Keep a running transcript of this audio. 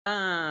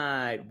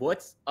Alright,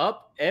 what's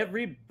up,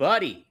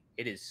 everybody?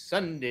 It is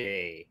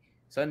Sunday,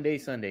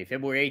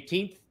 February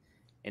 18th,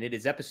 and it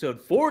is episode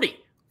 40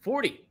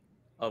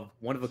 of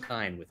One of a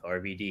Kind with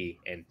RVD.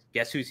 And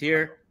guess who's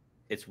here?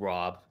 It's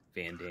Rob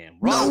Van Dam.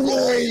 Rob,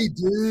 No way,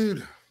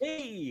 dude.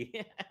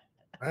 hey,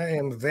 I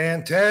am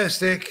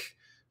fantastic.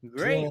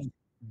 great. Doing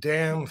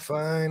damn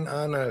fine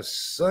on a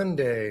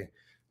Sunday.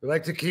 We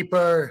like to keep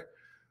our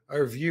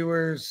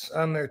viewers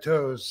on their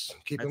toes,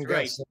 keep That's them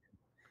right. guessing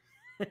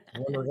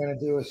when we're gonna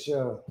do a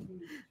show.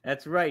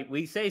 That's right.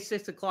 We say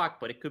 6 o'clock,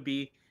 but it could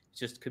be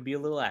a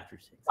little after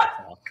 6. That's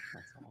all.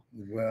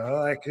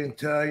 Well, I can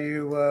tell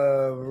you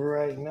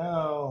right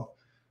now,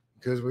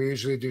 because we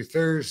usually do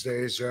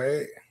Thursdays,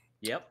 right?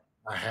 Yep.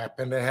 I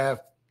happen to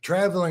have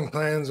traveling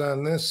plans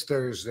on this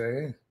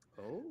Thursday.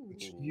 Oh.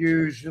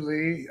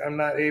 Usually I'm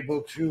not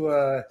able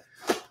to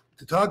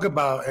talk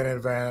about in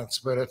advance,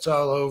 but it's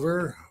all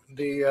over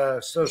the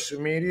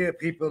social media.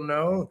 People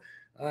know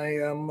I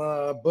am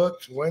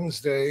booked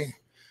Wednesday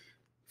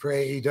for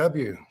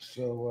AEW,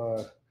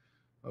 so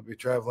I'll be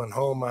traveling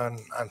home on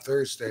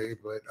Thursday.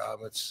 But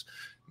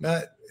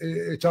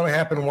it's only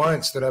happened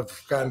once that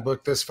I've gotten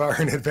booked this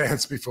far in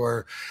advance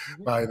before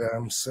by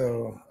them.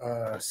 So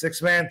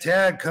 6-man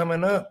tag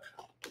coming up.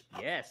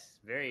 Yes,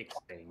 very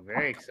exciting.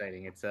 Very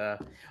exciting. It's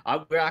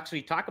we'll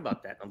actually talk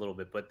about that in a little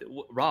bit. But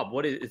Rob,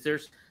 what is there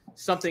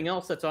something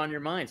else that's on your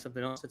mind?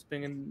 Something else that's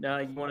been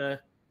you want to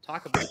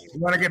talk about? You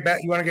want to get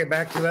back? You want to get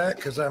back to that?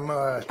 Because I'm.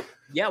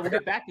 Yeah, we'll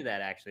get back to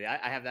that. Actually,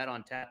 I have that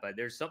on tap. But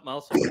there's something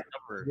else.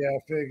 Yeah, I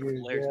figured.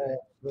 Yeah.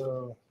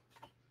 So,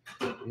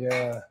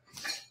 yeah.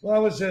 Well, I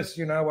was just,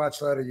 I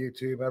watched a lot of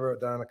YouTube. I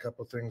wrote down a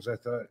couple things I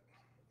thought,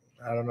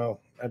 I don't know,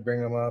 I'd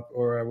bring them up,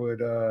 or I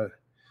would,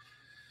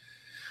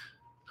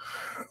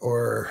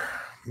 or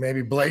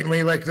maybe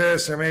blatantly like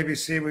this, or maybe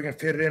see if we can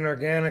fit it in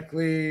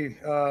organically.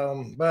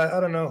 But I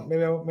don't know.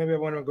 Maybe I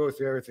want to go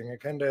through everything. I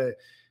kind of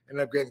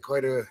ended up getting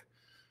quite a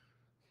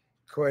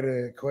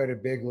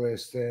big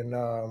list,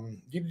 and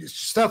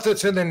stuff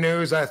that's in the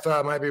news I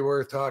thought might be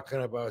worth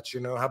talking about.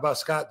 How about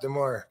Scott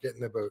D'Amore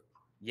getting the boot?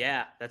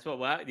 Yeah, that's what.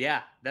 Well,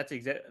 yeah,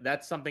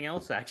 that's something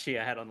else actually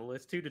I had on the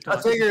list too to talk.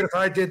 I figured if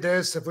I did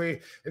this, if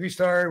you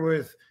started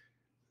with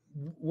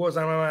what was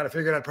on my mind, I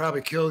figured I'd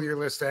probably kill your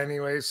list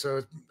anyway.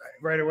 So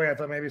right away, I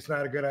thought maybe it's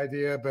not a good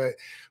idea. But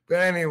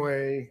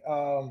anyway,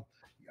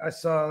 I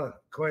saw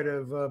quite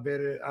a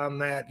bit on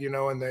that.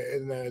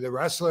 And the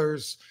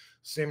wrestlers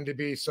seem to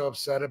be so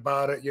upset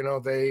about it.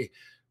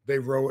 They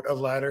wrote a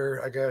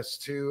letter, I guess,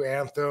 to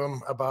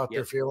Anthem about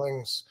their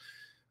feelings,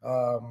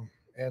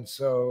 and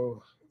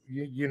so.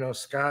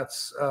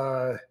 Scott's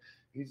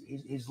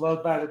he's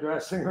loved by the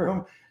dressing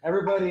room.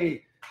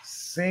 Everybody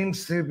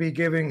seems to be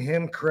giving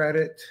him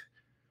credit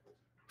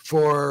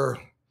for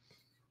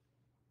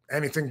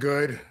anything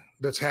good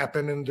that's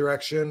happened in the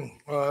direction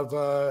of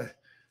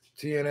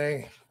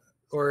TNA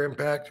or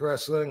Impact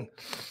Wrestling,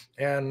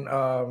 and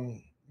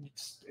I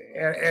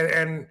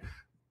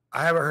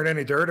haven't heard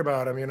any dirt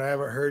about him. I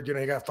haven't heard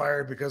he got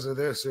fired because of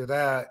this or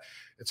that.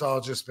 It's all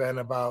just been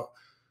about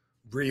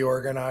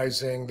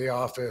reorganizing the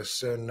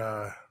office, and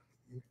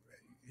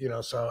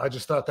so I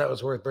just thought that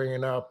was worth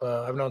bringing up.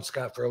 I've known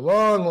Scott for a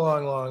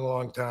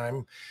long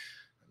time,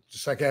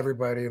 just like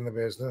everybody in the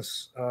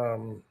business. I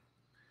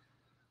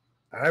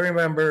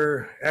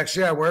remember,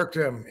 actually, I worked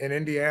him in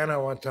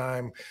Indiana one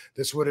time.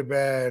 This would have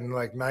been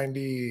like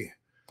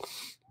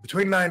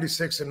between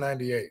 96 and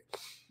 98.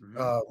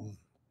 Mm-hmm.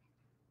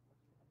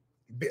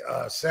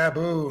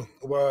 Sabu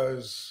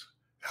was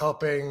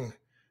helping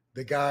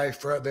the guy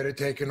that had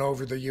taken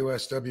over the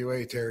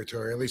USWA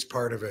territory, at least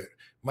part of it.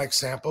 Mike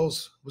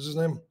Samples was his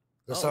name.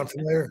 Does that sound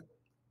familiar?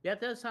 Yeah,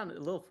 it does sound a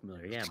little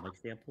familiar. Yeah, Mike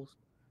Samples.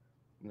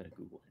 I'm going to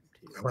Google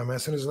him too. Am I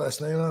messing his last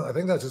name up? I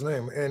think that's his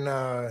name. And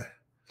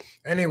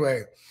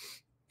anyway,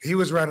 he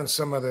was running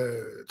some of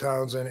the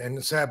towns,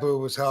 and Sabu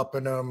was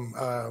helping him,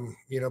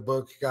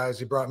 book guys.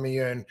 He brought me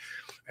in.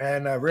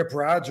 And Rip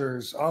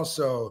Rogers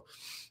also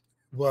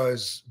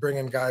was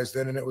bringing guys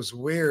in, and it was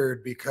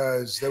weird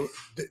because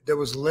there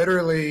was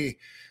literally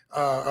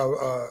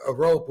a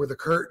rope with a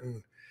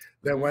curtain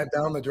that went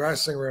down the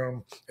dressing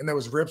room, and there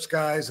was Rip's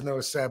guys and there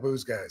was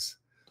Sabu's guys,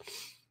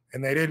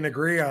 and they didn't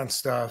agree on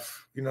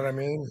stuff. You know what I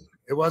mean?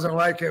 It wasn't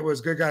like it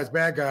was good guys,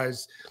 bad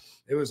guys.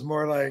 It was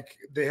more like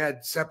they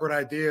had separate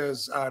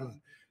ideas on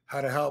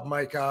how to help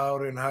Mike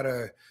out and how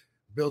to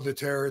build the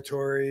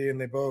territory, and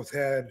they both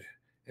had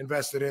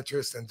invested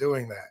interest in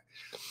doing that.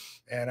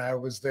 And I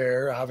was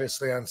there,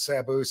 obviously, on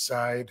Sabu's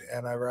side,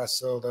 and I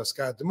wrestled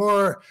Scott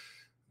D'Amore,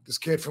 this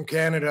kid from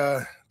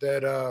Canada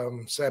that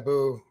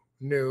Sabu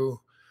knew.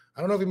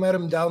 I don't know if he met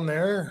him down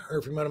there or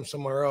if he met him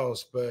somewhere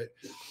else, but,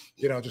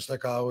 just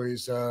like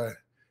always,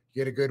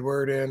 get a good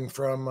word in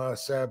from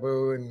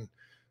Sabu, and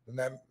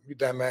that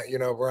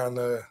meant, we're on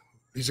the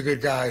 – he's a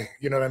good guy,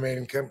 you know what I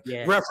mean?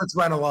 Reference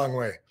went a long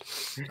way.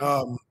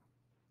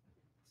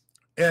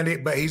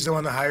 But he's the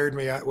one that hired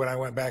me when I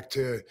went back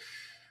to –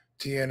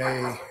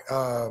 TNA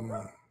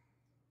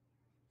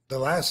the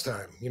last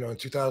time, in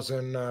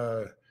 2000.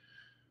 I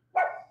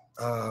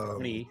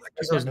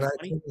guess it was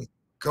 19.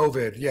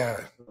 COVID, yeah.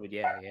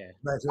 Yeah, yeah.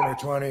 19 or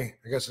 20, I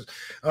guess.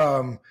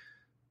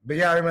 But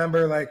yeah, I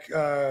remember like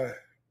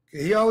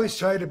he always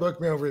tried to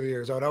book me over the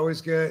years. I would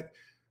always get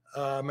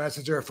a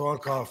message or a phone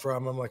call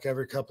from him like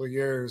every couple of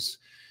years,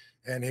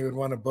 and he would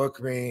want to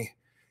book me,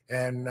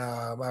 and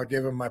I would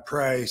give him my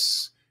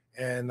price,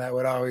 and that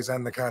would always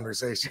end the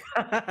conversation.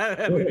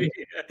 That would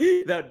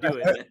do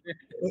it.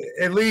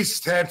 At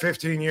least 10,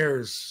 15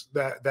 years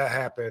that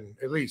happened,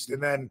 at least.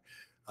 And then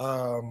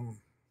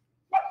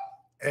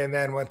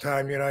one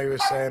time, he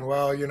was saying,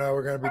 well,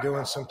 we're going to be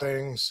doing some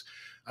things.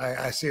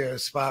 I see a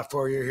spot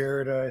for you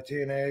here at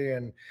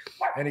TNA,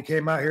 and he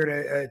came out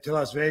here to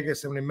Las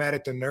Vegas, and we met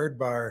at the Nerd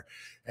Bar,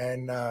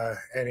 and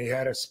he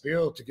had a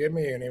spiel to give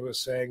me, and he was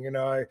saying,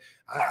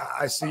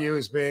 I see you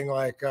as being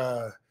like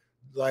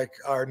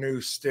our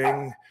new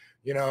Sting,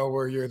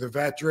 where you're the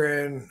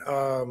veteran,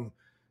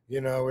 we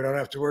don't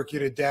have to work you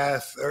to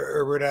death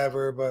or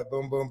whatever, but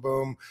boom, boom,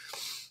 boom.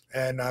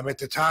 And at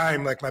the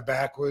time, like my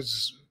back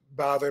was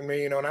bothering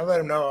me, and I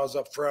let him know I was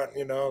up front,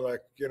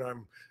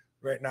 I'm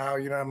right now,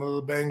 I'm a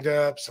little banged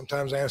up.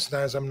 Sometimes I am,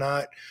 sometimes I'm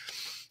not.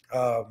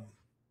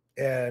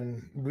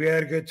 And we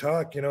had a good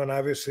talk, and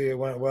obviously it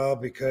went well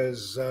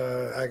because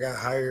I got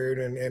hired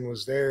and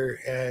was there.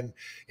 And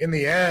in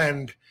the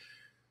end,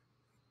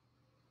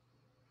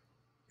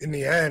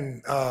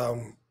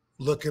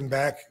 looking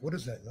back, what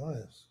is that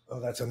noise? Oh,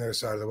 that's on the other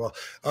side of the wall.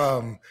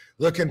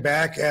 Looking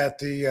back at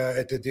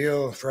the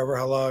deal, forever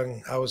how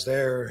long I was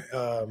there.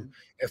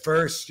 At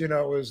first, it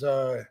was,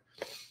 it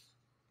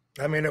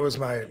was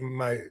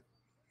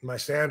my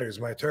standards,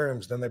 my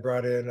terms. Then they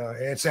brought in,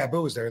 and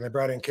Sabu was there, and they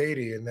brought in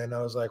Katie, and then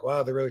I was like,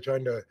 wow, they're really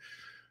trying to,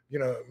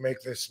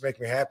 make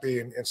me happy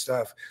and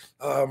stuff.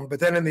 But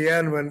then in the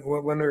end, when we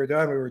were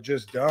done, we were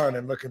just done.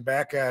 And looking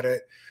back at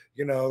it,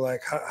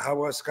 like how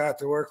was Scott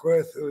to work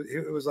with?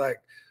 It was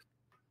like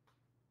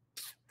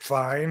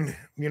fine,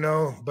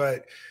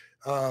 but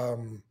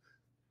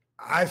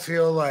I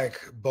feel like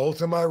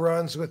both of my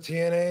runs with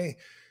TNA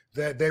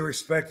that they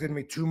respected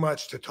me too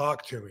much to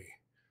talk to me.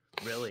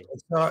 Really?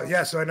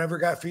 So I never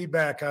got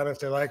feedback on if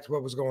they liked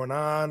what was going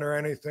on or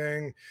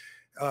anything.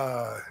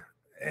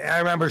 I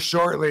remember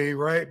shortly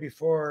right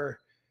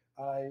before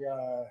I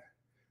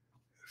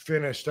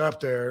finished up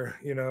there,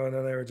 and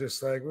then they were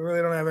just like, we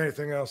really don't have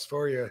anything else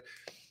for you.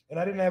 And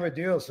I didn't have a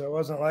deal, so it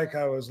wasn't like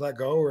I was let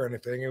go or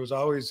anything. It was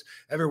always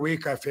every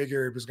week I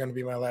figured it was going to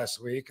be my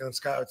last week. And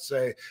Scott would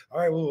say, all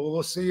right, well,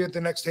 we'll see you at the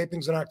next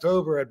tapings in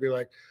October. I'd be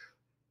like,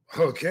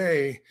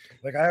 okay.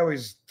 Like I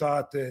always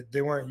thought that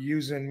they weren't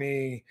using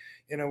me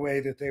in a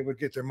way that they would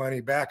get their money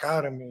back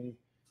out of me,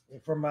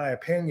 from my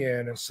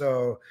opinion. And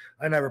so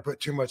I never put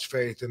too much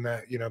faith in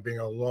that, being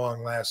a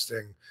long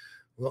lasting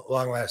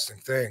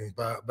thing.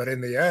 But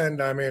in the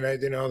end, I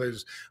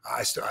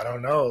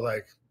don't know,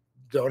 like,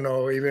 don't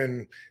know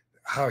even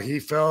how he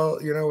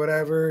felt,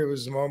 whatever. It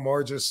was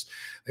more just,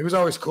 it was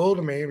always cool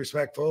to me,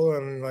 respectful,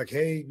 and like,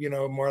 hey,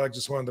 more like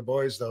just one of the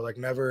boys though. Like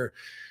never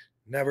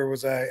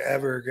was I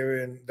ever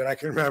given that I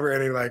can remember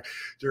any like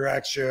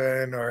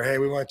direction or, hey,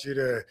 we want you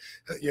to,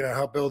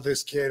 help build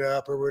this kid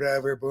up or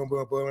whatever. Boom,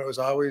 boom, boom. It was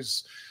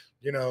always,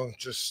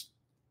 just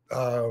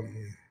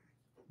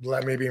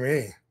let me be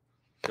me.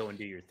 Go and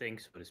do your thing,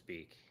 so to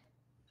speak.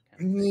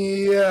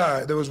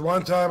 Yeah. There was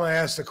one time I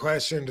asked a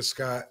question to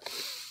Scott,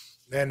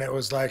 and it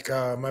was like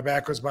my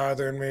back was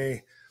bothering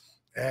me,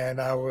 and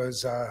I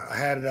was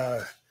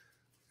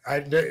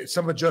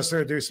someone just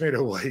introduced me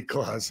to White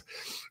Claws.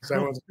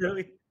 So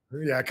really?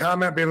 Yeah,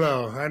 comment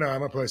below. I know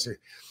I'm a pussy,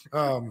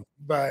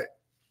 but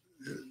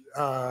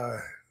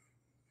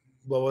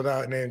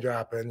without name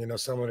dropping,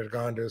 someone had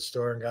gone to the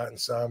store and gotten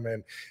some,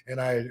 and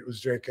I was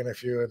drinking a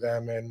few of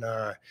them, and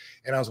I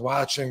was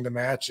watching the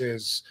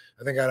matches.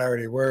 I think I'd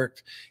already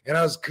worked, and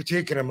I was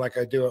critiquing them like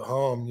I do at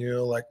home,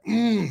 like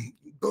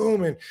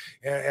boom, and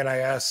I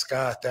asked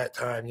Scott that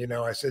time,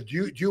 I said,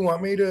 do you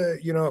want me to,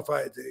 if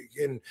I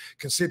can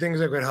see things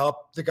that could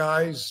help the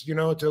guys,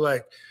 to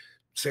like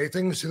say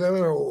things to them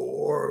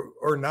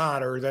or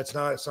not, or that's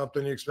not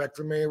something you expect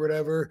from me or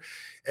whatever.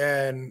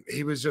 And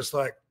he was just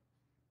like,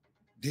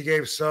 he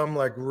gave some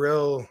like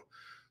real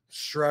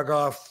shrug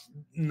off,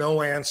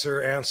 no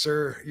answer, and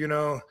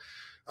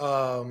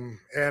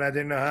I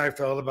didn't know how I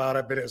felt about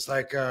it, but it's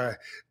like,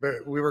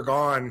 but we were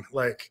gone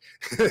like,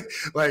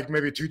 like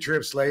maybe 2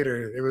 trips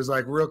later. It was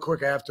like real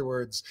quick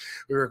afterwards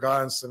we were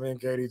gone. So me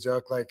and Katie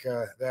joked like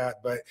that,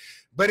 but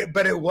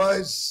it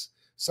was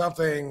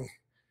something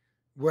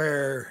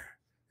where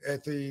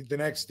at the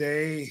next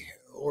day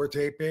or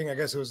taping, I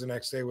guess it was the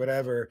next day,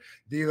 whatever,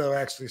 D'Lo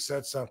actually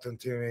said something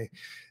to me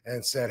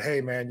and said,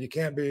 hey man, you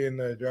can't be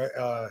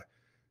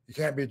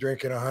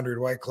drinking 100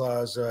 White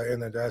Claws in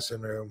the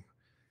dressing room.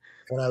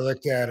 And I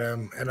looked at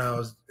him and I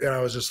was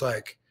just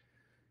like,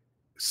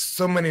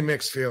 so many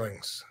mixed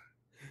feelings.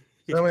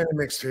 And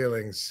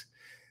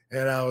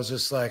I was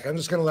just like, I'm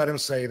just going to let him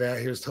say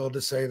that. He was told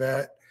to say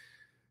that.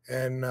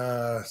 And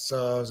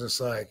so I was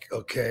just like,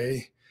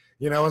 okay,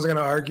 I wasn't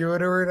going to argue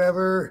it or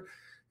whatever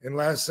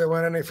unless it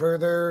went any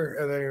further.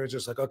 And then he was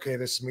just like, okay,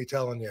 this is me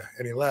telling you.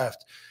 And he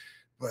left.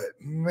 But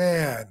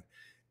man,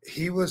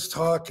 he was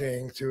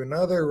talking to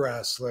another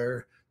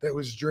wrestler that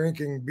was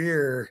drinking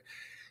beer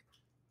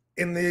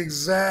in the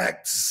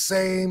exact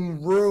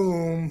same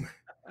room.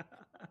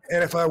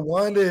 And if I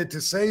wanted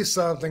to say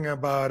something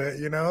about it,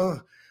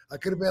 I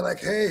could have been like,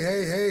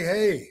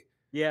 hey.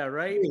 Yeah,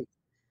 right. Hey.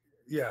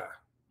 Yeah.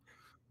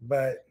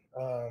 But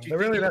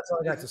really, that's all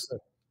I got to say.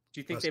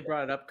 Do you think they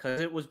brought it up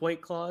because it was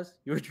White Claws?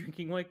 You were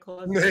drinking White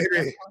Claws?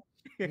 Maybe.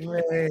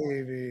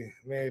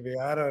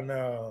 I don't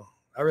know.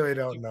 I really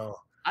don't know.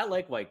 I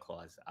like White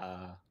Claws.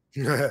 I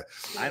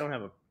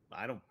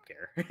don't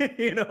care.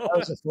 That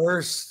was the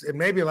first, and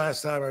maybe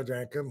last time I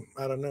drank them.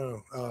 I don't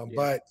know.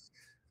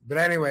 But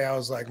anyway, I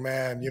was like,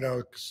 man,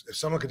 if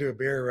someone could do a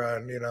beer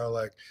run,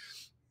 like,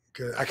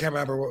 I can't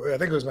remember I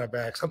think it was my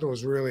back. Something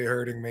was really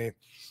hurting me. It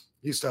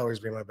used to always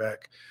be my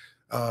back.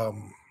 I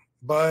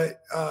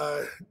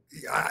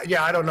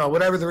don't know.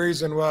 Whatever the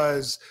reason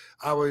was,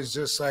 I was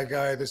just like, all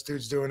right, this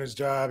dude's doing his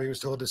job. He was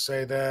told to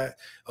say that.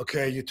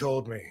 Okay, you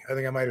told me. I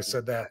think I might have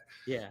said that.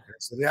 Yeah.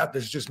 So yeah,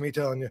 this is just me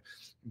telling you.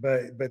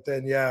 But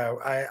then yeah,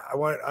 I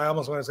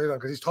almost want to say that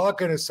because he's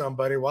talking to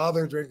somebody while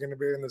they're drinking a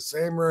beer in the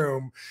same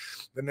room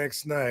the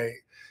next night,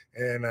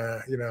 and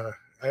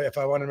if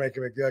I wanted to make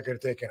a big deal, I could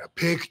have taken a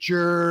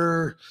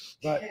picture.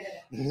 But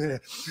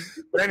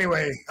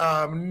anyway,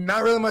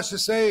 not really much to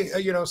say.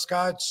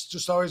 Scott's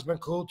just always been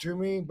cool to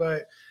me,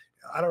 but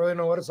I don't really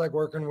know what it's like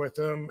working with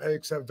him,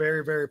 except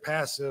very, very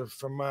passive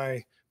from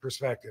my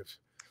perspective.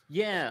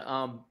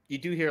 Yeah, you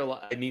do hear a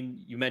lot. I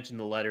mean, you mentioned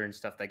the letter and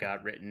stuff that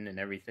got written and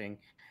everything.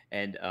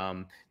 And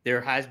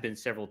there has been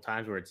several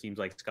times where it seems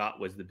like Scott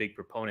was the big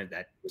proponent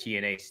that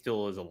TNA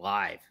still is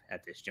alive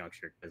at this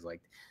juncture. Because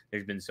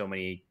there's been so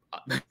many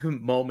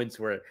moments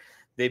where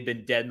they've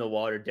been dead in the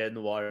water.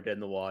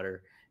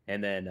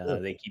 And then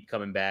they keep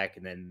coming back.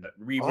 And then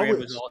rebrand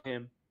was all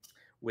him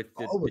with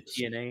the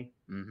TNA.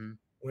 Mm-hmm.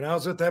 When I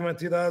was with them in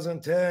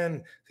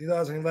 2010,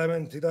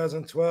 2011,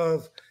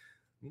 2012,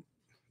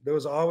 there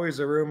was always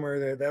a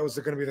rumor that was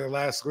going to be their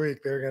last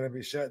week. They were going to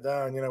be shut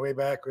down, way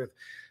back with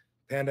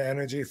Panda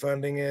Energy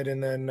funding it.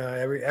 And then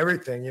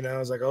everything, I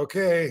was like,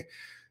 okay,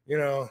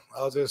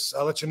 I'll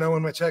let you know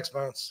when my checks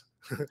bounce.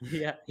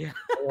 Yeah.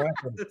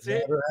 That's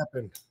it. Never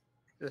happened.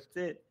 That's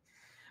it.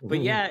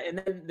 But yeah, and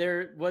then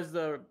there was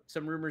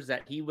some rumors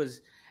that he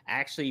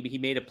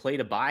made a play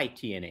to buy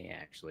TNA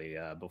actually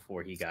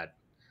before he got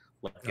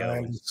let go.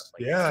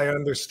 I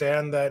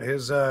understand that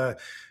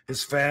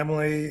his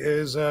family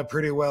is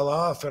pretty well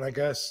off, and I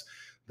guess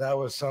that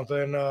was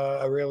something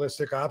a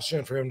realistic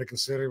option for him to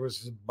consider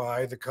was to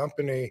buy the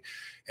company.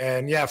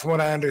 And yeah, from what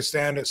I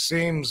understand, it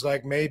seems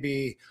like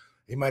maybe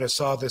he might have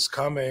saw this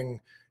coming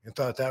and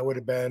thought that would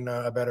have been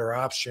a better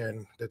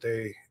option that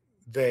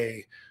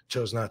they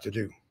chose not to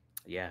do.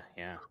 Yeah.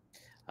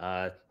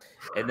 And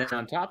then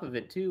on top of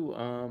it too,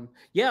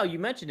 you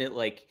mentioned it,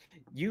 like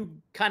you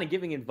kind of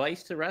giving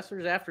advice to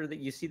wrestlers after that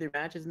you see their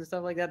matches and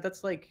stuff like that.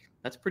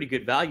 That's pretty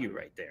good value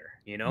right there,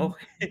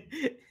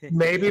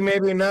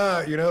 Maybe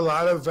not. A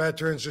lot of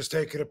veterans just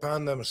take it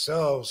upon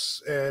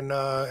themselves, and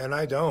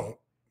I don't.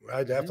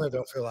 I definitely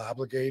don't feel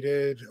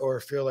obligated or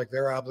feel like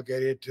they're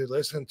obligated to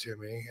listen to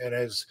me. And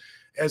as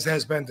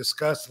has been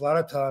discussed a lot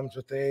of times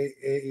with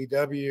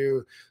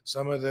AEW,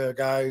 some of the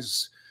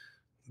guys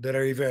that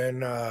are even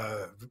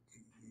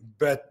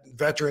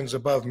veterans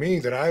above me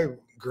that I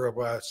grew up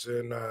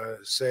watching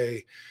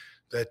say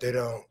that they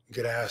don't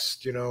get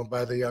asked,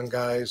 by the young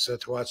guys to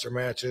watch their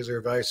matches or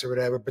advice or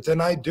whatever. But then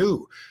I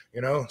do,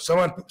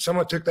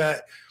 someone took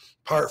that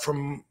part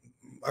from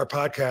our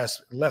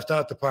podcast, left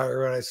out the part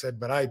where I said,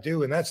 but I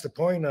do. And that's the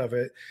point of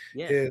it,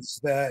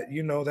 is that,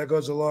 that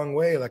goes a long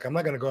way. Like, I'm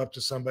not going to go up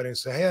to somebody and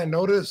say, hey, I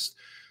noticed,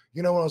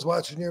 when I was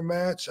watching your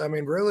match, I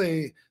mean,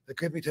 really, that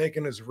could be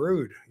taken as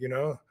rude,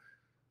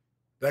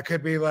 That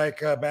could be like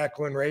back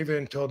when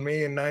Raven told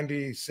me in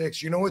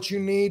 96, you know what you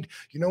need?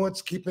 You know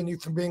what's keeping you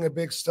from being a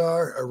big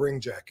star? A ring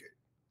jacket.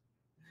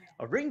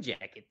 A ring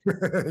jacket?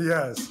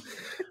 Yes.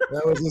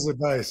 That was his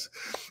advice.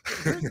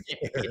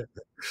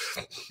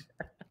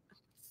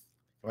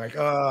 Like,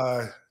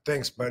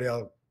 thanks, buddy.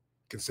 I'll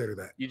consider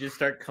that. You just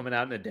start coming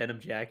out in a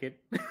denim jacket?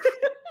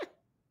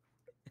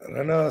 I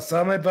don't know.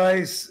 Some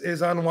advice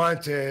is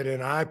unwanted,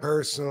 and I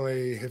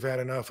personally have had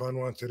enough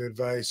unwanted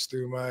advice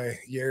through my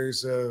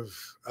years of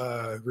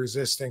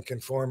resisting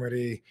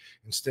conformity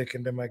and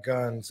sticking to my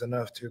guns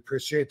enough to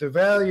appreciate the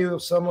value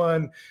of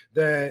someone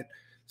that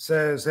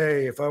says,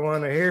 hey, if I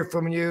want to hear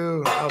from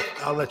you,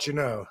 I'll let you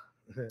know.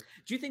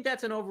 Do you think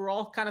that's an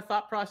overall kind of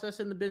thought process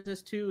in the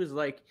business too? Is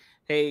like,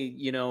 hey,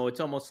 it's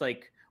almost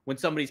like when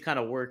somebody's kind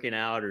of working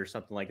out or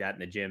something like that in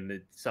the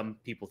gym, some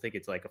people think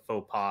it's like a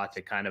faux pas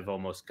to kind of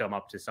almost come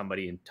up to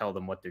somebody and tell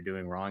them what they're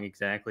doing wrong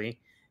exactly.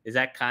 Is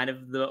that kind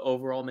of the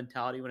overall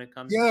mentality when it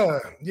comes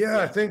Yeah,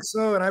 I think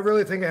so. And I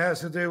really think it has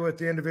to do with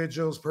the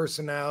individual's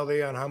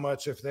personality on how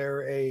much, if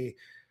they're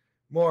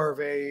more of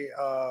a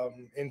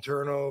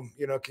internal,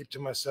 keep to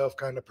myself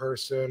kind of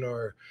person,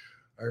 or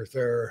if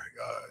they're,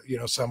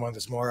 someone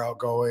that's more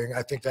outgoing.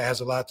 I think that has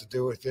a lot to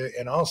do with it.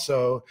 And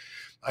also,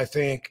 I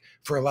think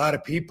for a lot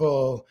of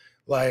people,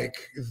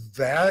 like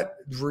that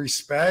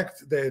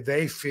respect that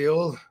they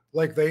feel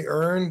like they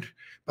earned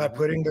by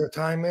putting their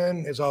time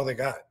in is all they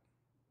got.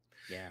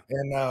 Yeah.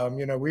 And,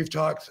 you know, we've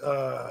talked,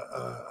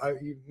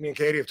 me and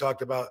Katie have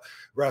talked about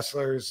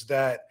wrestlers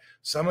that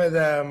some of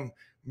them,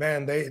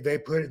 man, they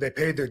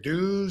paid their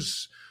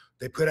dues.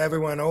 They put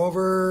everyone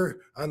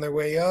over on their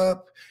way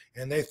up,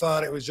 and they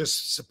thought it was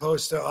just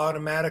supposed to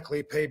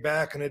automatically pay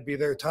back and it'd be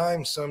their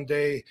time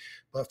someday.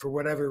 But for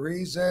whatever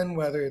reason,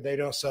 whether they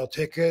don't sell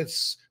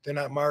tickets, they're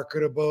not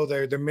marketable,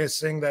 they're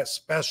missing that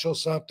special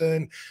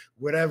something,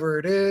 whatever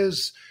it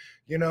is,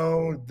 you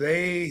know,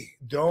 they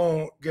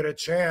don't get a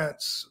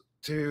chance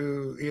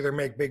to either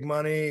make big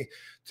money,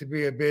 to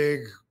be a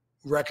big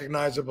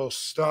recognizable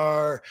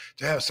star,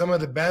 to have some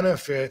of the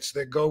benefits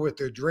that go with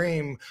their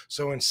dream.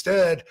 So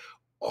instead,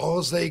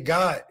 all they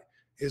got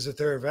is that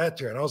they're a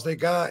veteran. All they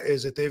got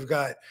is that they've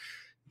got,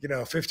 you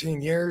know,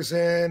 15 years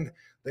in,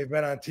 they've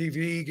been on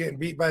TV getting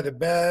beat by the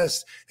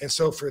best. And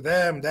so for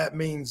them, that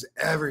means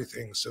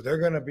everything. So they're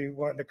going to be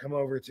wanting to come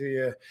over to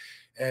you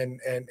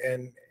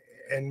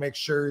and make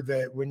sure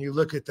that when you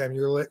look at them,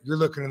 you're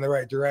looking in the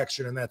right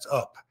direction, and that's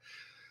up.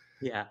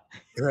 Yeah.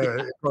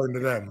 According to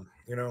them,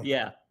 you know?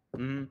 Yeah.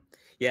 Mm-hmm.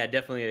 Yeah,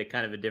 definitely a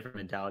kind of a different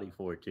mentality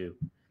for it too.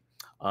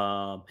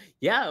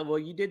 Yeah, well,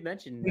 you did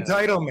mention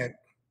entitlement.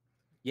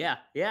 Yeah,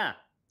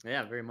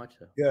 very much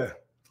so. Yeah.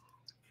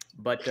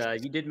 But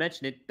you did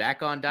mention it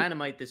back on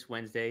Dynamite this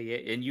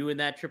Wednesday, and you in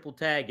that triple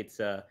tag. It's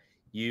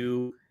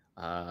you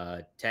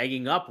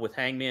tagging up with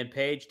Hangman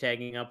Page,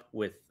 tagging up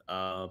with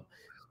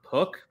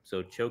Hook.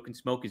 So Choke and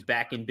Smoke is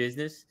back in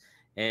business.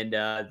 And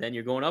then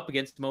you're going up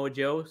against Samoa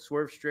Joe,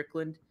 Swerve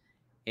Strickland,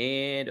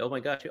 and oh my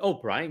gosh,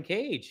 Brian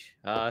Cage.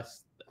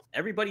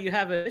 Everybody you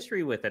have a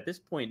history with at this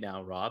point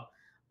now, Rob.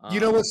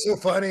 You know what's so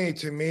funny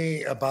to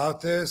me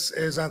about this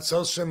is on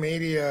social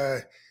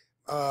media,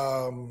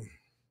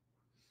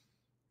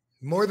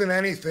 more than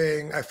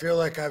anything, I feel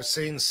like I've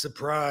seen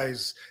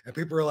surprise, and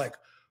people are like,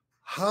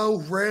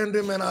 how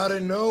random and out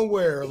of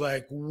nowhere.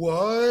 Like,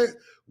 what?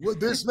 Well,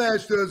 this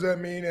match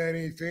doesn't mean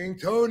anything.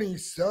 Tony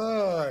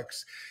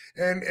sucks.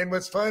 And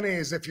what's funny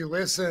is if you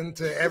listen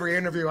to every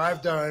interview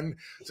I've done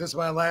since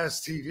my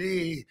last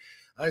TV,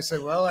 I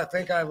said, well, I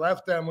think I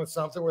left them with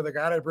something where they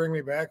got to bring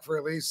me back for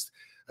at least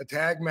a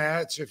tag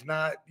match, if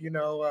not, you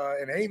know,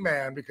 an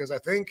 8-man, because I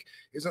think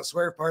isn't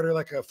Swerve part of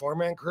like a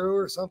 4-man crew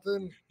or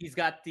something? He's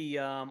got the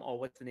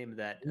what's the name of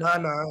that?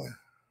 Nana.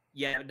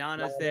 Yeah,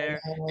 Nana's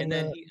there, and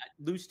then he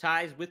loose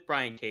ties with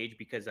Brian Cage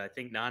because I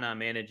think Nana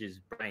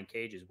manages Brian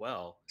Cage as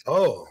well.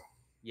 Oh,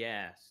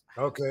 yes.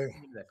 Okay.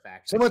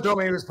 Someone told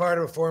me he was part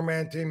of a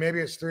 4-man team.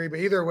 Maybe it's 3, but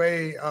either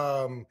way,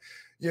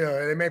 you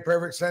know, it made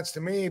perfect sense to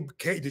me.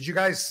 Did you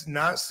guys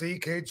not see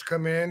Cage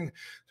come in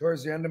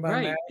towards the end of my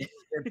match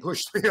and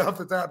push me off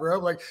the top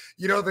rope? Like,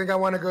 you don't think I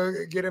want to go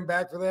get him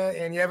back for that?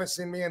 And you haven't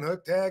seen me in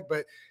Hook Tag,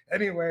 but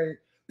anyway,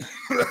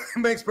 it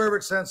makes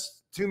perfect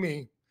sense to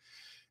me.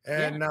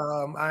 And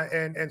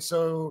and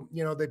so,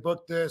 you know, they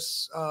booked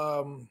this.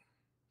 Well,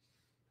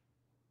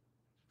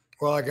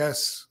 I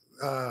guess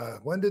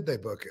when did they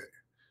book it?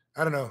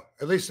 I don't know.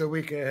 At least a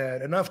week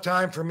ahead. Enough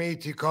time for me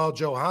to call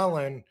Joe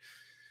Holland,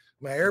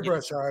 my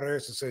airbrush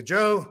artist, and say,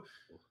 Joe,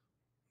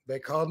 they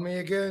called me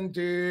again,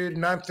 dude.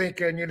 And I'm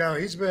thinking, you know,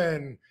 he's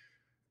been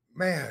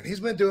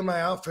doing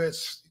my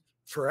outfits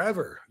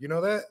forever. You know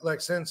that?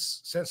 Like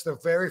since the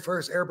very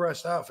first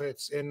airbrushed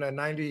outfits in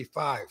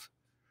 '95.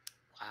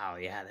 Wow,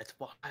 yeah, that's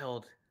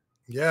wild.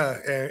 Yeah,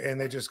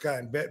 and they just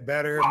gotten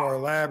better, more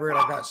elaborate.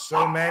 I got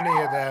so many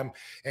of them,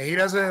 and he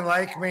doesn't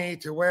like me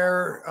to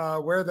wear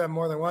them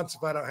more than once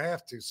if I don't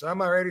have to. So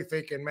I'm already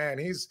thinking, man,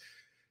 he's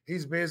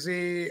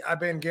busy. I've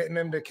been getting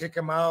him to kick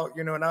him out.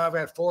 You know, now I've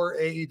had 4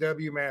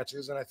 AEW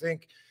matches, and I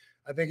think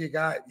he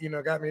got me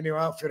a new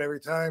outfit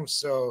every time.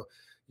 So,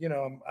 you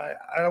know,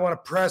 I don't want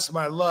to press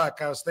my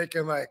luck. I was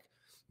thinking like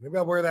maybe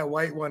I'll wear that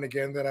white one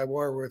again that I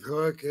wore with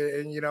Hook,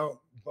 and you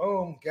know,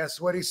 boom,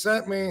 guess what he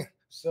sent me?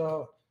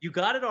 So you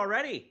got it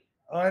already.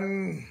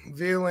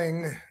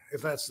 Unveiling,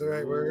 if that's the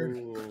right word.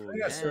 I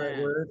think that's the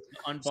right word.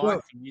 Unboxing.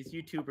 So, these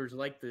YouTubers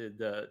like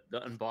the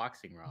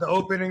unboxing, Rob. The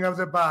opening of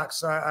the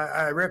box.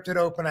 I ripped it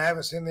open. I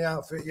haven't seen the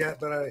outfit yet,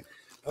 but I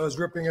was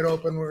ripping it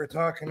open. We were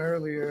talking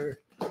earlier.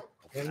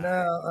 And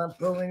now I'm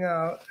pulling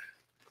out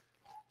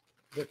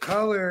the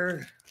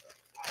color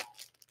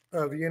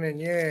of yin and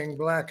yang,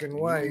 black and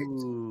white.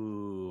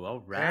 Ooh,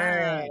 all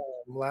right.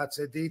 Lots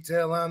of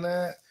detail on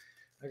that.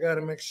 I got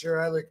to make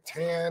sure I look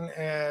tan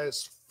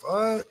as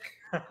fuck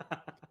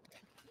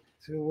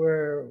to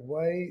wear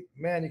white.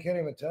 Man, you can't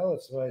even tell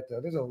it's white,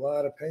 though. There's a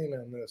lot of paint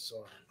on this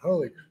one.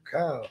 Holy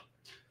cow.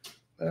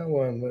 That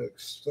one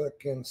looks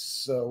fucking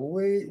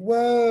sweet.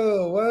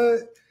 Whoa,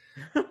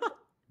 what?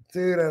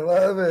 Dude, I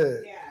love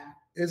it.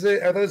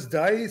 Yeah. Are those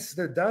dice?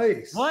 They're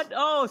dice. What?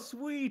 Oh,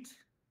 sweet.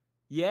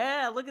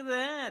 Yeah, look at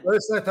that.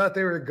 First, I thought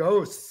they were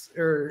ghosts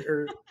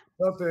or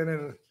something.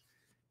 And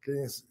can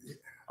you see?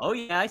 Oh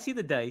yeah, I see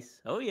the dice.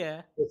 Oh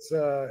yeah. It's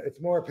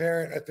more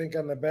apparent. I think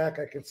on the back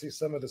I can see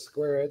some of the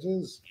square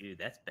edges. Dude,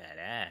 that's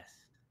badass.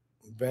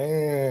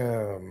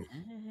 Bam.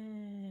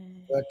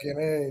 Hey. Fucking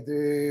A,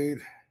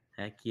 dude.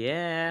 Heck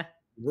yeah.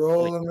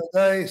 Rolling the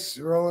dice,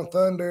 rolling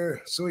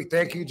thunder. Sweet.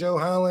 Thank you, Joe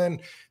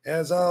Holland,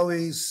 as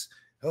always,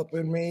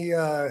 helping me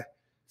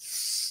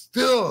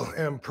still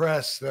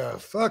impress the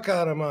fuck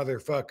out of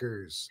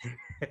motherfuckers.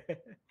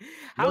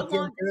 How Looking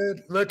long?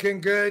 good, looking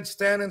good,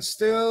 standing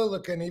still,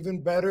 looking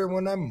even better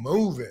when I'm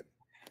moving.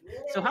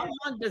 So how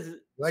long does?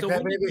 Like So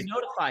that, when did baby? you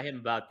notify him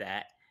about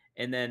that?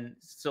 And then,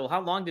 so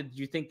how long did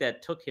you think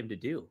that took him to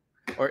do,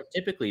 or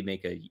typically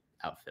make a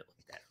outfit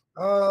like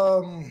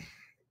that?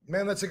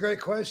 Man, that's a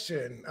great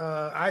question.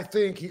 I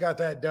think he got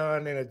that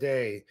done in a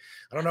day.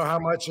 I don't know how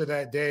much of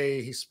that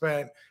day he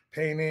spent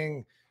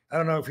painting. I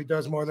don't know if he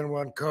does more than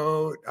one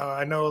coat.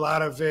 I know a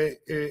lot of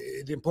it,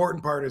 the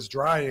important part is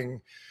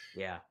drying.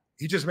 Yeah.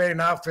 He just made an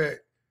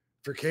outfit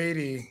for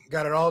Katie,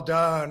 got it all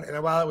done. And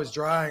then while it was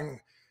drying,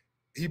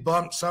 he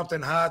bumped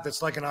something hot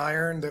that's like an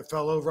iron that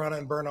fell over on it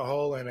and burned a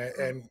hole in it.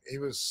 And he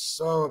was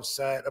so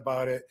upset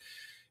about it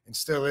and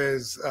still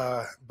is.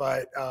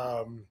 But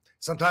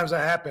sometimes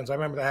that happens. I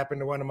remember that happened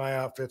to one of my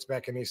outfits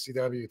back in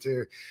ECW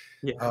too.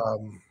 Yeah.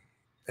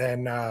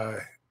 And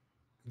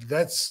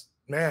that's,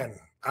 man,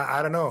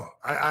 I don't know.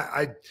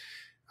 I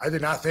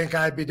did not think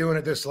I'd be doing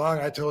it this long.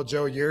 I told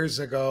Joe years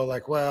ago,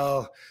 like,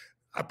 well,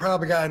 I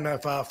probably got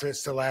enough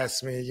outfits to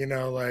last me, you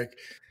know, like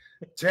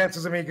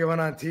chances of me going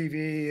on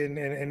TV and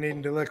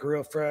needing to look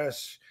real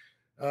fresh.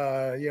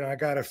 You know, I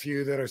got a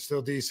few that are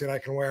still decent. I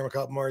can wear them a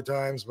couple more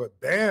times, but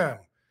bam,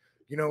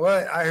 you know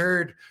what?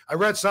 I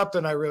read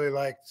something I really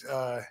liked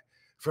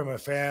from a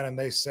fan, and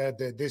they said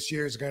that this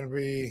year is going to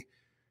be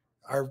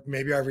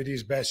maybe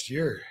RVD's best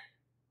year.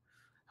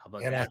 How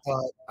about And that?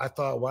 I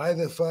thought, why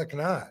the fuck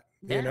not?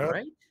 Yeah. You know,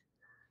 Right.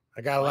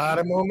 I got a lot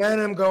of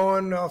momentum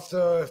going off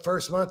the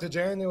first month of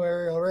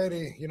January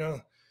already. You know,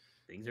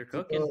 Things are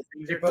cooking.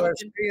 people are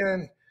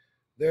seeing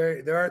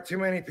there aren't too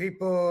many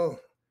people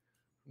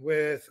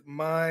with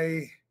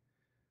my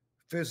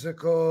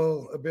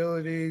physical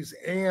abilities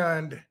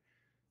and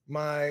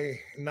my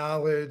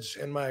knowledge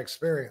and my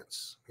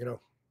experience, you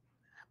know.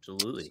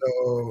 Absolutely.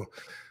 So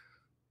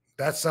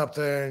that's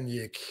something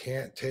you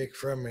can't take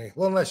from me.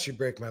 Well, unless you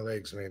break my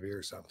legs maybe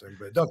or something,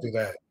 but don't do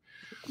that.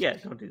 Yeah,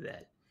 don't do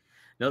that.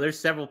 No, there's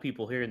several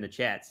people here in the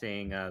chat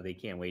saying they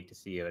can't wait to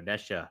see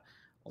Odesha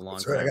along.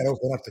 That's right. I got to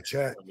open up the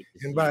chat.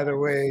 And by the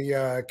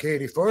way,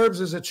 Katie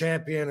Forbes is a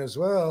champion as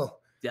well.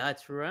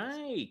 That's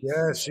right.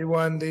 Yeah, she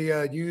won the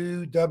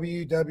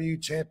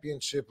UWW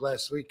championship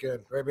last weekend.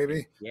 Right,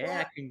 baby?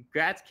 Yeah,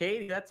 congrats,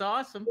 Katie. That's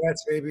awesome.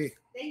 Congrats, baby.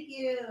 Thank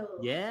you.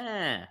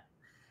 Yeah.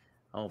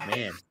 Oh,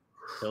 man.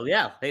 So,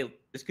 yeah, hey,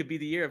 this could be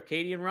the year of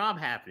Katie and Rob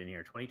happening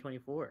here,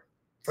 2024.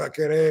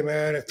 Fucking A,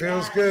 man. It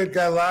feels good.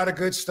 Got a lot of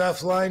good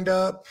stuff lined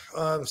up.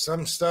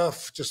 Some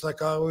stuff, just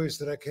like always,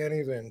 that I can't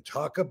even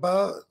talk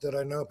about that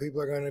I know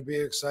people are going to be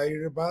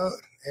excited about.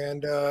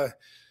 And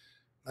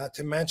not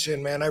to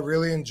mention, man, I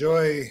really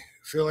enjoy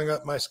filling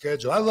up my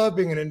schedule. I love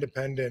being an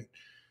independent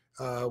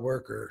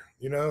worker.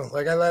 You know,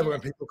 like I love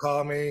when people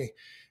call me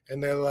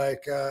and they're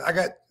like, I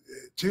got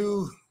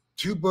two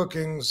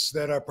bookings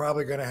that are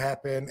probably going to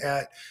happen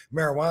at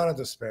marijuana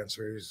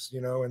dispensaries, you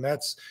know, and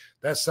that's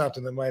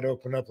something that might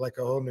open up like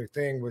a whole new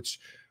thing, which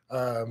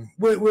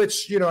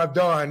you know, I've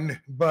done,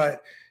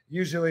 but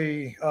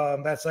usually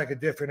that's like a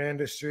different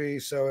industry.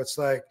 So it's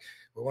like,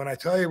 but when I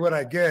tell you what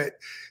I get,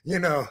 you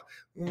know,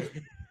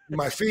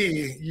 my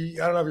fee,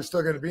 I don't know if you're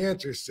still going to be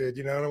interested,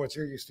 you know, I don't know what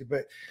you're used to,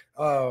 but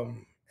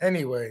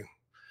anyway,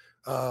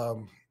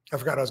 I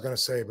forgot what I was going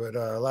to say, but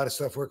a lot of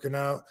stuff working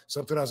out.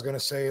 Something I was going to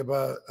say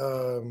about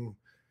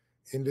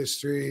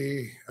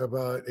industry,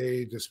 about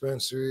a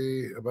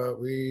dispensary, about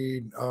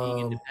weed. Being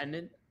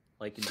independent,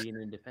 like in being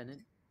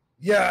independent.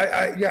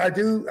 Yeah, I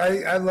do.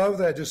 I love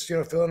that. Just, you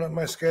know, filling up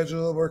my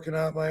schedule, working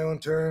out my own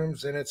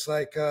terms. And it's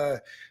like,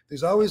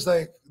 there's always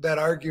like that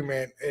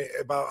argument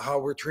about how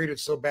we're treated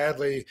so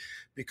badly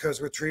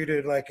because we're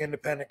treated like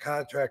independent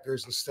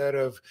contractors instead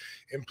of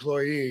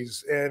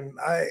employees. And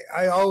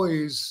I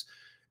always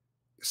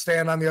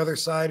stand on the other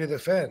side of the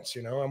fence.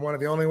 You know, I'm one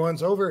of the only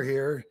ones over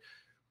here.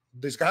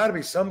 There's got to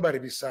be somebody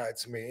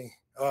besides me.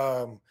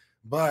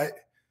 But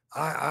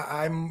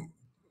I'm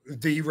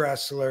the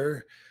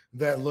wrestler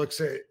that looks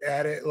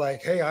at it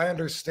like, hey, I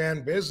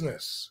understand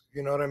business.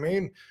 You know what I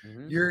mean?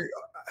 Mm-hmm.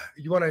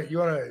 You want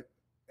to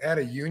add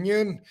a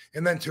union,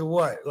 and then to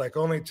what? Like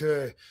only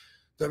to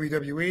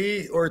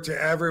WWE or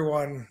to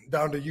everyone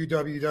down to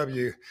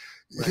UWW?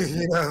 Right.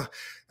 You know,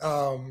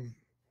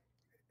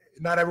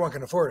 not everyone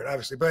can afford it,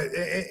 obviously. But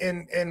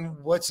and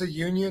what's a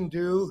union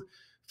do?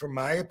 From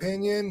my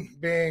opinion,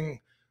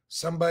 being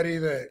somebody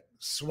that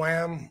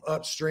swam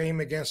upstream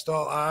against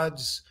all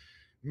odds,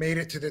 made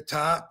it to the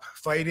top,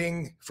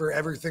 fighting for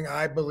everything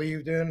I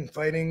believed in,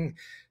 fighting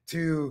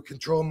to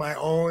control my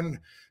own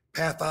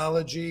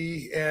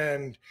pathology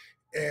and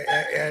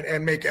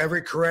make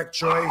every correct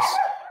choice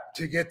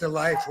to get the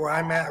life where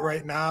I'm at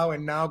right now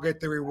and now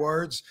get the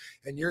rewards.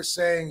 And you're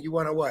saying you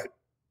want to what?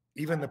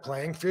 Even the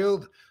playing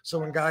field? So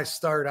when guys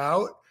start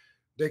out,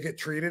 they get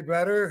treated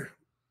better.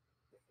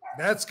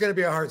 That's going to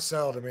be a hard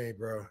sell to me,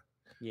 bro.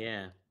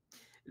 Yeah.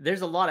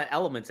 There's a lot of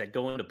elements that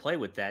go into play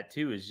with that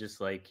too. Is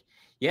just like,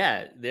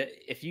 yeah,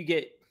 if you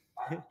get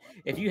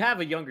if you have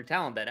a younger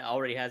talent that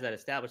already has that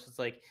established, it's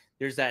like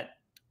there's that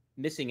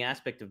missing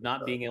aspect of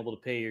not being able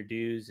to pay your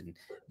dues, and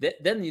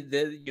then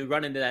you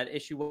run into that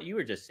issue what you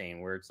were just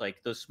saying, where it's like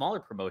those smaller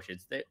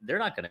promotions, they're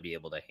not going to be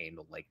able to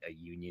handle like a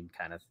union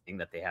kind of thing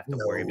that they have to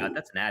worry about.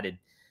 That's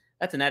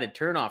an added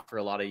turnoff for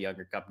a lot of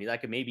younger companies. I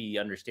could maybe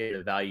understand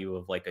the value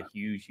of like a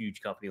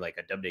huge company like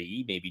a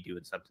WWE maybe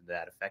doing something to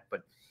that effect,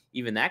 but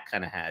even that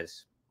kind of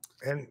has.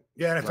 And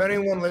yeah, and if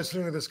anyone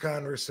listening to this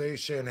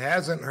conversation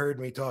hasn't heard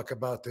me talk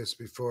about this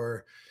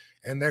before,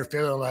 and they're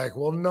feeling like,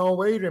 well, no,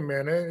 wait a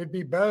minute, it'd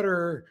be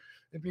better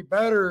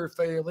if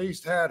they at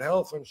least had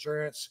health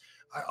insurance.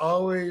 I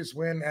always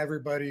win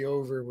everybody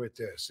over with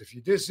this. If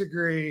you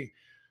disagree,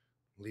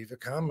 leave a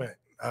comment.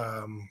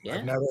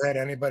 I've never had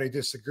anybody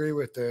disagree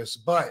with this,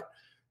 but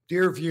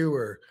dear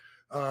viewer,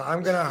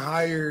 I'm going to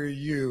hire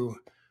you.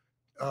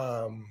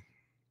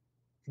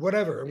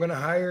 Whatever. I'm going to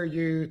hire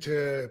you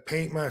to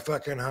paint my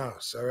fucking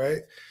house. All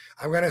right.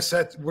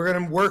 We're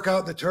going to work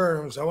out the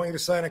terms. I want you to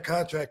sign a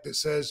contract that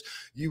says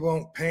you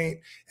won't paint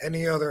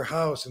any other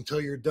house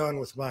until you're done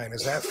with mine.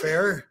 Is that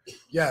fair?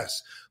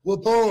 Yes. Well,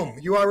 boom.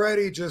 You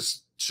already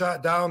just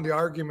shot down the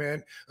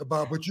argument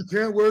about, but you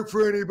can't work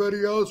for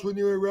anybody else when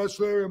you're a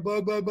wrestler and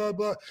blah, blah, blah,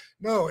 blah.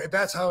 No,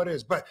 that's how it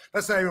is. But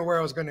that's not even where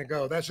I was going to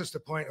go. That's just a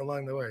point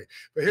along the way.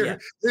 But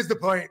here's the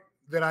point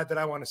that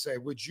I want to say.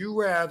 Would you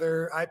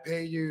rather I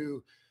pay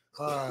you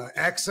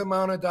X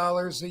amount of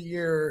dollars a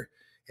year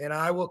and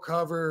I will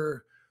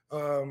cover,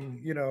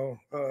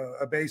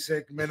 a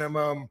basic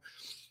minimum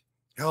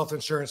health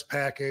insurance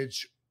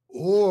package,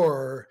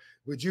 or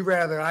would you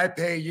rather I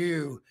pay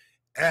you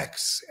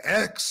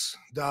X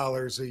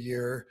dollars a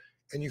year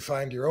and you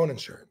find your own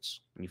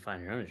insurance? You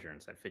find your own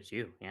insurance that fits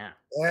you. Yeah.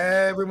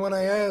 Everyone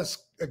I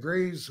ask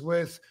agrees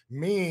with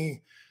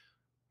me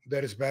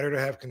that it's better to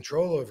have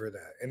control over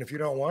that. And if you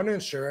don't want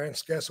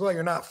insurance, guess what?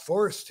 You're not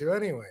forced to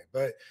anyway.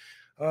 But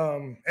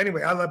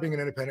anyway, I love being an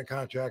independent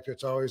contractor.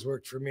 It's always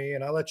worked for me.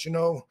 And I'll let you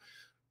know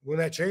when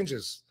that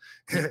changes.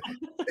 It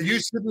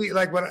used to be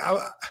like when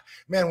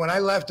I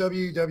left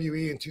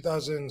WWE in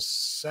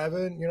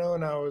 2007,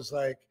 and I was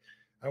like,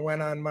 I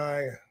went on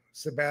my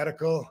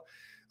sabbatical.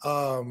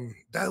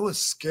 That was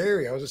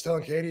scary. I was just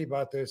telling Katie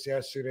about this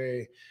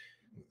yesterday.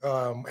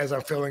 As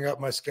I'm filling up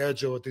my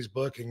schedule with these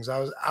bookings,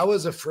 I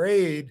was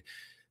afraid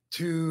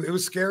it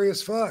was scary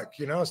as fuck.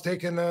 I was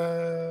taking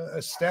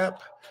a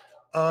step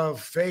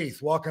of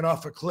faith, walking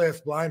off a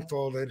cliff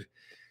blindfolded.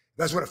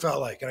 That's what it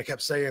felt like. And I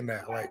kept saying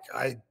that, like,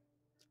 I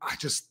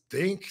just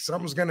think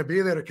something's going to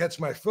be there to catch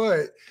my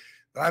foot.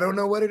 I don't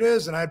know what it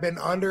is. And I've been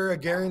under a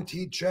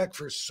guaranteed check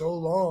for so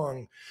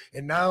long.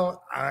 And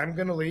now I'm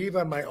going to leave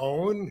on my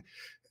own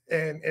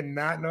and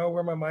not know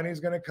where my money's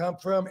going to come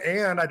from.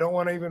 And I don't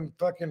want to even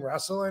fucking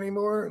wrestle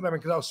anymore. I mean,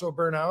 because I was so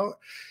burnt out.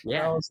 Yeah.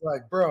 And I was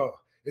like, bro,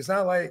 it's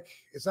not like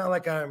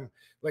I'm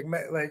like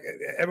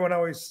everyone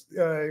always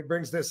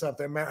brings this up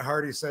that Matt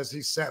Hardy says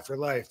he's set for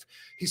life.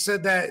 He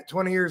said that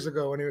 20 years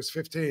ago when he was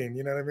 15.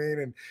 You know what I mean?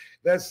 And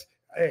that's,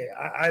 hey,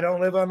 I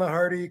don't live on the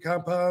Hardy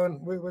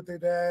compound with their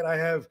dad.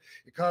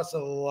 It costs a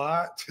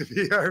lot to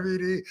be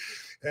RVD.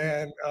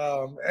 And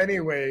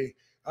anyway,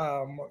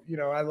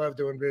 I love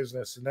doing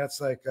business. And that's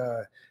like,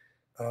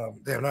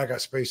 damn, now I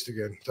got spaced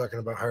again talking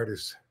about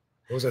Hardys.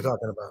 What was I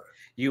talking about?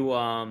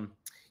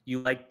 You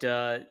liked,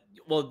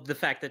 the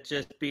fact that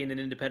just being an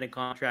independent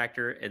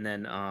contractor, and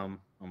then, oh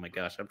my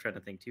gosh, I'm trying to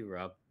think too,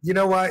 Rob. You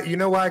know why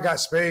I got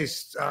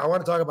spaced? I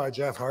want to talk about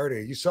Jeff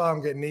Hardy. You saw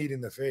him get kneed in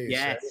the face.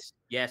 Yes, right?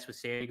 Yes, with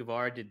Sammy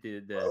Guevara did the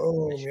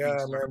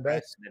yeah, man,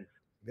 put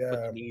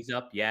the knees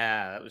up.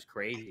 Yeah, that was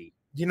crazy.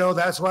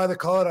 That's why they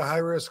call it a high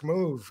risk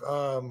move.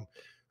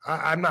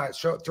 I'm not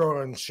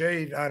throwing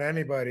shade on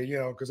anybody,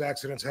 because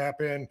accidents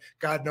happen.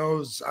 God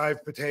knows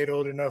I've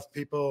potatoed enough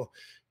people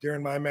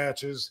during my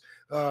matches.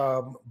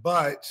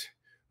 But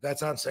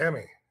that's on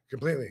Sammy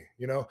completely.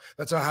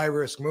 That's a high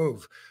risk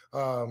move.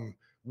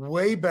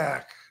 Way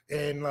back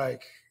in I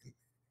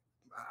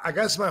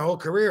guess my whole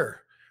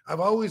career, I've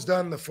always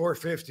done the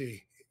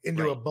 450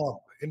 into a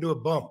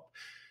bump.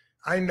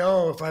 I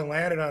know if I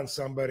landed on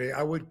somebody,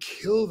 I would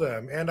kill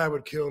them and I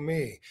would kill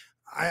me.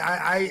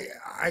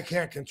 I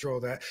can't control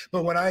that.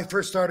 But when I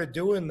first started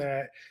doing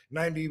that,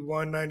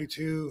 91,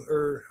 92,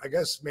 or I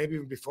guess maybe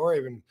even before I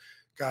even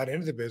got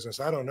into the business,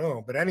 I don't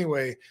know. But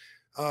anyway,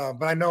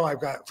 but I know I've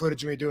got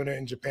footage of me doing it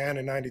in Japan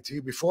in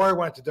 92. Before I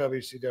went to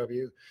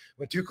WCW,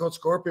 when Too Cold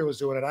Scorpio was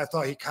doing it, I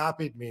thought he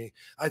copied me.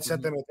 I'd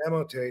sent them a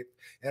demo tape,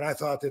 and I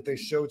thought that they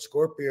showed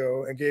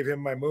Scorpio and gave him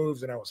my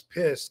moves, and I was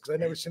pissed because I'd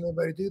never seen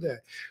anybody do that.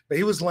 But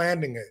he was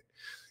landing it.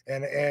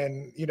 And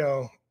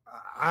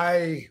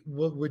I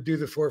would do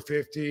the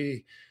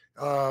 450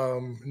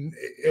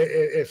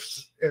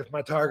 if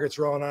my target's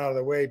rolling out of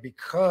the way,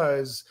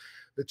 because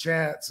the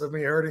chance of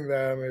me hurting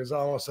them is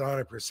almost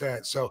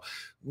 100%. So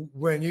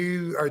when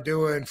you are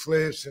doing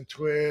flips and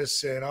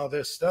twists and all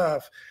this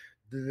stuff,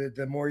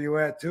 the more you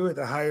add to it,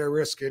 the higher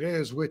risk it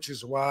is, which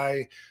is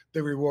why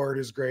the reward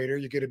is greater.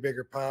 You get a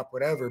bigger pop,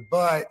 whatever.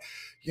 But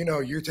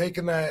you're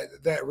taking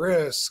that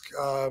risk,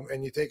 and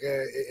and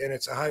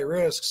it's a high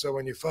risk. So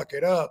when you fuck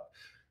it up,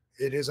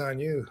 it is on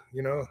you.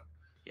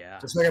 Yeah.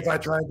 Just like if I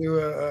try to do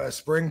a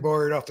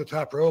springboard off the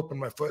top rope and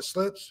my foot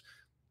slips,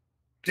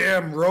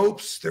 damn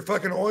ropes, they're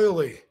fucking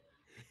oily.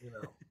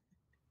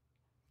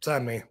 It's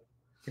on me.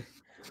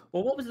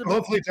 Well, what was the?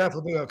 Hopefully, Jeff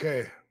will be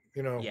okay.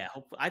 Yeah,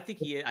 I think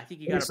he got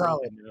a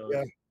broken nose.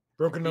 Yeah,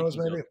 broken nose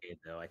maybe. Okay,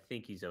 though I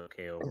think he's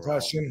okay overall.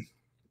 Concussion.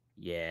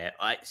 Yeah,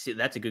 I see.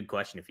 That's a good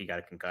question. If he got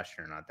a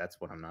concussion or not,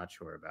 that's what I'm not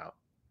sure about.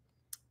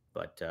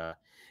 But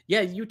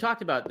yeah, you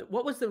talked about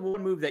what was the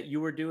one move that you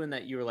were doing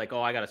that you were like,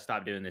 oh, I got to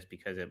stop doing this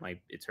because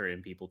it's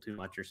hurting people too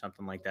much or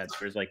something like that.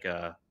 There's like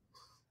a.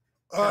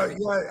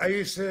 Yeah, I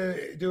used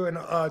to do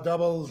a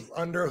double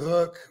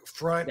underhook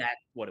front. That's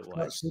what it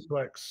was.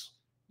 Suplex.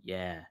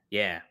 Yeah.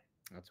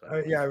 That's what.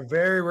 I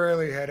very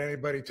rarely had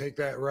anybody take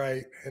that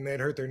right, and they'd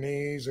hurt their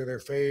knees or their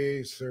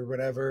face or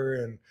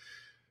whatever.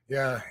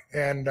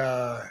 And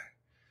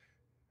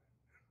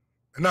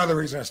another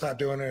reason I stopped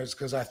doing it is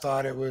because I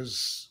thought it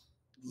was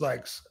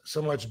like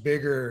so much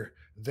bigger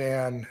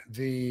than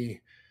the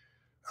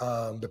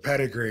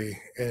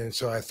pedigree, and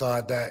so I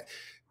thought that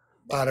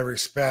out of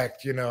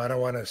respect, I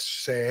don't want to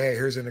say, hey,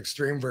 here's an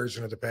extreme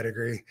version of the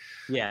pedigree.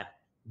 Yeah,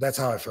 that's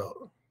how I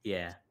felt.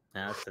 Yeah,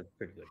 that's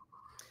pretty good.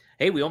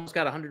 Hey, we almost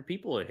got 100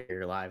 people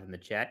here live in the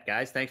chat.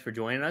 Guys, thanks for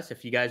joining us.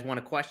 If you guys want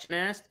a question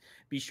asked,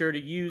 be sure to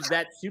use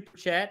that super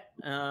chat,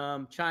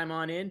 chime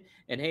on in.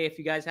 And hey, if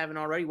you guys haven't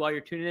already, while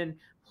you're tuning in,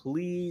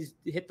 please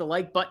hit the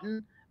like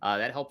button.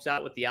 That helps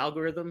out with the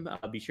algorithm.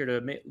 Be sure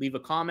to leave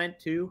a comment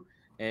too,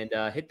 and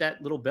hit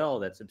that little bell,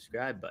 that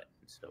subscribe button,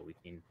 so we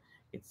can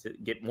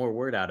get more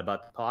word out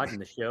about the pod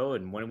and the show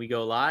and when we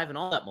go live and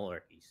all that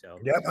malarkey. So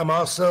yep, I'm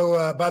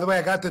also by the way,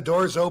 I got the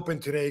doors open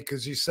today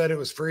because you said it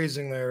was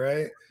freezing there,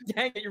 right?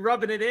 Dang it, you're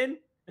rubbing it in.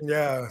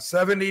 Yeah,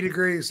 70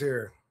 degrees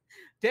here.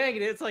 Dang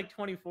it, it's like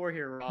 24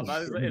 here, Rob. I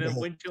was in a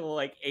wind chill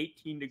like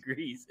 18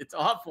 degrees. It's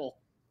awful.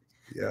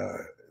 Yeah,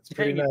 it's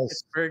pretty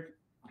nice.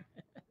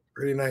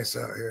 Pretty nice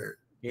out here.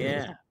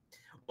 Yeah.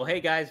 Well,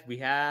 hey guys, we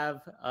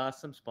have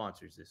some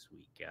sponsors this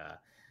week.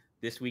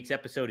 This week's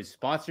episode is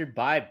sponsored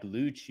by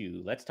Blue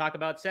Chew. Let's talk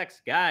about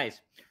sex.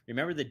 Guys,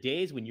 remember the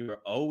days when you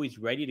were always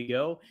ready to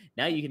go?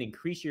 Now you can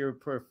increase your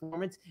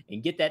performance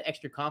and get that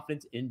extra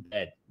confidence in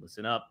bed.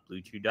 Listen up,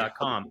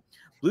 BlueChew.com.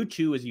 Blue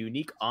Chew is a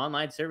unique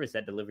online service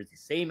that delivers the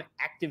same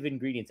active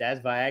ingredients as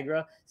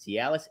Viagra,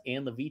 Cialis,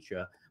 and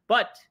Levitra,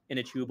 but in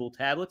a chewable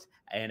tablet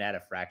and at a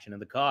fraction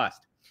of the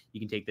cost. You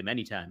can take them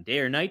anytime, day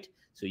or night,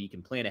 so you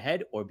can plan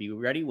ahead or be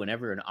ready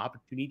whenever an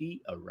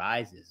opportunity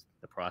arises.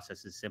 The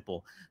process is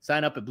simple.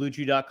 Sign up at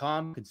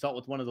BlueChew.com, consult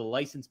with one of the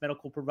licensed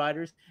medical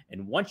providers,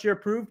 and once you're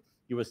approved,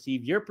 you'll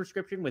receive your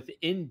prescription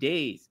within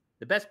days.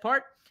 The best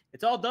part?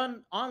 It's all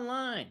done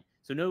online.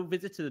 So no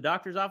visits to the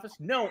doctor's office,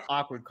 no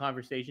awkward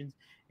conversations,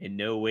 and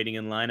no waiting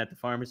in line at the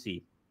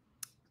pharmacy.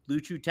 Blue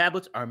Chew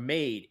tablets are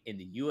made in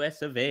the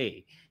US of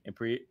A and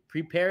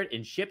prepared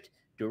and shipped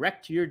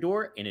direct to your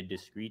door in a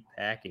discreet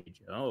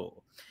package.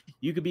 Oh,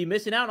 you could be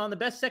missing out on the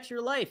best sex of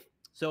your life.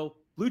 So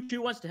Blue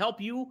Chew wants to help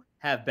you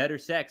have better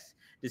sex.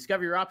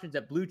 Discover your options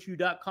at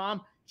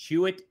BlueChew.com.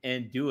 Chew it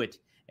and do it.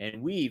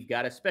 And we've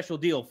got a special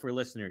deal for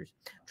listeners.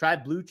 Try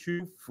Blue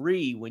Chew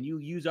free when you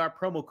use our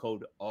promo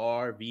code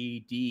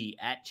RVD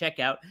at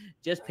checkout.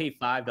 Just pay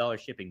 $5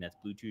 shipping. That's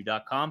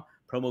BlueChew.com.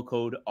 Promo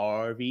code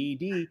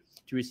RVD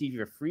to receive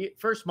your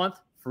first month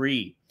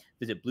free.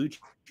 Visit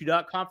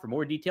BlueChew.com for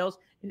more details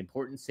and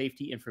important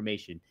safety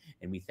information.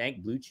 And we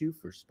thank Blue Chew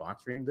for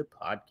sponsoring the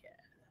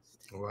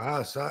podcast.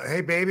 Wow. So,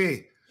 hey,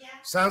 baby. Yeah.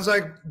 Sounds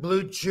like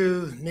Blue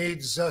Chew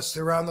needs us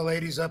to round the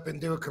ladies up and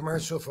do a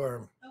commercial for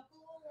them.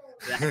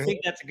 I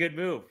think that's a good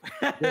move.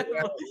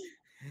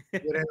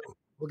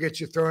 We'll get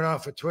you thrown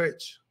off of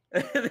Twitch.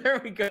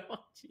 There we go.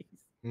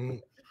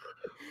 Jeez.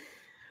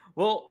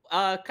 Well,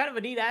 kind of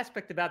a neat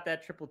aspect about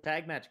that triple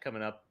tag match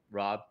coming up,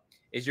 Rob,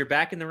 is you're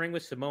back in the ring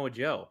with Samoa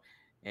Joe.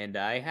 And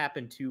I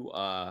happened to,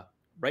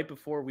 right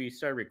before we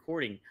started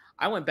recording,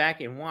 I went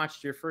back and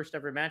watched your first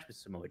ever match with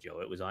Samoa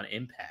Joe. It was on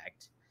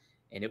Impact,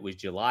 and it was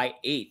July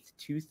 8th,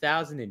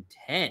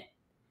 2010.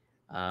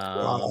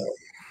 Wow.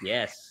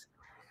 Yes.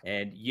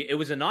 And it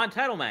was a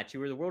non-title match. You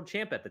were the world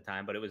champ at the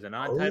time, but it was a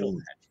non-title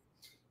match.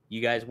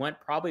 You guys went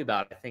probably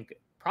about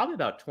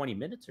 20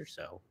 minutes or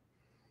so.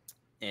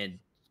 And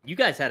you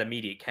guys had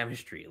immediate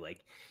chemistry.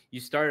 Like, you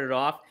started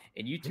off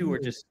and you two were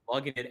just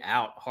slugging it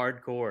out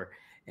hardcore.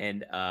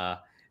 And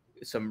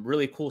some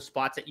really cool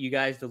spots that you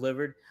guys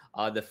delivered.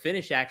 The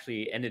finish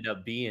actually ended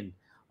up being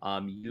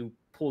you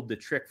pulled the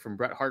trick from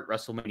Bret Hart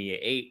WrestleMania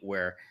 8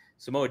 where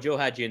Samoa Joe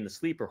had you in the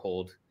sleeper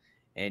hold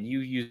and you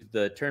used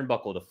the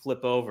turnbuckle to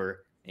flip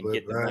over and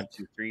get the 1,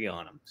 2, 3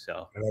 on him.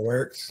 So and it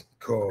works.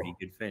 Cool. Pretty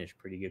good finish.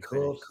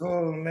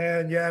 Cool,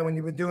 man. Yeah, when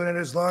you've been doing it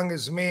as long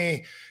as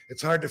me,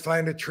 it's hard to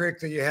find a trick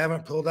that you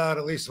haven't pulled out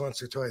at least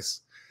once or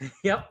twice.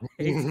 Yep,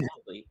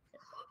 exactly.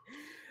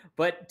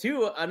 But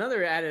too,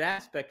 another added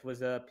aspect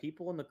was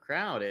people in the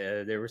crowd.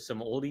 There were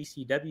some old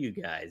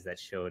ECW guys that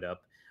showed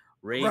up.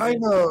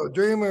 Rhino,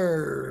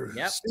 Dreamer,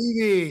 yep.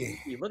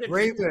 Stevie, Look at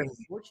Raven.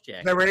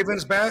 Jack. The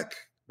Raven's back?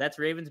 That's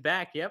Raven's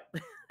back. Yep.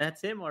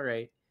 That's him. All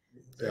right.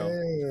 So,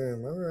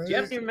 damn, all right. Do you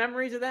have any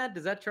memories of that?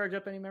 Does that charge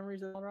up any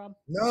memories at all, Rob?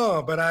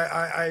 No, but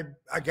I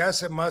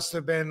guess it must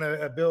have been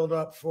a build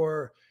up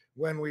for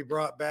when we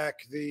brought back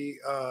the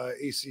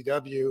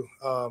ECW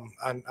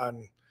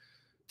on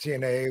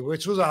TNA,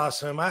 which was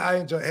awesome. I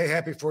enjoy. Hey,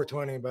 happy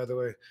 420, by the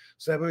way.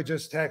 Sabu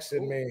just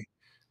texted me,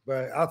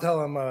 but I'll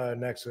tell him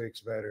next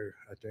week's better,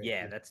 I think.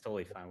 Yeah, that's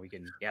totally fine. We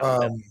can. Yeah,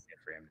 for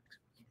him.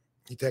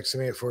 He texted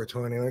me at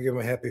 420. I'll give him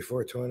a happy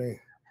 420.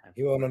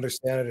 He won't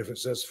understand it if it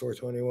says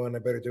 421. I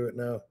better do it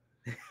now.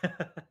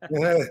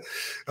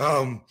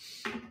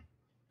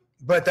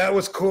 But that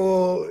was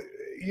cool.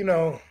 You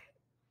know,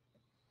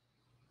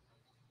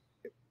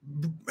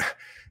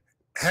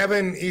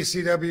 having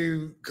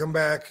ECW come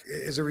back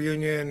is a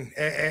reunion,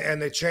 and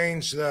they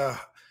changed the.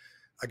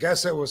 I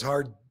guess it was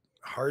hard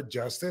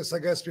justice. I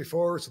guess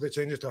before, so they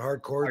changed it to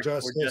hardcore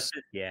justice.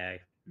 Yeah,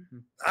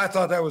 I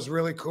thought that was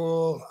really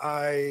cool.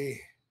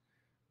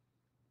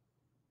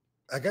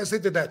 I guess they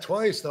did that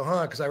twice, though,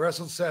 huh? Because I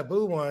wrestled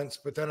Sabu once,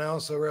 but then I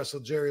also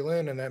wrestled Jerry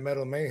Lynn in that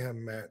Metal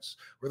Mayhem match.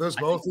 Were those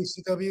both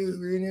ECW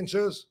reunion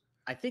shows?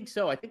 I think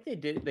so. I think they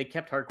did. They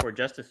kept Hardcore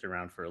Justice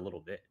around for a little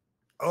bit.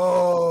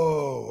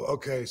 Oh,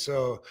 okay.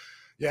 So,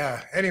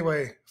 yeah.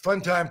 Anyway,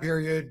 fun time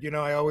period. You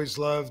know, I always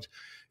loved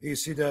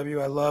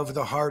ECW. I love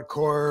the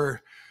hardcore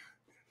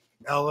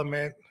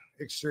element,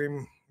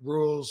 Extreme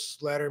Rules,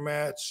 ladder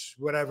match,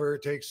 whatever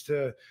it takes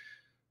to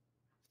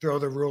throw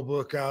the rule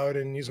book out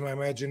and use my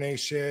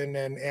imagination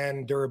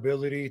and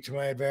durability to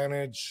my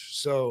advantage.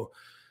 So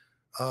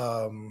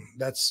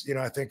that's, you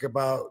know, I think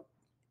about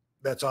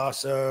that's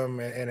awesome,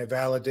 and it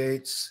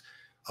validates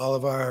all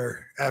of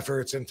our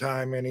efforts and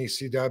time in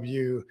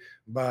ECW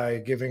by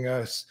giving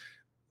us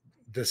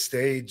the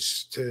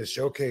stage to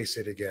showcase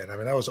it again. I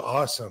mean, that was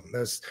awesome.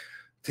 Those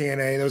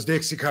TNA, those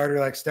Dixie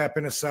Carter, like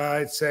stepping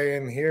aside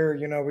saying, here,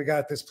 you know, we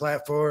got this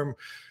platform,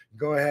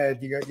 go ahead,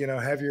 you got, you know,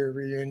 have your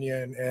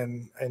reunion.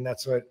 And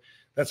that's what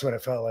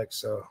it felt like.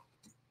 So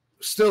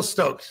still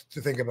stoked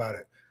to think about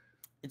it.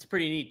 It's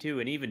pretty neat too.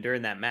 And even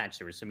during that match,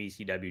 there was some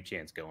ECW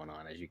chants going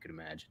on, as you could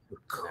imagine.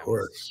 Of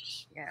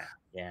course.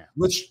 Yeah.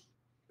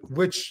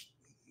 Which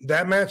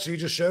that match you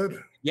just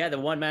showed? Yeah, the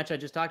one match I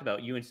just talked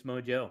about, you and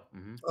Samoa Joe.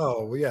 Mm-hmm.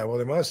 Oh, well, yeah. Well,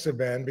 there must have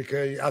been,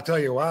 because I'll tell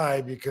you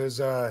why, because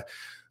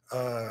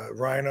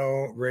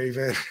Rhino,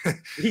 Raven,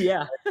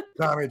 yeah,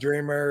 Tommy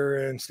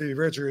Dreamer, and Steve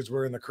Richards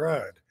were in the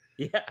crowd.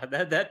 Yeah,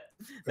 that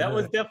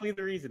was definitely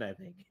the reason, I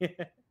think.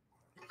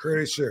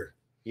 Pretty sure.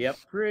 Yep,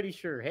 pretty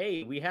sure.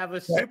 Hey, we have a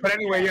super but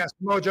anyway, yes,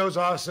 Samoa Joe's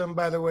awesome,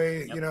 by the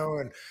way, you know,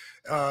 and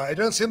it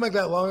doesn't seem like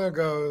that long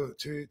ago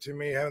to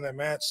me having that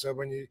match. So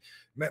when you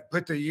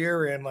put the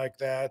year in like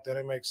that, then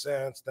it makes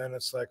sense. Then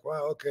it's like,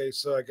 wow, okay,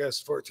 so I guess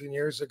 14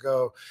 years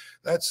ago,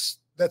 that's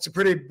a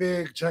pretty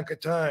big chunk of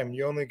time.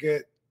 You only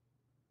get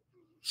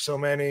so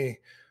many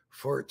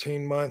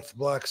 14-month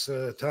blocks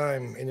of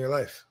time in your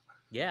life.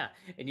 Yeah,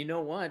 and you know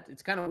what?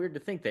 It's kind of weird to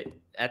think that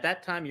at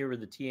that time you were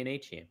the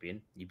TNA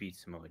champion, you beat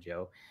Samoa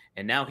Joe,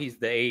 and now he's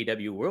the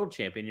AEW World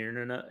Champion. You're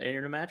in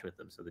a match with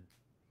him, so the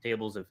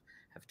tables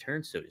have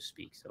turned, so to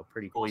speak. So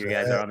pretty cool. You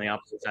guys are on the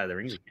opposite side of the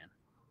ring again.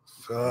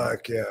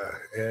 Fuck yeah,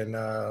 and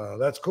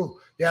that's cool.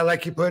 Yeah,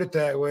 like you put it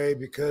that way,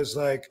 because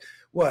like,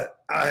 what?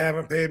 I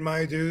haven't paid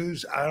my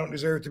dues. I don't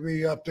deserve to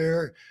be up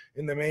there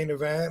in the main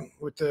event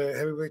with the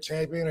heavyweight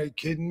champion. Are you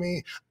kidding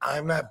me?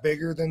 I'm not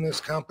bigger than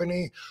this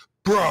company,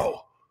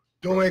 bro.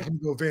 Don't make me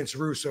go Vince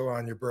Russo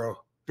on you, bro.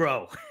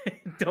 Bro,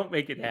 don't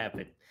make it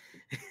happen.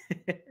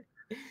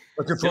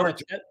 Looking forward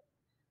to it.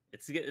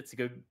 It's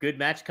a good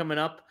match coming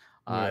up.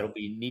 It'll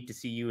be neat to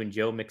see you and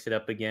Joe mix it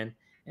up again.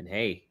 And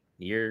hey,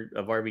 the year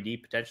of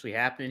RVD potentially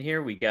happening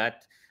here. We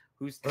got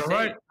who's to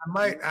say?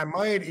 I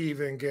might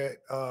even get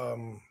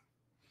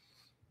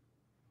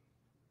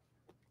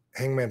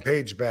Hangman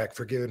Page back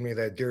for giving me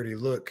that dirty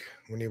look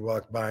when he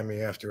walked by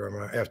me after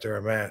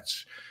a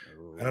match.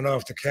 I don't know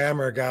if the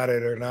camera got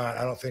it or not.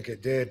 I don't think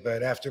it did.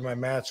 But after my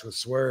match with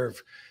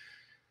Swerve,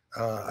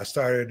 I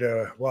started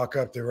to walk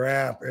up the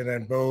ramp, and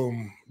then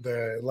boom,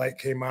 the light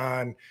came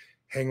on.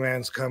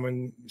 Hangman's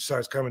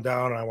starts coming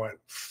down, and I went,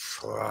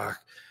 fuck.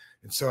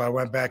 And so I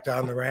went back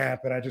down the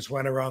ramp, and I just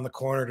went around the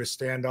corner to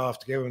stand off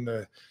to give him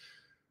the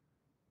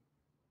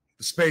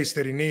space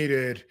that he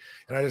needed.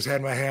 And I just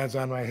had my hands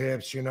on my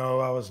hips. You know,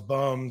 I was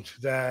bummed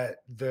that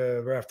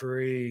the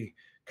referee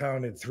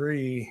counted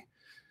 3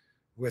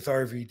 with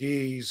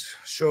RVD's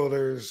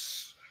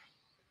shoulders.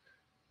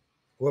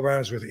 What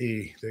rhymes with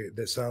E?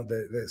 That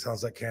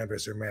sounds like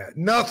canvas or mat.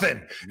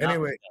 Nothing.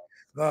 Anyway,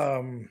 you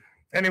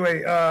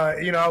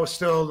know, I was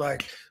still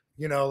like,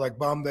 you know, like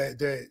bummed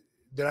that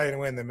I didn't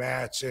win the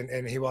match.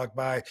 And he walked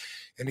by,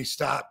 and he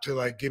stopped to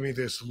like give me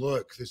this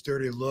look, this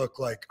dirty look,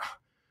 like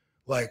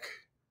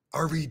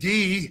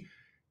RVD,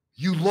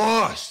 you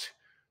lost.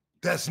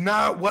 That's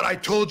not what I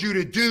told you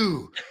to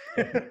do.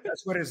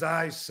 That's what his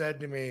eyes said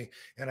to me.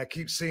 And I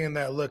keep seeing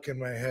that look in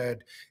my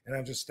head. And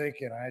I'm just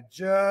thinking, I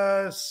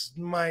just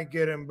might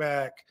get him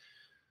back,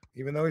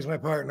 even though he's my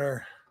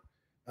partner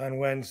on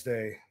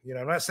Wednesday. You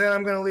know, I'm not saying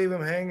I'm going to leave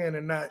him hanging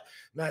and not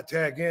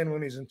tag in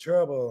when he's in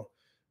trouble,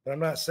 but I'm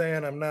not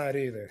saying I'm not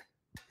either.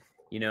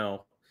 You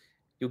know,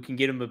 you can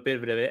get him a bit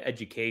of an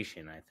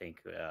education, I think,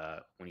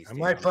 when he's. I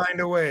might find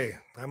a way.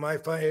 I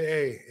might find.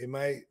 Hey, it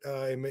might.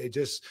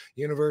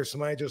 Universe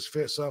might just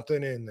fit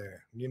something in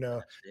there. You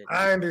know,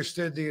 I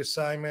understood the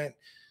assignment.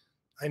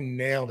 I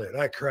nailed it.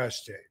 I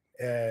crushed it,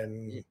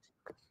 and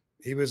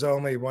he was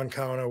only one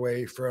count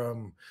away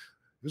from.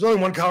 He was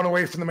only one count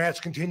away from the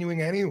match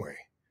continuing anyway.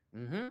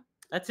 Mm-hmm.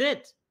 That's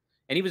it.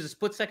 And he was a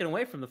split second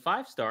away from the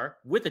 5-star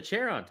with a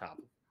chair on top.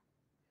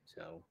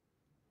 So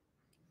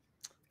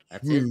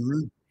that's it.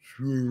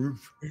 Yeah.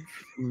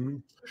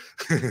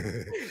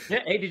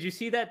 Hey, did you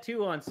see that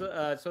too on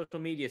social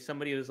media?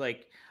 Somebody was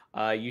like,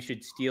 you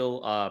should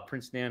steal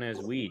Prince Nana's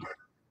weed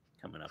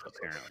coming up,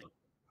 apparently.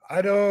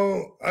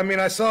 I mean,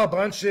 I saw a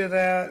bunch of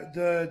that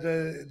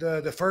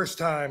the first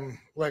time,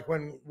 like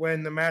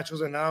when the match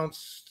was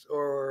announced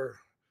or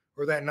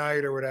that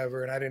night or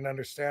whatever, and I didn't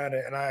understand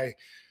it. And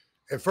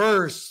at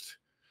first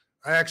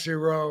I actually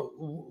wrote,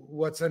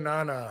 what's a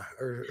Nana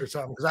or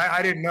something, because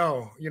I didn't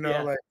know, you know,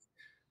 yeah. Like,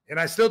 and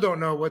I still don't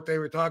know what they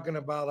were talking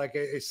about. Like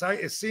it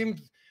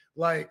seemed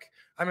like,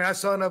 I mean, I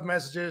saw enough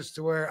messages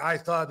to where I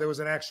thought there was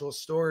an actual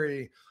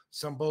story,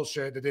 some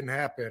bullshit that didn't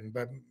happen,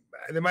 but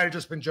they might have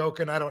just been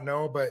joking. I don't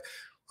know. But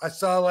I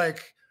saw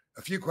like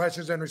a few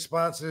questions and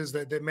responses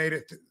that made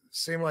it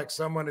seem like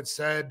someone had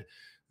said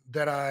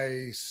that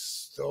I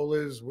stole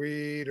his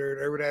weed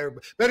or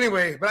whatever. But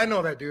anyway, I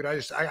know that dude.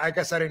 I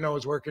guess I didn't know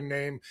his working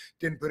name,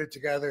 didn't put it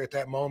together at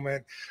that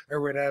moment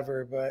or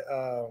whatever. But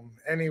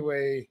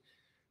anyway,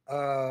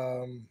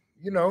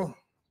 you know,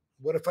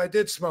 what if I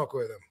did smoke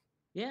with him?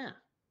 Yeah.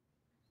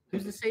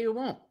 Who's to say you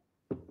won't?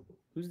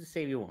 Who's to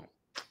say you won't?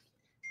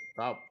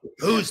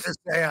 Who's to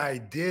say I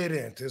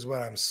didn't is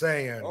what I'm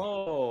saying.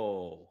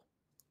 Oh.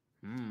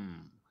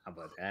 How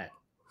about that?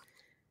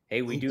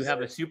 Hey, we do have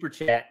a super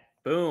chat.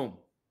 Boom.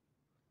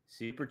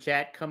 Super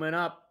chat coming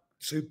up.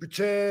 Super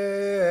chat.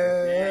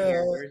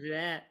 Where's it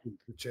at?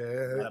 Super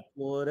chat. Gotta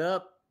pull it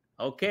up.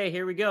 Okay,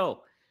 here we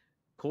go.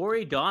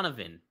 Corey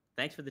Donovan.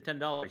 Thanks for the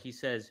 $10. He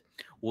says,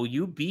 will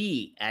you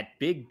be at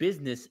Big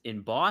Business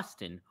in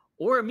Boston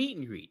or a meet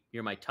and greet?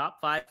 You're my top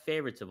 5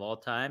 favorites of all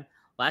time.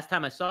 Last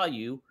time I saw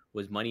you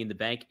was Money in the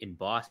Bank in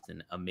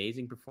Boston.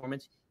 Amazing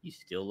performance. You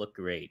still look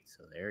great.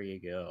 So there you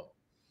go.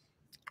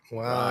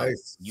 Wow.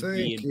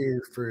 Thank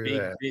you for Big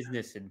that.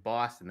 Business in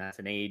Boston. That's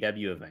an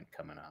AEW event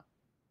coming up.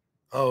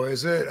 Oh,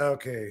 is it?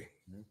 Okay.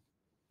 Mm-hmm.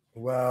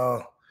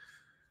 Well,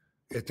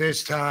 at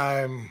this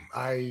time,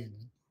 I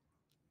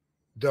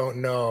don't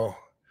know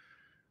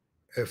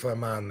if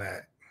I'm on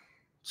that.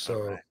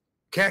 So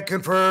can't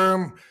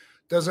confirm.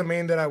 Doesn't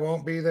mean that I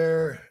won't be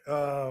there.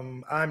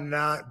 I'm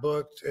not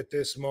booked at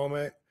this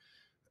moment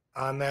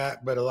on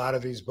that, but a lot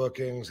of these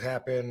bookings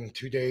happen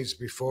 2 days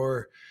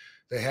before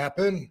they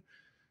happen.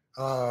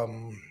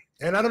 And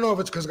I don't know if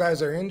it's because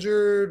guys are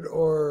injured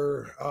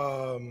or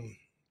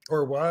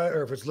what,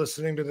 or if it's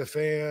listening to the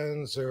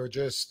fans or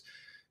just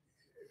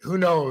who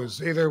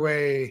knows. Either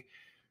way,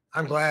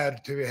 I'm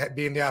glad to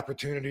be in the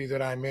opportunity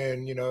that I'm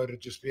in, you know, to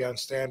just be on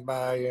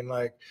standby. And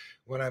like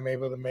when I'm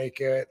able to make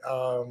it,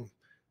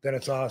 then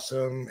it's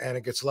awesome. And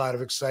it gets a lot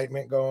of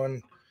excitement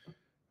going.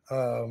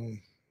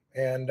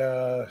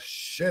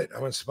 Shit,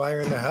 I'm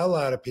inspiring the hell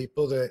out of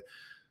people that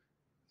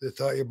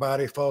thought your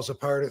body falls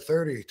apart at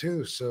 30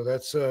 too. So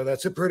that's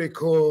a pretty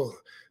cool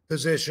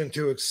position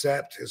to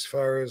accept as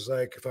far as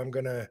like, if I'm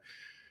going to,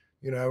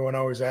 you know, everyone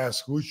always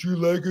asks, what's your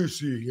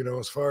legacy? You know,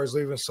 as far as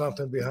leaving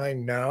something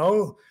behind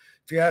now.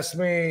 If you asked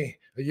me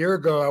a year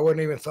ago, I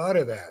wouldn't even thought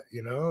of that.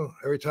 You know,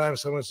 every time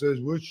someone says,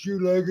 what's your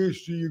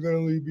legacy you're going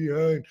to leave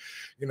behind?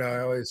 You know,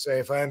 I always say,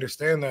 if I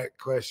understand that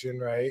question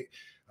right,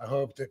 I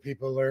hope that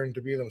people learn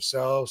to be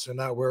themselves and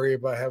not worry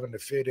about having to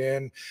fit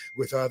in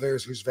with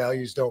others whose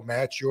values don't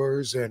match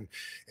yours, and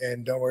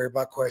don't worry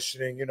about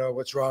questioning, you know,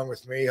 what's wrong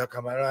with me? How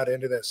come I'm not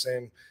into that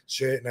same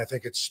shit? And I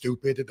think it's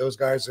stupid that those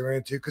guys are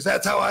into, because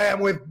that's how I am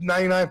with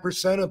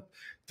 99% of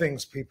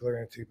things people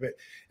are into. But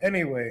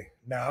anyway,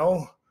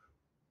 now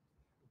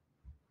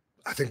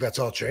I think that's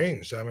all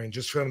changed. I mean,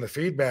 just from the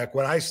feedback,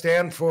 what I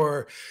stand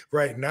for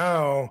right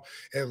now,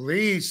 at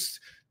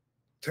least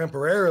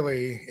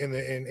temporarily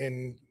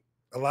in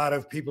a lot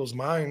of people's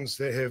minds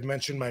that have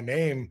mentioned my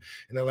name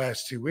in the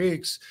last 2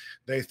 weeks,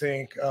 they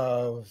think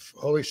of,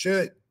 holy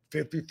shit,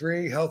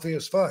 53, healthy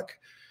as fuck.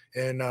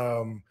 And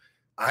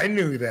I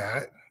knew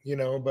that, you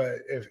know,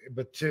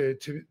 but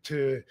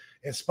to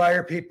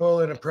inspire people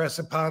and impress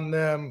upon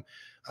them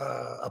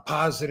a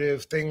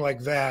positive thing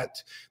like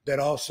that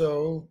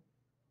also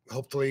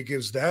hopefully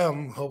gives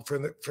them hope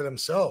for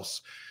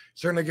themselves.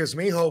 Certainly gives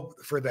me hope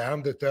for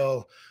them that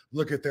they'll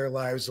look at their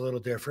lives a little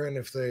different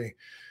if they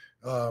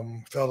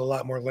felt a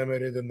lot more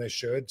limited than they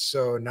should.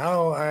 So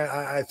now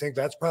I think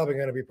that's probably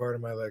going to be part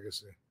of my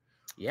legacy.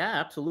 Yeah,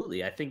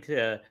 absolutely. I think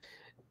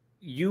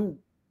you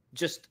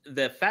just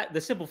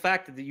the simple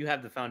fact that you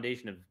have the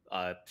foundation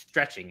of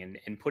stretching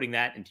and putting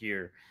that into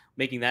your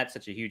making that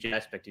such a huge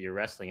aspect of your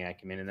wrestling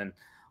acumen, and then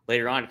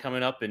later on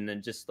coming up and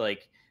then just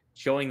like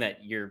showing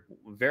that you're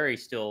very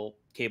still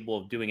capable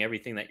of doing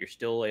everything that you're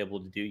still able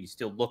to do. You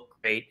still look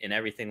great and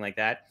everything like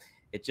that.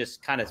 It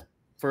just kind of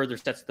further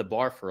sets the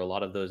bar for a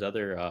lot of those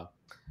other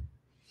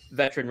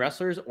veteran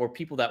wrestlers or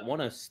people that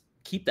want to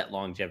keep that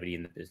longevity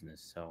in the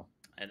business. So,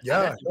 and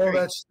Yeah, that's no, great.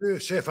 that's true.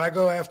 Shit, if I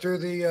go after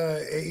the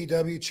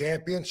AEW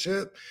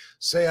championship,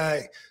 say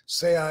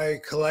I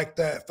collect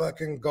that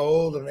fucking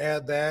gold and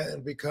add that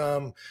and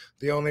become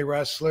the only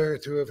wrestler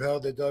to have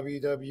held the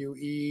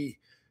WWE,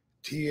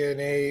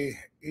 TNA,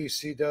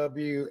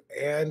 ECW,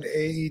 and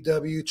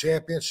AEW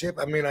championship.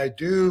 I mean, I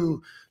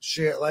do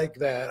shit like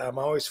that. I'm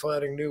always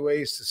finding new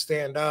ways to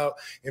stand out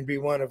and be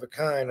one of a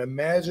kind.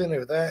 Imagine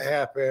if that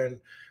happened,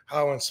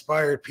 how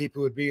inspired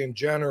people would be in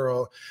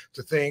general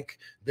to think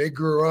they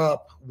grew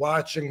up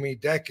watching me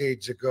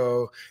decades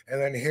ago, and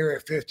then here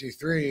at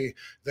 53,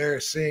 they're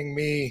seeing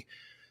me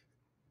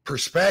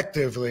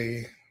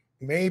prospectively,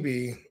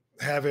 maybe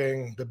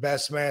having the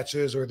best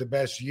matches or the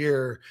best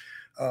year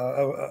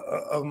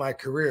of my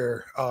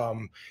career.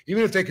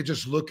 Even if they could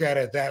just look at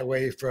it that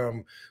way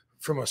from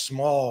a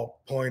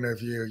small point of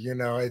view,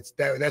 it's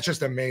that's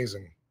just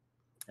amazing.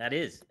 That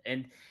is.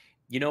 And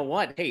you know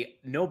what? Hey,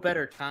 no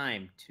better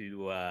time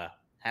to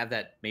have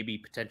that maybe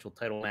potential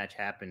title match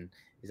happen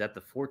is at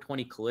the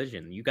 420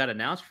 Collision. You got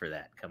announced for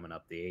that coming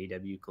up, the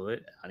AEW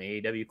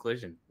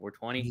Collision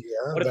 420. Yeah,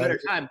 What a that better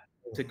is. time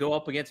to go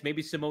up against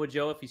maybe Samoa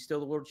Joe if he's still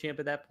the world champ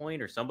at that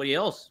point or somebody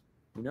else.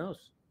 Who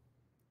knows?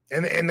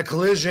 And the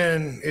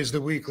Collision is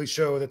the weekly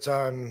show that's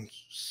on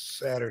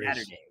Saturdays.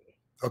 Saturday.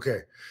 Okay.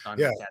 On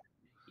Yeah. Saturday.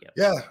 Yep.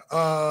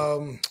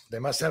 Yeah. They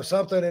must have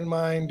something in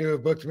mind to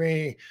have booked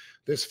me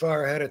this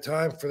far ahead of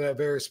time for that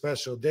very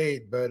special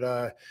date.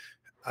 But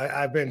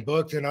I've been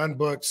booked and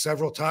unbooked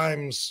several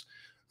times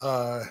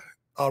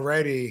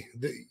already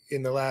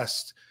in the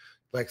last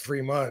like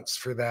 3 months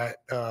for that.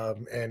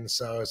 And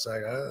so it's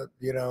like,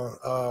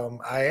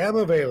 I am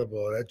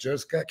available. That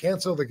just got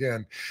canceled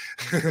again.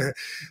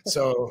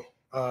 So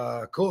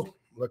cool.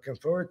 Looking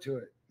forward to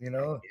it, Yeah,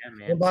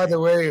 man. And by the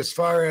way, as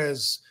far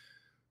as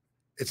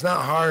it's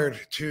not hard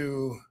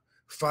to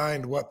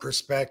find what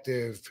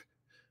perspective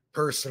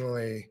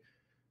personally,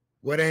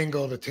 what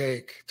angle to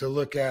take to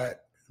look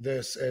at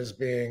this as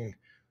being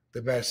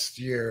the best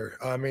year.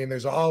 I mean,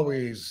 there's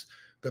always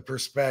the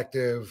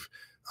perspective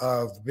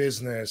of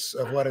business,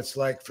 of what it's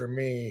like for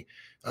me,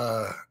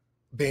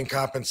 being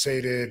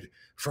compensated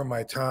for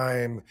my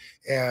time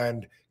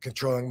and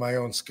controlling my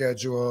own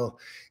schedule.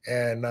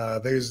 And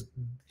those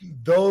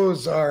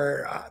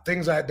are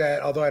things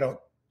that, although I don't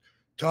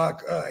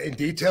talk in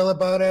detail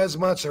about as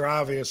much, are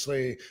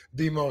obviously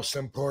the most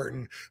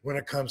important when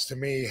it comes to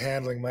me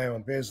handling my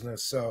own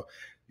business. So,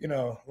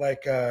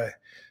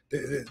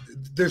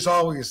 there's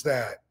always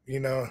that,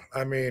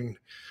 I mean,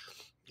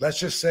 let's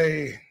just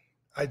say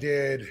I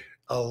did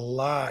a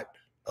lot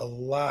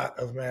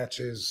of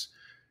matches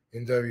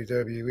in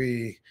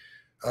WWE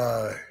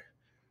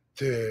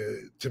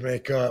to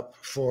make up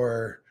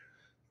for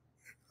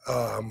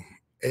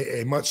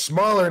a much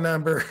smaller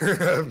number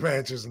of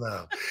matches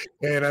now.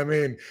 And I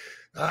mean,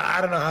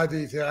 I don't know how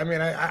detailed. I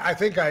mean, I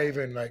think I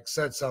even like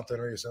said something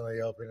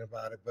recently open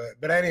about it,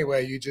 but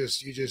anyway, you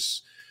just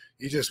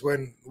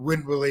wouldn't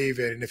believe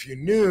it. And if you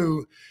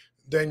knew,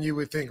 then you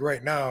would think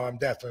right now I'm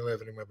definitely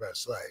living my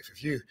best life.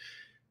 If you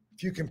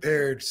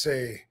compared,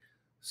 say,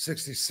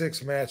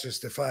 66 matches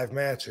to 5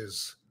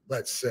 matches,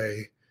 let's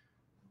say,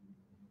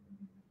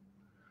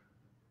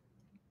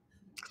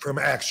 from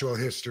actual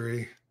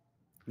history,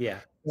 Yeah.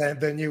 and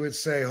then you would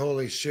say,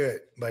 holy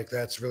shit, like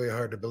that's really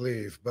hard to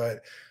believe.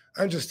 But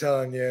I'm just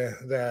telling you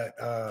that,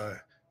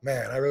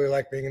 man, I really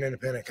like being an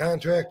independent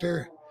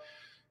contractor.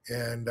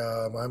 And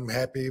I'm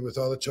happy with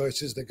all the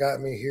choices that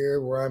got me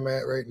here where I'm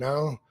at right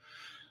now.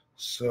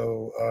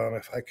 So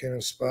if I can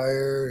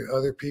inspire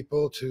other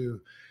people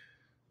to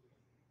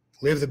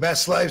live the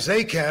best lives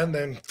they can,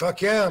 then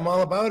fuck yeah, I'm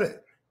all about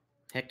it.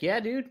 Heck yeah,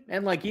 dude.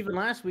 And like even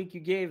last week, you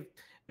gave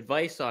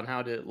advice on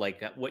how to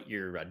like what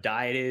your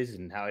diet is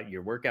and how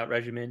your workout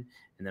regimen.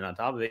 And then on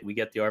top of it, we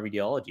get the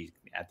RVDology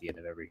at the end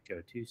of every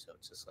show too. So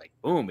it's just like,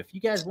 boom, if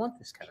you guys want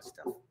this kind of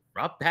stuff,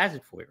 Rob has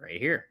it for you right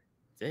here.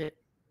 That's it.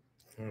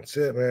 That's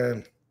it,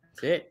 man.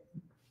 That's it.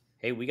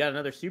 Hey, we got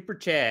another super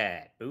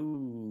chat.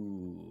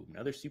 Ooh,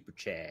 another super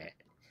chat.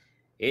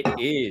 It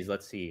is,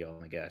 let's see. Oh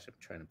my gosh, I'm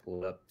trying to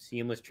pull it up.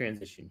 Seamless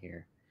transition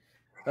here.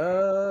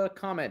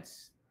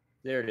 Comments.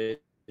 There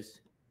it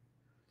is.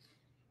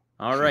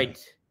 All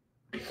right.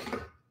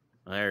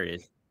 There it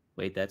is.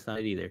 Wait, that's not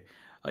it either.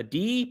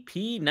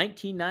 DP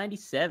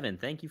 1997.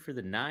 Thank you for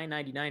the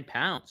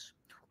 £9.99.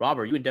 Rob,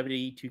 are you in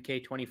WWE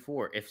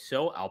 2K24? If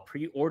so, I'll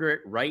pre-order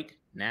it right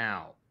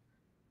now.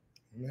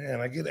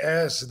 Man, I get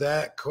asked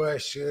that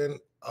question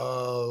a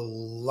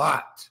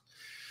lot.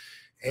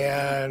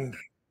 And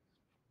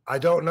I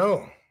don't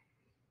know.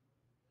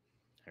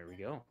 There we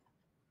go.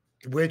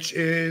 Which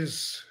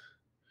is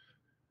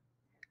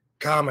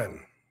Common.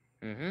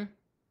 Mm-hmm.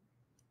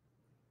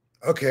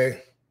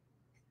 Okay.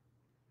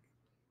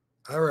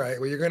 All right.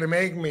 Well, you're going to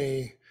make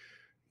me,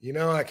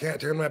 I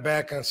can't turn my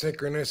back on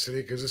synchronicity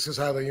because this is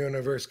how the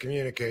universe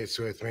communicates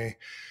with me.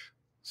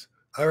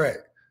 All right.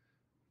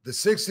 The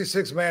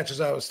 66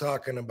 matches I was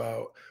talking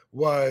about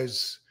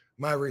was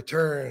my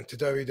return to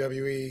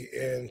WWE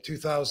in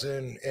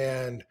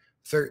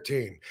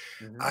 2013.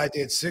 Mm-hmm. I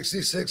did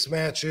 66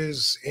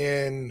 matches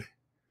in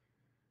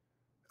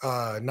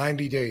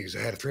 90 days.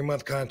 I had a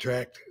 3-month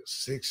contract,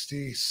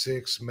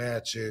 66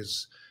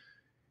 matches,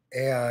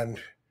 and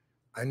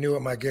I knew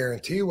what my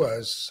guarantee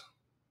was.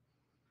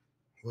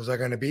 Was I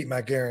going to beat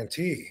my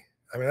guarantee?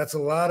 I mean, that's a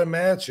lot of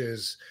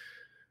matches.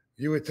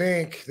 You would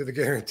think that the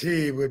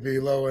guarantee would be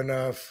low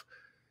enough,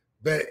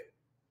 but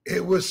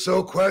it was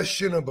so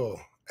questionable.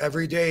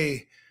 Every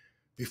day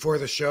before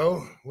the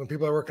show, when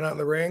people are working out in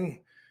the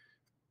ring,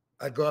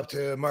 I'd go up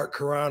to Mark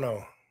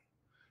Carano.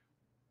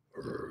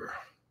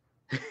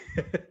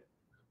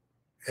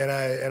 And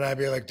I'd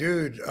be like,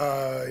 dude,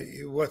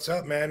 what's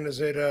up, man? Is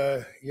it,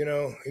 am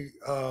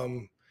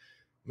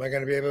I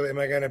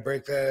going to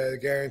break the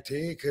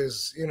guarantee?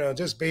 Because,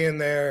 just being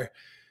there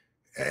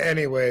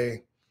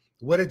anyway,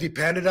 what it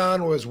depended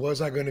on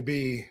was I going to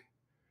be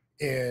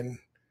in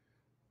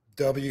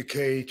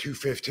WK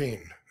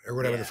 215 or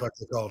whatever the fuck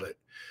they called it,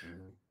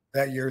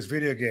 that year's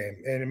video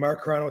game. And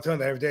Mark Carano would tell me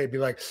that every day. He'd be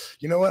like,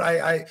 you know what?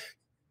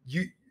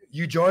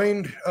 You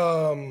joined,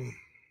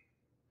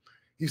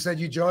 he said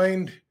you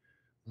joined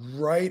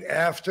right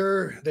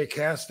after they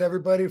cast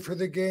everybody for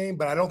the game,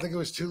 but I don't think it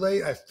was too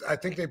late. I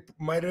think they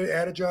might have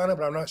added you on it,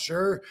 but I'm not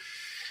sure.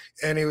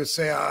 And he would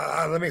say,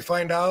 let me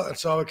find out. And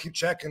so I would keep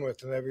checking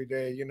with him every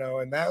day,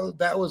 and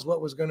that was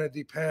what was going to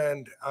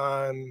depend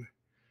on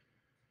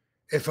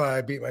if I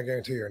beat my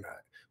guarantee or not.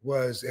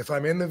 Was if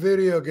I'm in the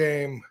video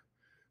game,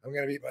 I'm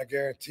going to beat my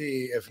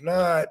guarantee. If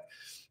not,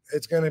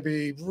 it's going to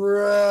be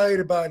right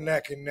about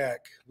neck and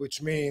neck, which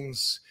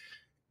means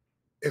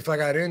if I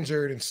got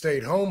injured and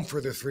stayed home for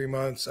the 3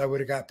 months, I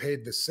would have got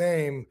paid the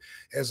same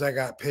as I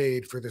got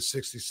paid for the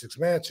 66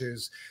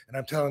 matches. And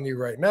I'm telling you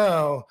right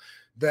now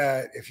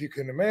that if you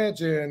can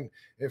imagine,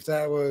 if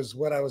that was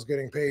what I was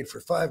getting paid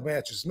for 5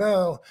 matches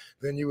now,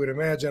 then you would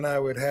imagine I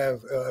would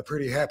have a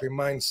pretty happy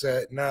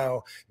mindset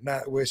now,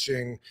 not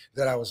wishing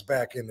that I was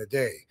back in the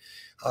day.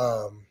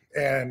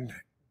 And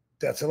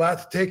that's a lot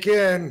to take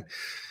in.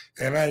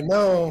 And I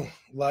know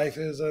life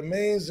is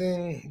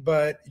amazing,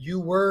 but you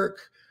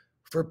work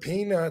for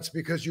peanuts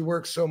because you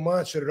work so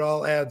much that it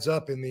all adds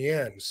up in the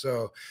end.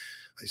 So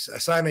I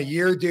signed a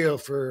year deal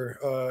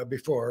for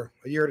before,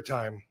 a year at a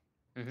time,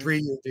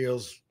 3-year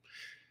deals.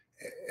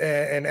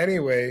 And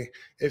anyway,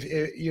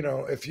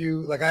 if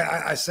you like,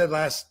 I said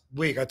last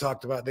week, I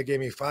talked about, they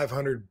gave me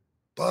 $500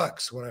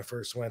 when I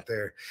first went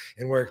there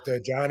and worked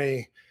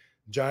Johnny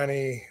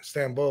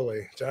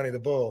Stamboli, Johnny the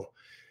Bull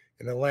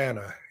in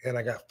Atlanta. And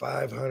I got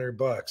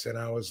 $500 and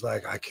I was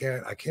like, I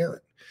can't.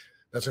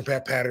 That's when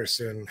Pat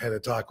Patterson had a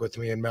talk with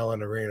me in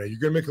Mellon Arena. You're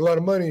going to make a lot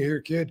of money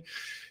here, kid.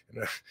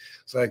 And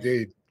it's like,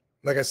 dude,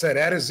 like I said,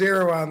 add a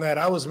zero on that.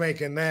 I was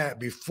making that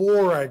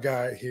before I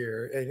got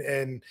here.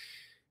 And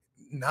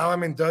now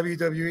I'm in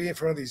WWE in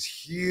front of these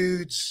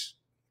huge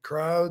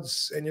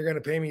crowds, and you're going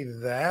to pay me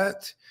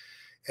that?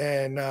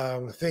 And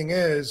the thing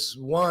is,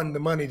 one, the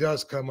money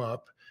does come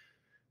up,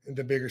 and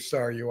the bigger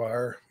star you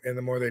are, and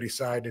the more they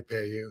decide to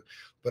pay you.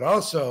 But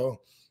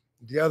also,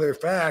 the other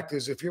fact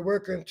is if you're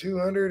working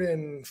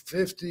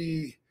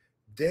 250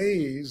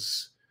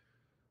 days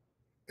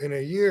in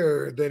a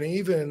year, then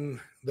even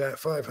that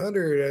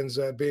 500 ends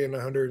up being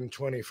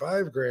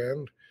 125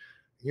 grand,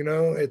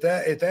 at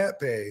that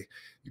pay.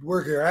 You'd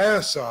work your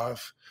ass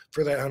off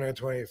for that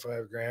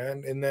 125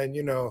 grand. And then,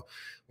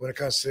 when it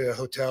comes to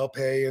hotel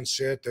pay and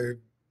shit, they're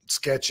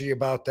sketchy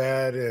about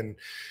that. And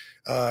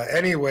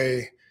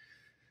anyway,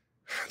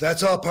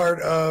 that's all part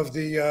of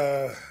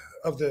the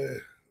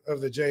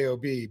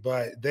job.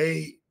 But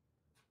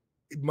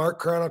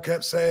Mark Carano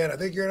kept saying, I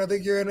think you're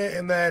in it.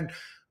 And then,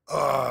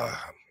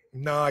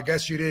 no, I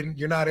guess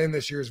you're not in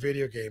this year's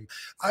video game.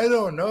 I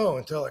don't know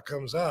until it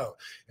comes out.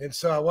 And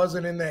so I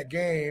wasn't in that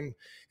game.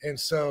 And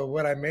so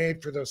what I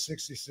made for those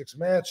 66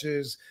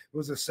 matches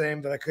was the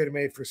same that I could have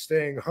made for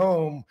staying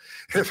home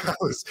if I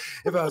was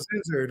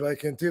injured.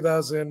 Like in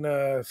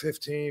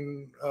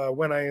 2015,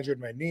 when I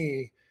injured my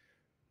knee.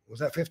 Was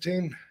that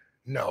 15?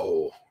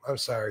 No, I'm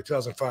sorry,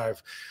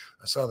 2005.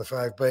 I saw the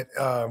 5. But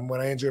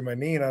when I injured my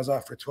knee and I was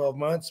off for 12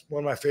 months,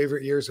 one of my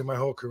favorite years of my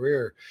whole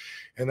career.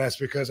 And that's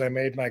because I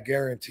made my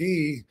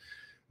guarantee,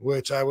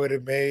 which I would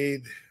have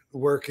made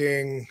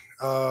working,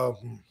 I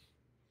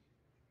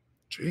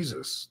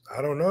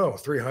don't know,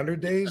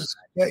 300 days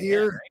that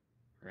year.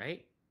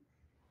 Right.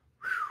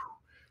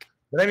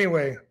 But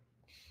anyway,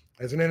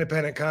 as an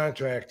independent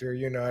contractor,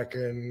 I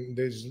can,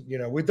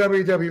 with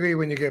WWE,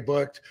 when you get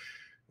booked,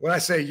 when I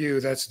say you,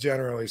 that's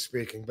generally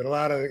speaking, but a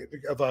lot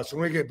of us,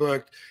 when we get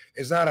booked,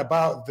 it's not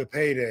about the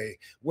payday.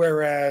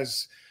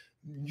 Whereas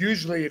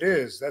usually it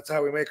is. That's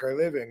how we make our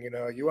living.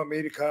 You want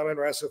me to come and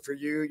wrestle for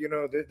you,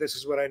 this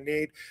is what I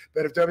need.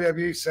 But if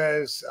WWE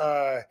says,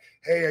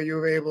 hey, are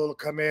you able to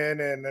come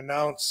in and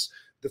announce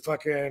the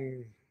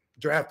fucking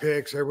draft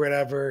picks or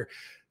whatever,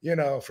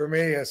 for me,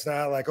 it's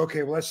not like,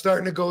 okay, well, let's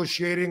start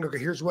negotiating. Okay,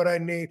 here's what I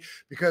need,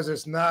 because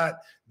it's not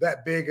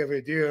that big of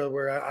a deal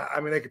where, I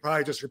mean, they could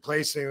probably just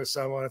replace me with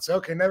someone and say,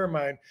 okay, never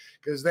mind,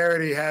 because they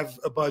already have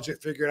a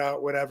budget figured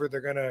out, whatever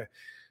they're going to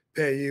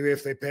pay you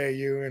if they pay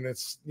you. And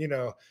it's,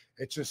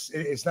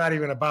 it's not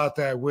even about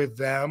that with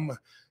them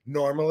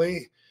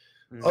normally.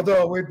 Mm-hmm.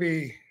 Although it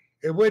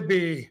would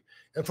be,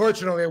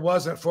 unfortunately, it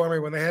wasn't for me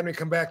when they had me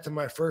come back to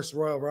my first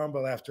Royal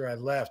Rumble after I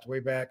left way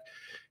back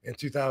in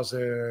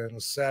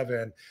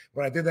 2007.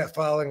 When I did that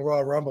following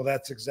Royal Rumble,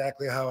 that's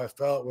exactly how I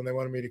felt when they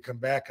wanted me to come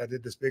back. I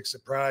did this big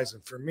surprise.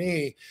 And for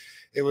me,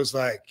 it was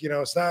like,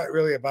 it's not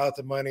really about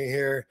the money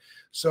here.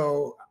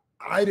 So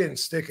I didn't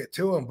stick it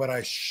to them, but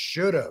I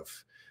should have,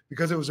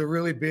 because it was a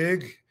really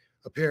big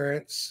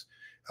appearance.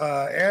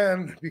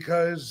 And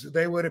because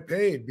they would have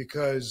paid,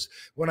 because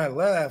when I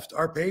left,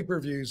 our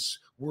pay-per-views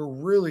were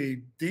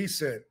really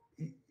decent,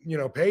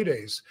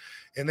 paydays,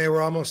 and they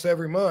were almost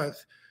every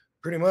month,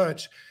 pretty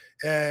much.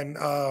 And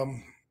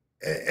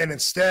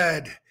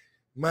instead,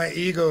 my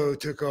ego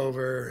took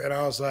over, and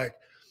I was like,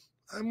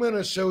 I'm going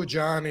to show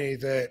Johnny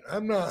that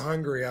I'm not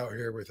hungry out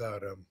here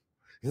without him.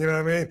 You know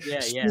what I mean?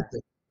 Yeah,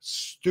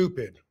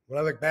 Stupid. When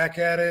I look back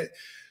at it,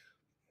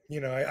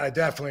 I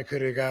definitely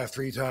could have got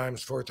 3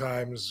 times, 4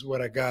 times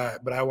what I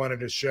got, but I wanted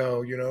to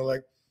show,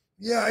 like,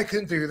 yeah, I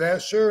can do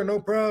that. Sure, no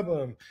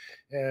problem.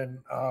 And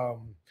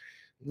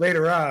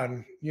later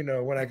on,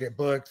 when I get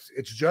booked,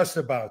 it's just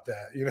about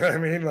that. You know what I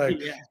mean? Like,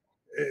 yeah.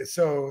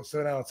 So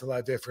now it's a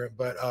lot different.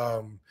 But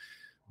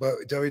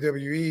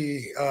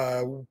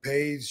WWE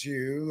pays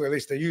you, or at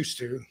least they used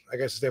to. I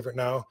guess it's different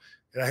now.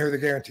 And I hear the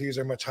guarantees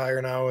are much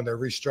higher now, and they're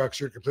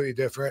restructured completely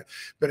different.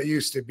 But it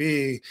used to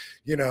be,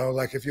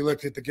 like if you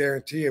looked at the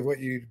guarantee of what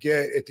you'd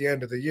get at the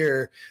end of the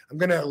year, I'm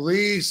going to at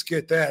least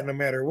get that no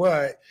matter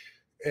what.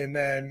 And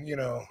then,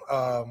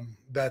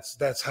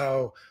 that's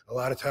how a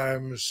lot of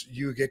times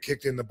you get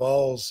kicked in the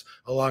balls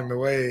along the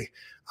way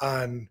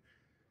on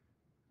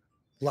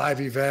live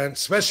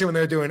events, especially when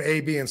they're doing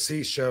A, B, and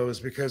C shows,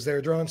 because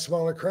they're drawing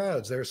smaller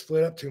crowds. They're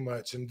split up too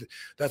much. And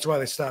that's why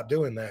they stopped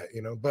doing that,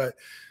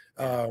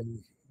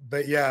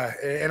 But yeah,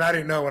 and I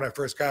didn't know when I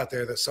first got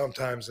there that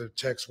sometimes the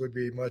checks would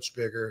be much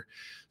bigger.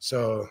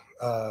 So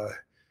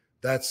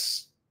that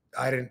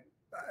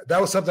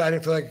was something I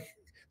didn't feel like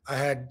I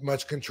had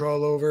much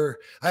control over.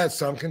 I had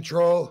some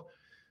control.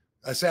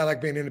 I say I like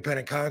being an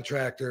independent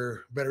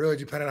contractor, but it really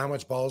depended on how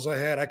much balls I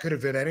had. I could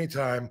have at any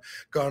time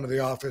gone to the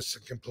office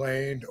and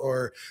complained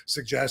or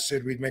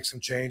suggested we'd make some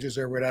changes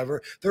or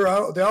whatever. They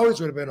always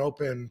would have been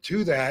open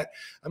to that.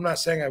 I'm not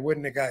saying I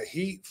wouldn't have got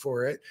heat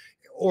for it,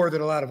 or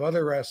that a lot of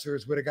other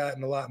wrestlers would have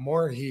gotten a lot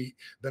more heat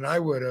than I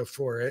would have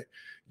for it,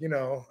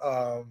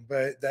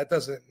 but that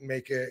doesn't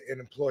make it an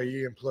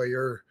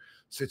employee-employer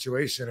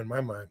situation in my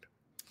mind.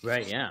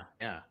 Right, yeah.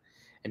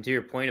 And to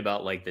your point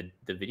about like the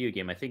video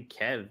game, I think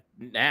Kev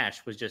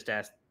Nash was just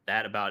asked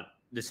that about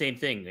the same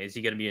thing. Is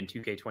he going to be in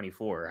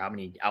 2K24? Or how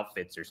many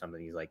outfits or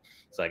something? He's like,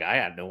 I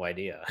have no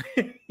idea.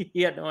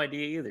 He had no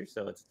idea either.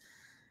 So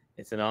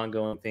it's an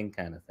ongoing thing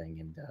kind of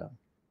thing. And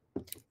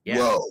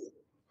yeah.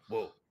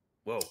 Whoa.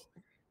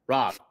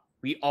 Rob,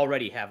 we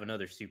already have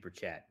another super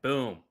chat.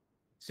 Boom.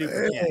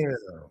 Super chat.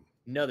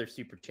 Another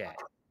super chat.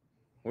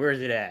 Where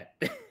is it at?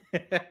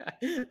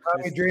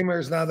 Tommy Dreamer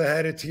is now the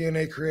head of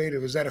TNA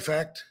Creative. Is that a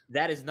fact?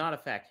 That is not a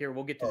fact. Here,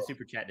 we'll get to the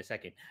super chat in a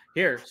second.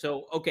 Here,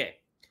 so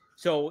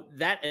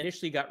that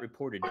initially got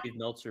reported. Dave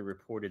Meltzer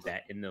reported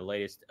that in the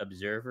latest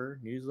Observer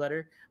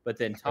newsletter, but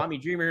then Tommy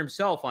Dreamer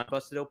himself on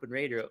Busted Open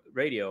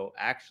Radio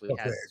actually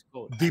has this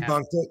quote.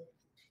 Debunked it.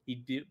 He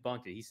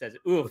debunked it. He says,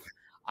 "Oof,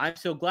 I'm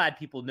so glad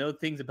people know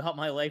things about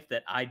my life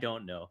that I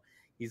don't know."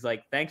 He's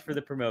like, "Thanks for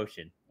the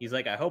promotion." He's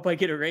like, "I hope I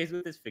get a raise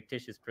with this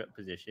fictitious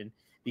position,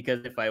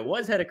 because if I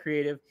was head of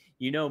creative,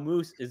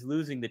 Moose is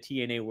losing the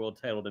TNA World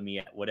title to me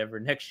at whatever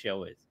next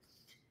show is."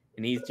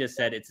 And he's just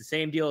said, "It's the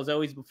same deal as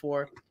always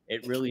before.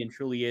 It really and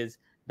truly is.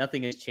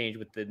 Nothing has changed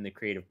within the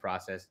creative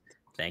process.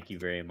 Thank you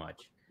very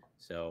much."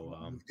 So,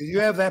 did you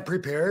have that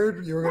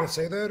prepared? You were going to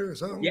say that or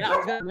something? Yeah, I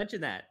was going to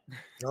mention that.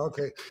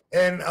 Okay.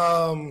 And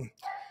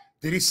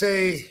did he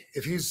say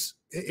if he's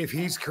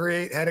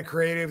head of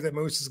creative that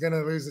Moose is going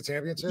to lose the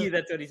championship? Yeah,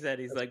 that's what he said.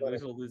 He's like,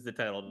 Moose will lose the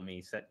title to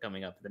me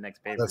coming up for the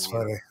next pay-per-view. That's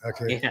funny.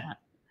 Okay.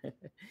 Yeah.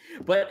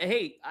 But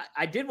hey,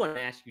 I did want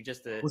to ask you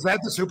just was that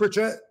the super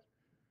chat?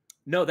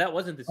 No, that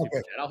wasn't the super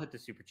chat. I'll hit the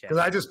super chat.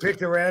 Because I just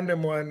picked a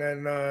random one,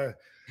 and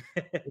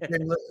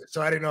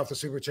so I didn't know if the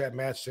super chat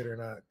matched it or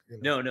not.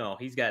 No,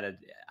 he's got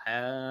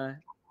a.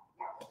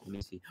 Let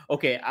me see.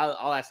 Okay,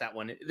 I'll ask that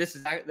one.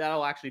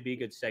 That'll actually be a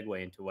good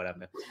segue into what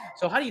I'm.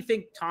 So, how do you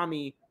think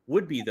Tommy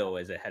would be though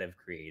as a head of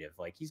creative?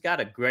 Like, he's got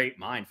a great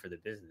mind for the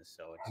business.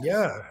 So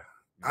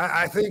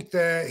I think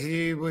that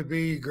he would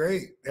be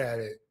great at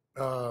it,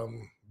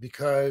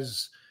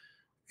 because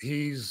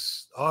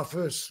he's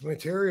office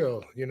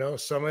material. You know,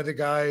 some of the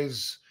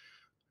guys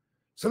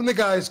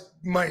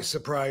might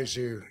surprise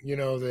you, you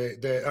know,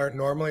 they aren't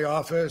normally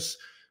office,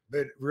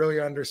 but really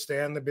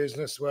understand the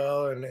business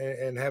well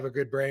and have a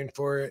good brain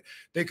for it.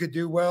 They could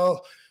do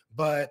well.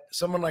 But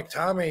someone like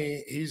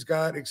Tommy, he's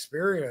got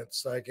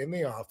experience like in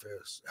the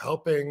office,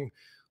 helping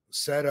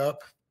set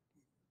up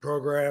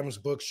programs,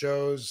 book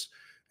shows,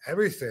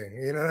 everything.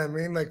 You know what I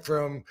mean? Like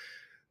from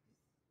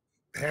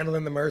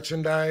handling the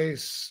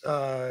merchandise,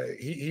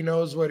 he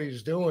knows what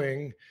he's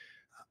doing.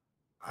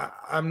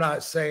 I'm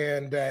not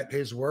saying that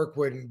his work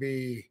wouldn't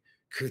be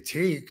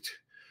critiqued,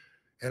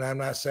 and I'm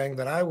not saying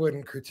that I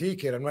wouldn't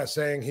critique it. I'm not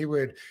saying he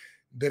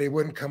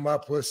wouldn't come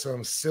up with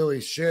some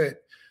silly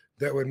shit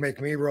that would make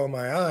me roll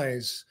my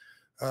eyes.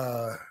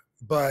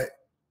 But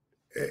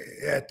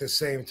at the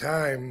same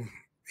time,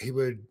 he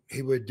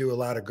would do a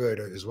lot of good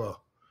as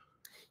well.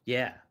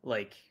 Yeah,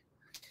 like,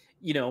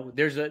 you know,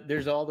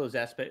 there's all those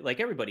aspects. Like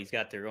everybody's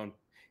got their own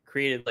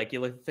creative. Like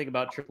you think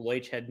about Triple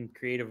H heading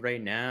creative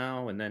right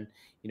now, and then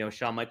you know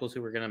Shawn Michaels,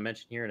 who we're going to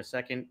mention here in a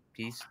second,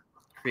 he's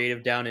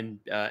creative down in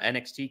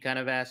NXT kind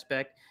of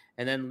aspect.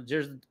 And then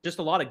there's just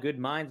a lot of good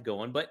minds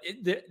going, but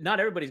not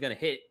everybody's going to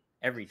hit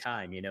every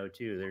time, you know,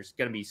 too. There's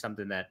going to be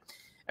something that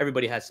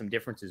everybody has some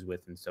differences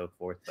with and so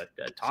forth. But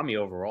Tommy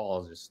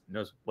overall just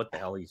knows what the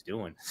hell he's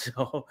doing.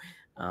 So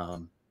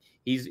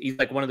he's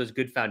like one of those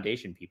good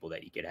foundation people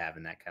that you could have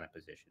in that kind of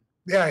position.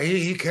 Yeah,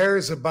 he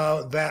cares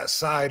about that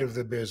side of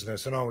the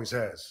business and always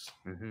has.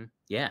 Mm-hmm.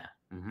 Yeah.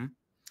 Mm-hmm.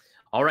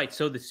 All right,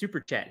 so the super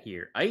chat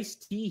here, Ice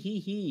T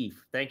he.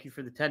 Thank you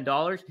for the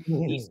 $10.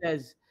 He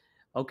says,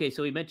 okay,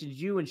 so he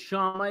mentions you and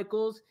Shawn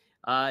Michaels.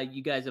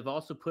 You guys have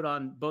also put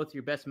on both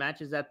your best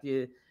matches at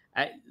the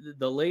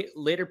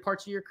later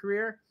parts of your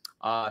career.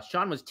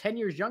 Shawn was 10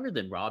 years younger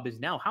than Rob is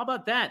now. How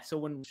about that? So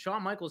when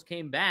Shawn Michaels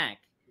came back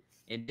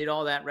and did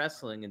all that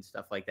wrestling and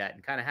stuff like that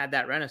and kind of had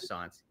that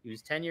renaissance, he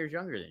was 10 years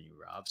younger than you,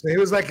 Rob. So he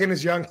was like in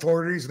his young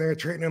 40s and they were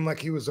treating him like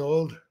he was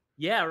old.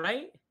 Yeah,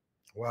 right?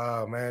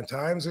 Wow, man,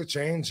 times are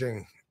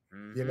changing.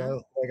 Mm-hmm. You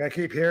know, like I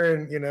keep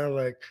hearing, you know,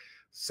 like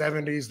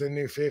 70s the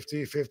new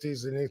 50,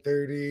 50s the new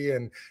 30,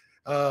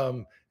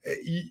 and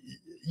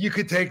you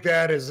could take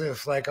that as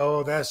if like,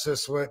 oh, that's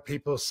just what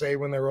people say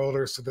when they're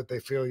older so that they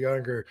feel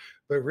younger.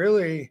 But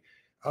really,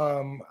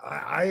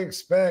 I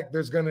expect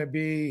there's going to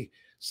be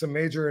some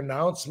major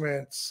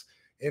announcements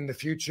in the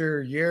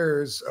future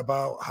years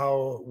about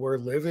how we're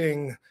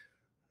living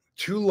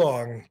too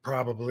long,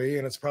 probably,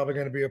 and it's probably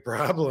going to be a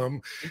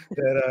problem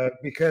that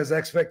because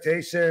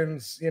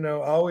expectations, you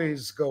know,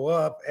 always go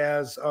up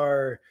as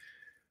our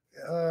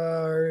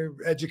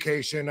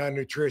education on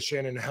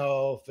nutrition and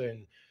health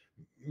and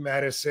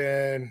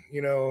medicine,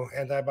 you know,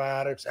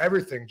 antibiotics,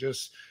 everything.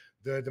 Just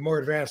the more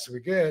advanced we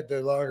get,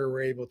 the longer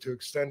we're able to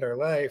extend our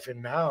life.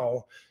 And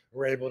now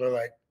we're able to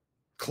like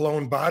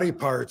clone body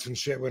parts and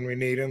shit when we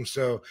need them.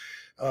 So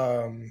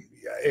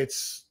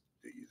it's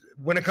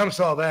when it comes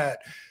to all that,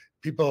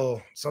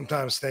 people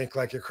sometimes think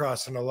like you're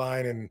crossing the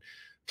line and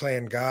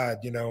playing God,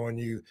 you know, when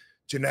you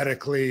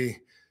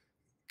genetically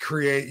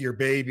create your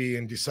baby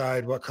and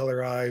decide what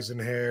color eyes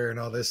and hair and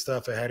all this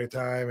stuff ahead of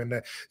time.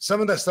 And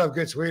some of that stuff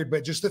gets weird,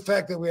 but just the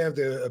fact that we have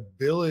the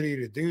ability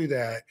to do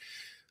that,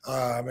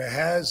 it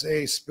has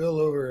a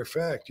spillover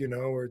effect. You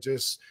know, we're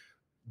just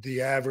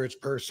the average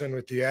person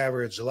with the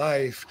average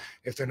life.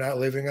 If they're not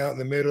living out in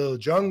the middle of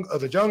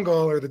the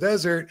jungle or the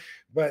desert,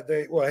 but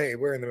hey,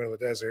 we're in the middle of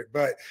the desert,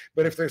 but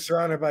if they're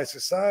surrounded by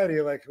society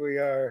like we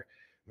are,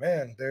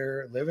 man,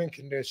 their living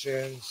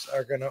conditions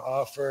are going to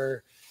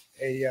offer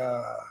a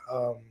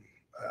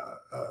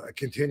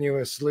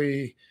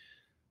continuously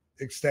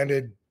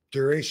extended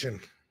duration.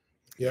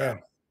 Yeah.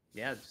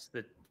 Just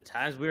the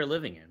times we are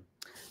living in.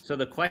 So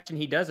the question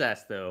he does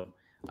ask, though,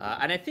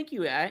 and I think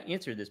you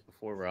answered this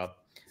before, Rob,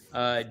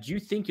 do you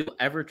think you'll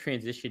ever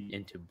transition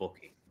into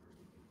booking?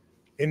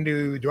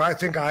 Do I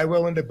think I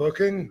will into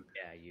booking?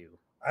 Yeah, you.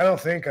 I don't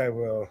think I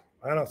will.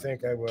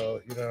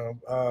 You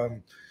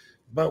know,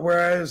 but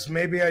whereas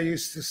maybe I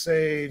used to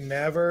say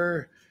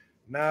never,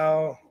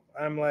 now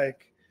I'm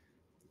like,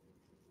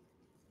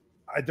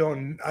 I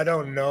don't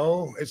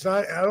know.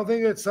 I don't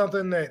think it's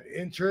something that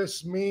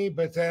interests me,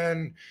 but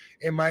then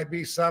it might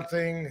be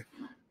something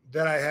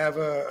that I have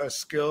a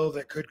skill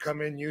that could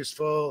come in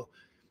useful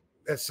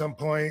at some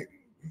point,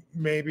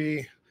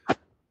 maybe,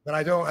 but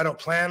I don't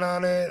plan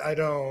on it. I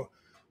don't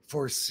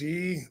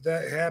foresee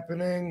that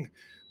happening,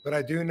 but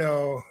I do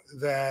know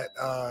that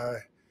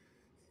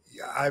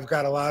I've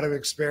got a lot of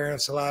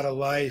experience, a lot of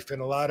life,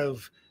 and a lot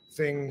of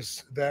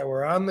things that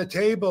were on the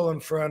table in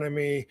front of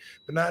me,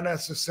 but not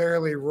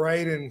necessarily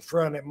right in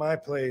front at my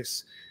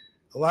place.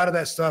 A lot of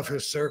that stuff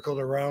has circled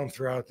around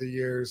throughout the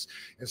years,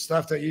 and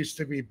stuff that used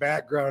to be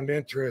background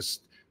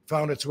interest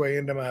found its way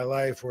into my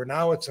life, where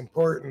now it's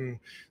important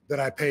that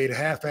I paid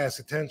half-ass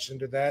attention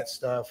to that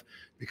stuff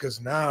because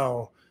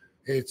now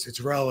it's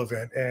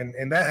relevant,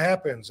 and that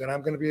happens. And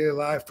I'm going to be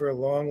alive for a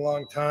long,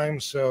 long time,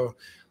 so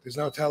there's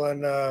no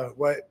telling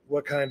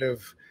what kind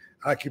of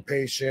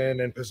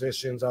occupation and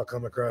positions I'll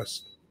come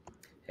across.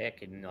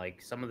 pick, and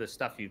like some of the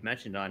stuff you've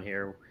mentioned on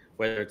here,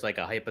 whether it's like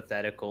a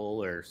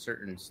hypothetical or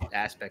certain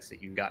aspects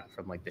that you've gotten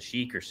from like the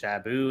Sheik or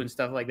Sabu and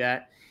stuff like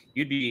that,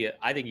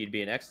 I think you'd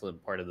be an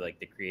excellent part of like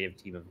the creative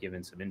team of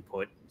giving some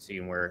input and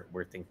seeing where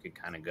things could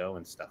kind of go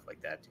and stuff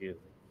like that too.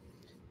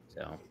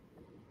 So,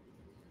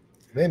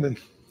 maybe.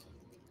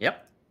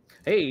 Yep.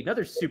 Hey,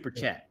 another super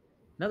chat.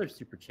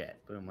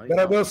 Boom. But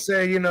I will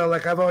say, you know,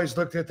 like I've always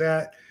looked at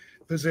that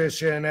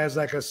position as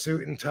like a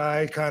suit and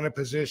tie kind of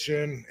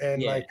position,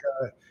 and and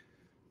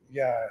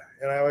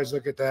I always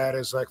look at that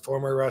as like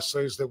former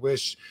wrestlers that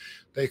wish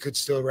they could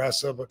still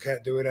wrestle but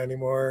can't do it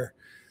anymore,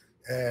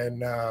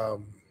 and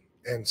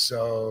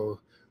so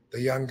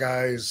the young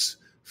guys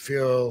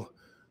feel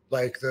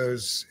like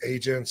those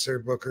agents or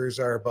bookers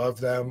are above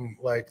them,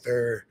 like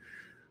they're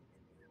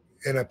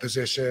in a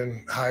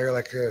position higher,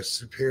 like a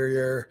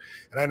superior,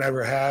 and I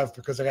never have,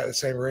 because I got the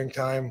same ring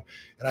time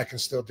and I can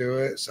still do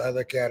it. So I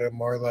look at it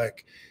more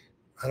like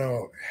I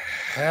don't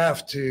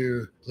have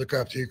to look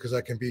up to you because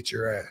I can beat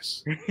your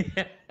ass.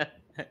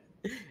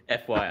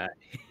 FYI.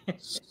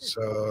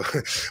 So,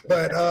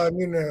 but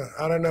you know,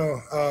 I don't know,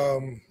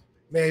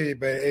 maybe,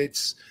 but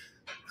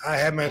I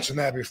have mentioned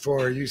that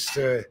before. I used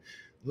to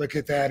look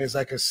at that as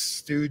like a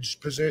stooge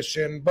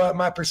position, but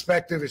my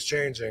perspective is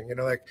changing. You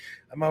know, like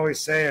I'm always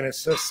saying, it's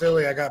so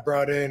silly. I got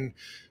brought in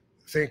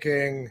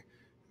thinking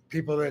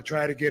people that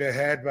try to get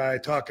ahead by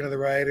talking to the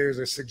writers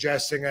or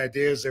suggesting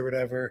ideas or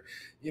whatever,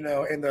 you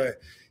know, in the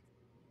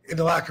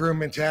locker room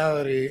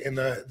mentality, in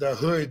the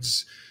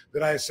hoods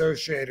that I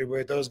associated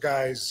with, those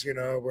guys, you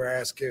know, were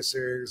ass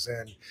kissers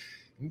and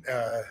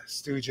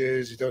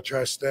stooges. You don't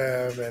trust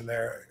them, and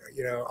they're,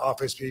 you know,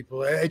 office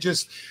people.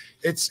 It's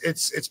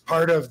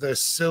part of the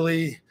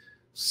silly,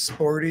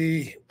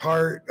 sporty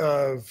part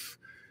of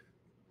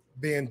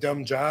being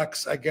dumb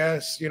jocks, I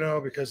guess, you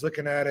know, because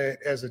looking at it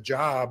as a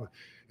job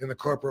in the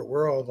corporate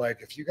world,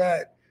 like if you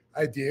got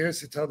ideas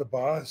to tell the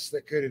boss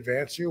that could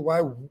advance you,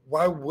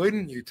 why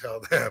wouldn't you tell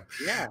them?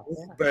 Yeah.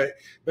 But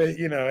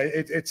you know,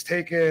 it's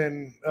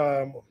taken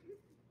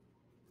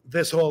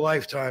this whole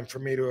lifetime for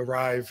me to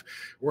arrive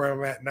where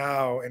I'm at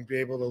now and be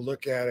able to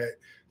look at it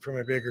from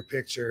a bigger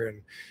picture,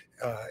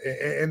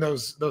 and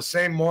those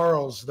same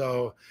morals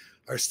though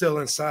are still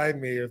inside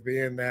me of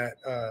being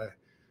that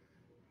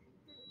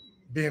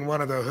being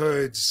one of the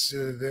hoods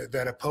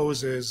that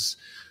opposes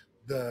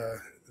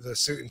the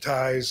suit and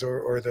ties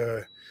or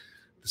the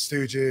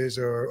Stooges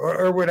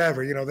or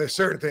whatever. You know, there's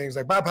certain things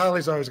like Bob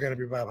Holly's always going to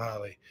be Bob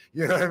Holly.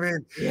 You know what I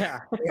mean? Yeah.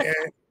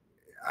 And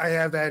I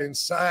have that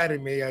inside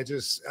of me. I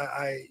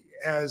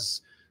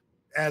as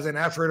an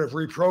effort of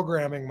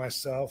reprogramming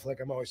myself,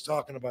 like I'm always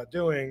talking about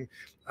doing,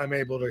 I'm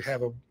able to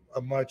have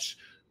a much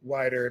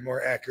wider and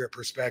more accurate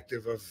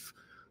perspective of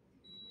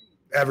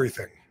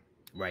everything.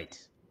 Right.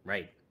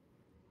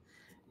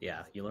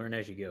 Yeah, you learn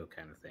as you go,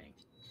 kind of thing.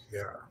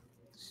 Yeah.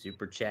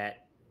 Super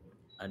chat,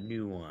 a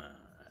new one.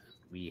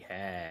 We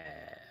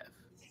have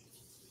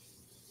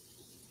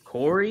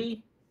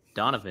Corey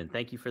Donovan.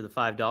 Thank you for the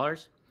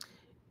 $5.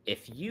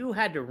 If you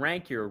had to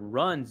rank your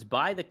runs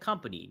by the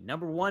company,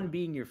 number one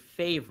being your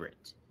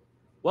favorite,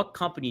 what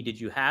company did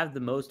you have the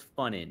most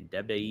fun in?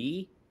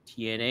 WWE,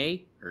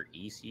 TNA, or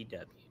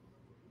ECW?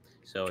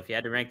 So if you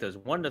had to rank those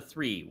 1 to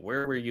 3,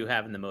 where were you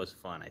having the most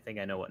fun? I think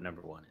I know what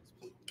number one is.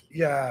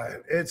 Yeah,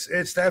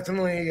 it's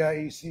definitely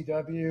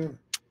ECW.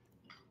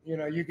 You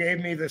know, you gave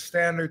me the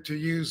standard to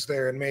use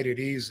there and made it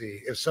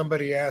easy. If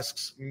somebody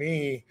asks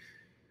me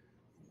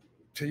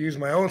to use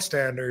my own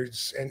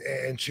standards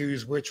and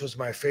choose which was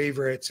my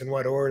favorites in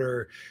what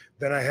order,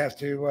 then I have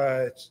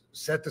to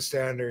set the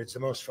standards. The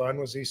most fun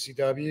was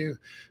ECW.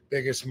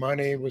 Biggest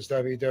money was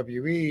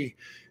WWE.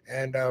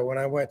 And when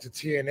I went to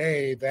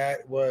TNA,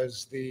 that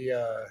was the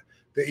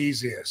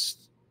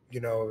easiest.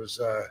 You know, it was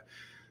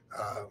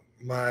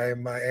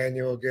my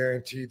annual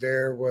guarantee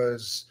there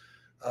was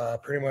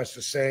pretty much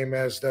the same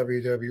as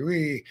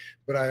WWE,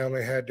 but I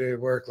only had to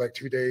work like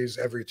 2 days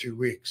every 2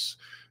 weeks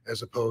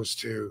as opposed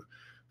to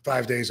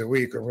 5 days a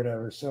week or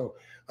whatever. So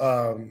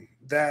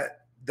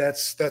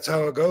that's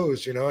how it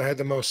goes. You know, I had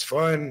the most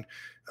fun,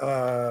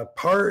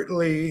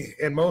 partly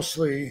and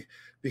mostly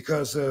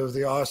because of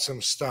the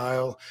awesome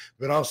style,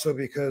 but also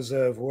because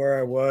of where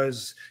I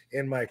was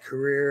in my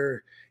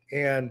career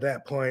and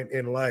that point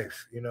in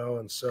life, you know.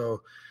 And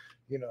so,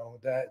 you know,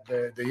 that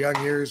the young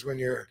years when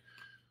you're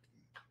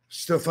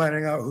still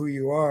finding out who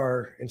you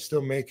are and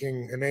still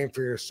making a name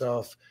for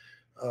yourself,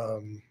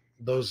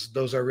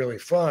 those are really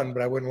fun,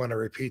 but I wouldn't want to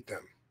repeat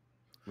them.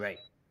 Right.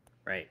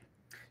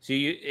 So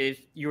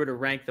if you were to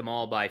rank them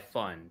all by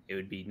fun, it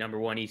would be number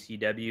 1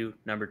 ECW,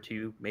 number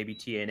 2 maybe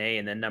TNA,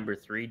 and then number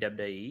 3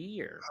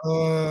 WWE, or?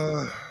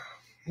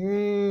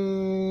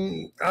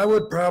 I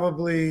would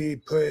probably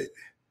put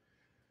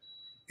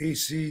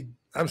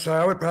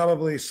I would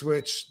probably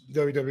switch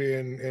WWE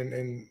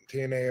and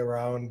TNA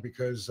around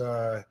because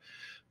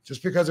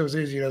just because it was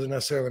easy doesn't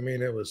necessarily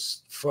mean it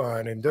was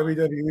fun. And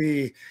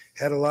WWE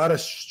had a lot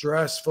of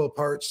stressful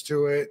parts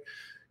to it,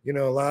 you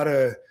know, a lot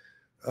of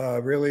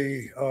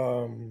really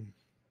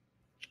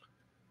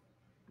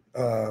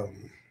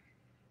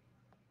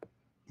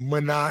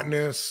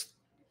monotonous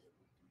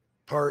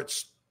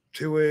parts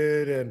to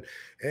it, and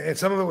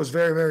some of it was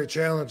very, very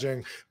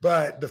challenging,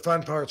 but the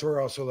fun parts were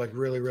also like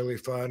really, really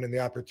fun, and the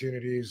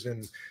opportunities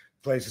and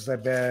places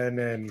I've been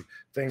and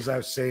things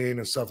I've seen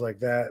and stuff like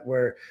that.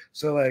 Where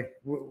so like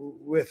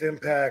with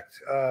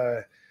Impact,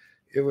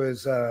 it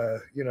was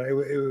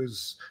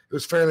it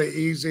was fairly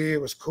easy.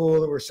 It was cool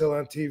that we're still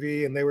on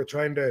TV, and they were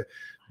trying to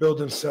build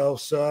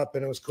themselves up,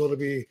 and it was cool to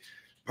be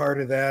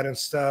part of that and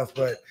stuff.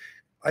 But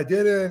I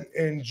didn't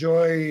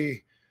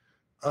enjoy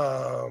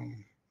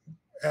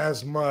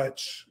as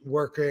much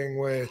working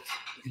with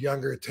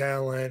younger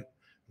talent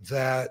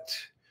that,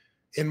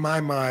 in my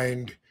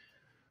mind,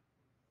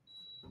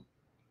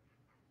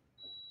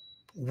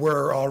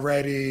 were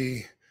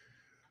already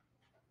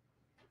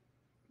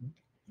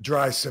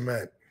dry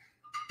cement.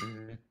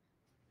 Mm-hmm.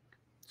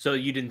 So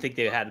you didn't think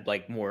they had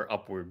like more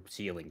upward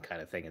ceiling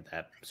kind of thing at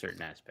that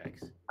certain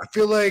aspects? I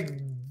feel like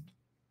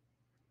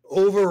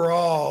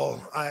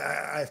overall,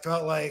 I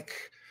felt like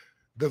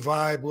the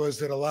vibe was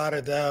that a lot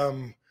of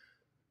them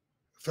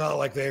felt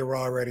like they were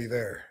already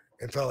there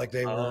and felt like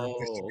they were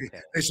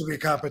they should be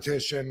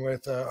competition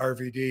with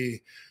RVD.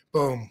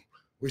 Boom,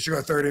 we should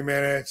go 30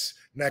 minutes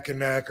neck and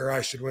neck, or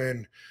I should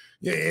win.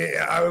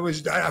 Yeah, I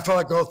felt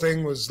like the whole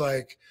thing was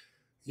like,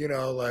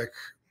 like,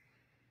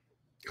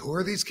 who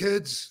are these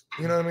kids?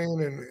 You know what I mean?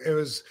 And it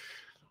was,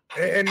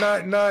 and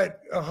not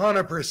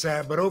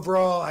 100%, but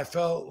overall, I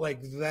felt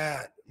like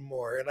that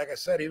more. And like I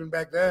said, even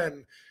back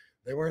then,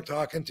 they weren't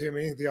talking to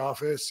me at the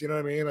office. You know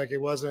what I mean? Like, it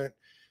wasn't.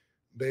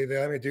 They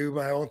let me do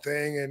my own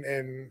thing,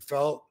 and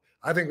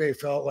I think they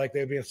felt like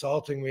they'd be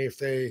insulting me if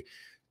they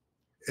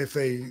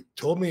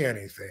told me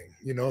anything,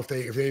 if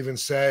they even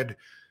said.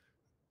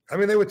 I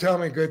mean, they would tell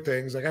me good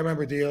things. Like I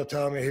remember Dio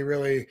telling me he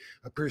really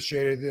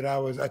appreciated that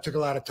I took a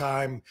lot of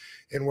time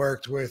and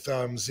worked with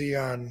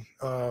Xeon.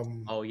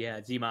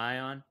 Zema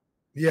Ion.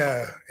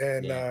 Yeah,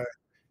 and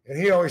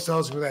he always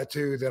tells me that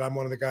too, that I'm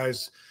one of the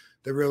guys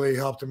that really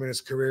helped him in his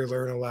career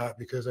learn a lot,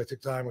 because I took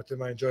time with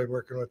him. I enjoyed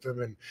working with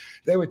him, and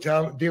they would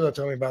D'Lo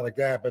told me about like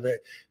that, but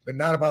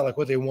not about like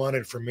what they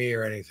wanted from me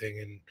or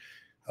anything.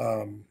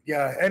 And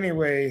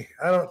anyway,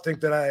 I don't think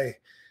that I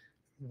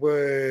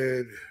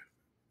would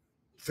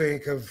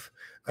think of,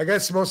 I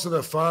guess most of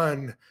the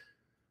fun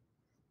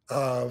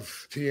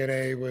of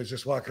TNA was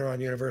just walking around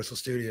Universal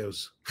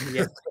Studios.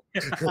 Yeah.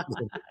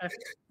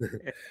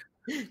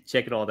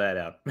 Checking all that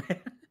out.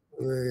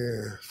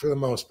 Yeah, for the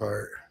most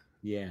part.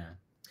 Yeah.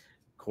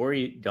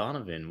 Corey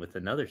Donovan with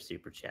another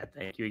super chat.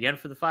 Thank you again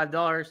for the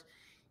 $5.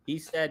 He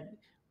said,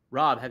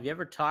 Rob, have you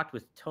ever talked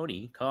with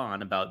Tony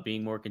Khan about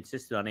being more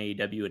consistent on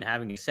AEW and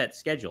having a set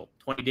schedule,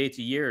 20 dates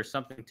a year or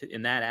something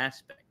in that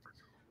aspect?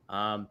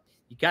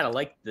 You kind of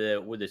like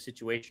the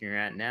situation you're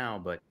at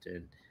now, but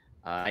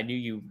I knew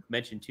you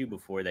mentioned too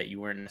before that you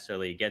weren't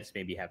necessarily against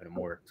maybe having a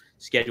more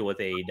schedule with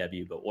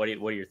AEW, but what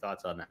are your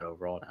thoughts on that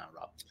overall now,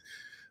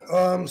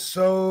 Rob?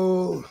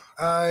 So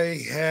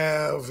I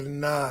have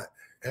not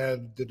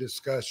had the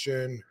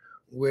discussion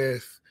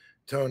with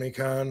Tony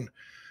Khan.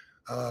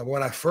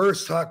 When I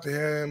first talked to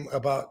him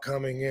about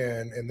coming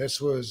in, and this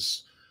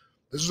was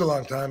a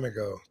long time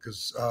ago,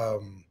 because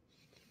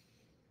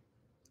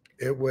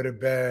it would have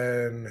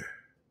been,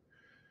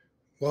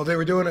 well, they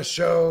were doing a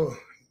show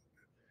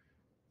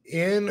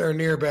in or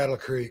near Battle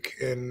Creek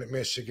in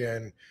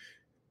Michigan,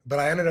 but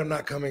I ended up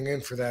not coming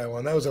in for that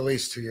one. That was at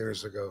least 2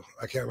 years ago.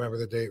 I can't remember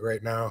the date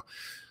right now,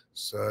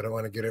 so I don't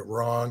want to get it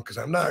wrong, because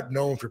I'm not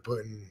known for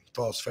putting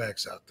false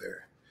facts out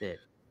there. Yeah.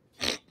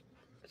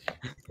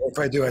 If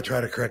I do, I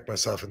try to correct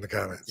myself in the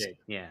comments.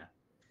 Yeah.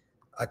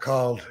 I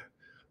called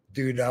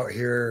dude out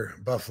here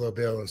Buffalo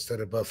Bill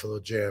instead of Buffalo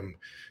Jim.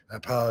 I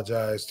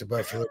apologize to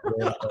Buffalo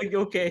Bill.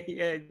 Okay,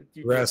 yeah.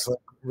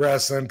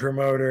 Wrestling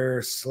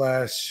promoter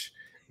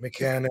 /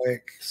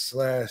 mechanic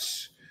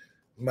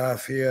 /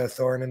 mafia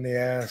thorn in the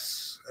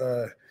ass.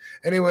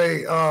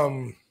 Anyway,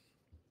 I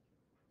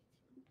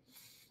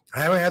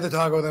haven't had the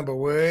talk with him, but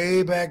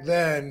way back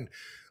then,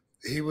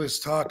 he was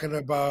talking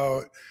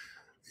about,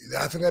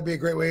 I think that'd be a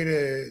great way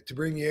to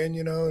bring you in,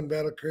 in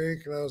Battle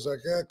Creek. And I was like,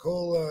 yeah,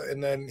 cool.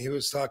 And then he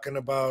was talking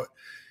about,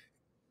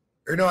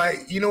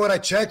 I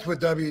checked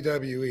with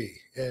WWE,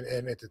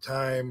 and at the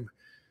time,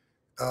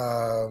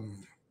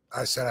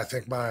 I said, I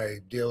think my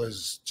deal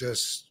is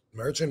just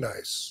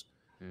merchandise.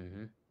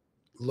 Mm-hmm.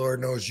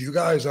 Lord knows you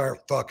guys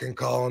aren't fucking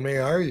calling me,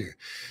 are you?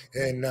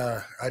 And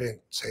I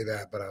didn't say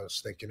that, but I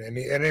was thinking.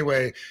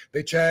 Anyway,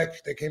 they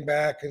checked. They came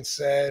back and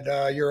said,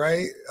 you're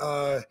right.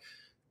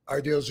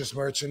 Our deal is just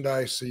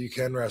merchandise, so you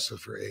can wrestle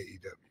for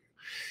AEW.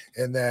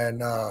 And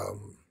then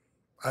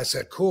I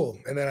said, cool.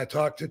 And then I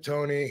talked to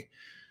Tony,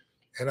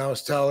 and I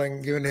was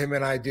giving him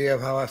an idea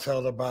of how I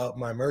felt about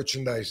my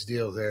merchandise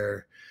deal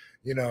there,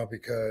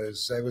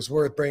 because it was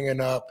worth bringing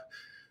up.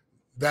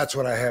 That's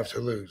what I have to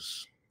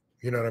lose.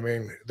 You know what I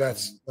mean?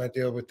 That's my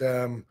deal with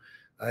them.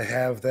 I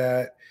have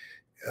that.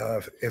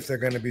 If they're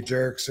going to be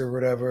jerks or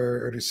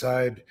whatever, or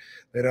decide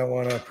they don't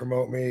want to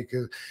promote me,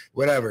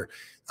 whatever.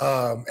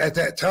 At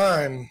that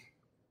time,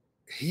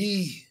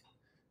 he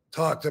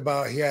talked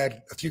about, he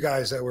had a few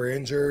guys that were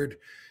injured,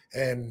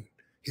 and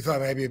he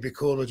thought maybe it'd be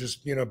cool to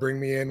just, bring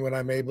me in when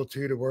I'm able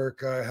to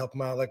work, help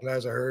him out like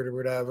guys I heard or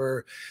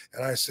whatever.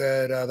 And I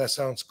said, that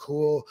sounds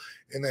cool.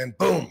 And then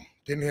boom,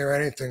 didn't hear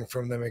anything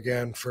from them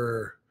again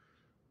for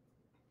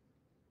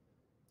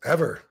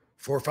ever,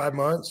 4 or 5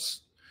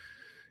 months,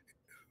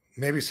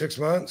 maybe 6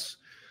 months.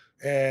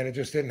 And it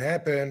just didn't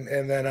happen.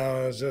 And then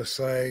I was just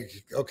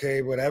like,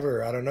 okay,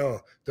 whatever. I don't know.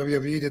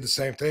 WWE did the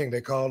same thing.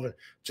 They called,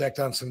 checked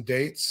on some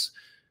dates,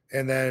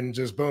 and then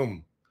just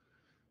boom,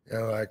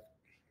 like,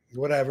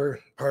 whatever,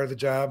 part of the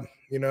job.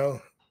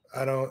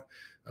 I don't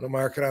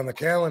mark it on the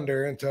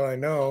calendar until I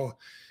know,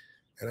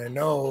 and I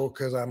know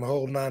because I'm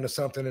holding on to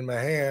something in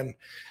my hand.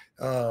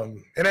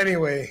 And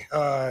anyway,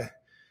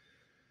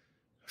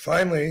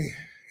 finally,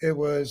 it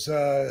was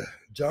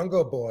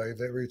Jungle Boy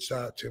that reached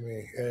out to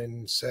me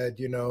and said,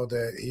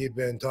 that he'd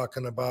been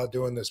talking about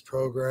doing this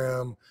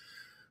program,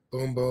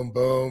 boom, boom,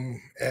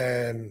 boom.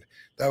 And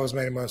that was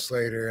many months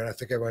later. And I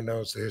think everyone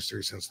knows the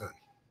history since then.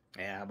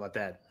 Yeah, how about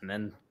that? And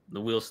then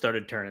the wheels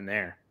started turning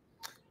there.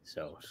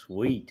 So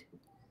sweet.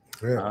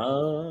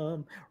 Yeah.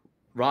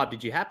 Rob,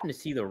 did you happen to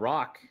see The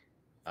Rock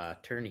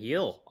turn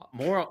heel?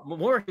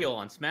 More heel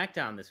on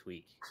SmackDown this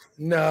week.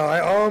 No, I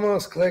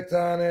almost clicked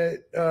on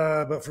it,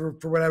 but for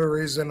whatever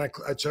reason,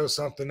 I chose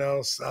something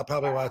else. I'll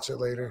probably watch it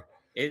later.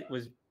 It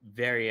was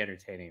very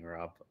entertaining,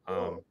 Rob.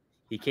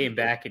 He came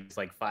back in his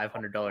like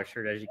 $500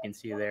 shirt, as you can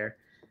see there,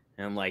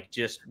 and like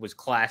just was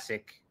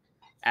classic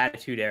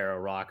Attitude Era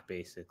Rock,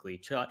 basically.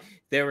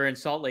 They were in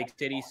Salt Lake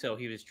City, so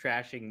he was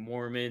trashing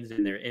Mormons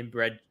and their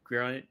inbred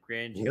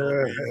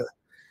grandchildren,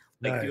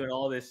 like doing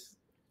all this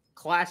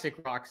classic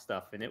Rock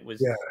stuff, and it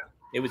was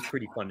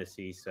pretty fun to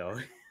see. So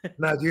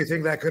now, do you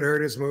think that could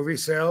hurt his movie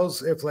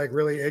sales if like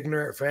really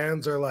ignorant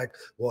fans are like,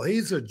 well,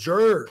 he's a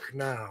jerk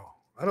now,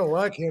 I don't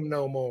like him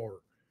no more?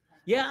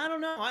 Yeah, I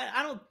don't know.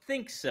 I don't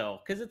think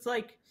so, because it's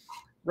like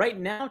right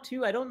now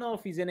too, I don't know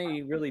if he's in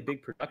any really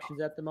big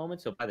productions at the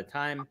moment, so by the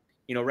time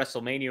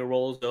WrestleMania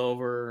rolls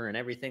over and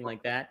everything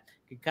like that,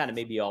 it could kind of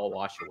maybe all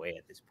wash away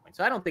at this point.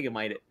 So I don't think it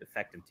might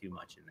affect him too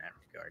much in that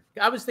regard.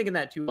 I was thinking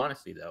that too,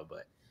 honestly, though,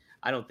 but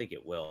I don't think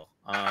it will.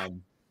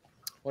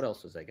 What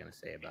else was I going to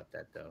say about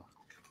that, though?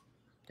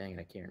 Dang it,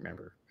 I can't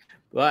remember.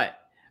 But,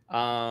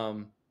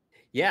 Blue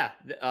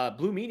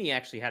Meanie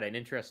actually had an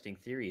interesting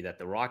theory that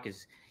The Rock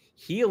is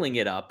healing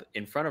it up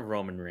in front of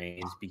Roman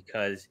Reigns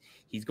because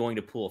he's going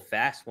to pull a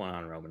fast one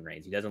on Roman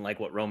Reigns. He doesn't like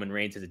what Roman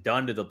Reigns has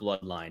done to the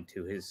bloodline,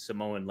 to his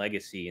Samoan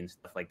legacy and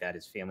stuff like that,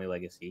 his family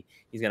legacy.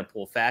 He's going to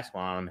pull a fast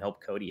one on him,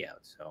 help Cody out.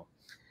 So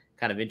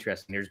kind of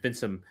interesting. There's been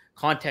some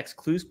context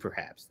clues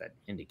perhaps that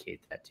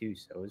indicate that too.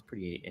 So it was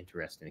pretty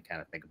interesting to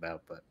kind of think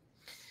about. But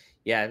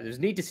yeah, it was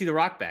neat to see The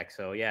Rock back.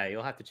 So yeah,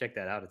 you'll have to check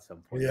that out at some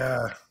point.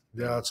 Yeah,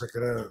 I'll check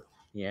it out.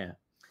 Yeah.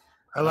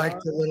 I like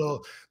the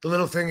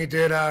little thing he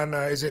did on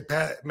is it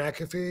Pat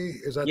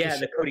McAfee? Is that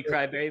the Cody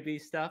Crybaby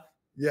stuff?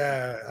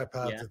 Yeah, I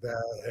popped at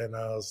that and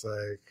I was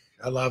like,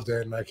 I loved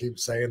it, and I keep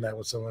saying that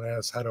when someone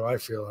asks, "How do I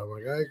feel?" I'm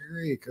like, I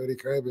agree, Cody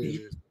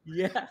Crybaby.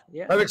 Yeah.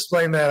 I've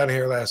explained that on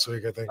here last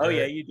week, I think. Oh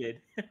yeah, you did.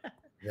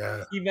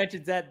 Yeah, he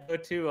mentions that though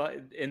too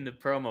in the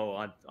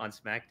promo on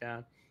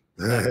SmackDown.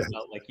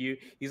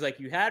 He's like,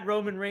 you had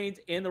Roman Reigns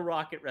and The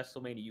Rock at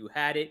WrestleMania. You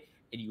had it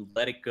and you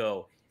let it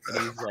go.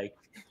 And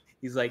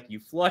he's like, you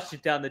flushed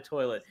it down the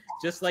toilet,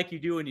 just like you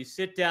do when you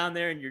sit down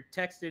there and you're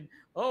texting,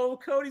 "Oh,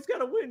 Cody's got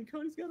to win.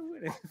 Cody's got to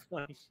win." It's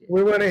funny shit.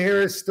 We want to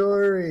hear his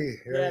story.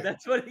 Right? Yeah,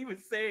 that's what he was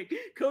saying.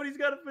 Cody's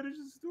got to finish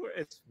his story.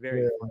 It's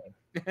very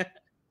funny.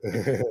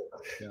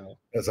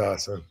 That's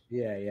awesome.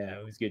 Yeah,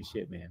 it was good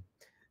shit, man.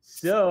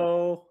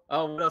 So,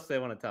 what else do I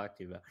want to talk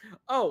to you about?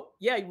 Oh,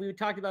 yeah, we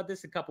talked about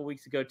this a couple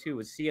weeks ago too.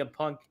 Was CM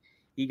Punk?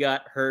 He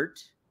got hurt,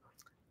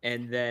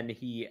 and then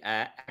he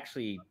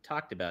actually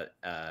talked about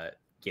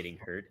getting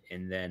hurt,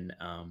 and then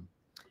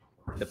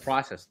the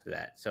process to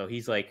that. So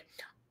he's like,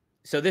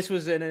 so this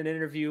was in an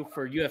interview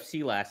for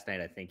UFC last night,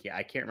 I think. Yeah,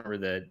 I can't remember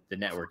the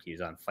network he was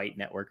on, Fight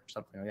Network or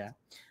something like that.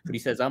 But he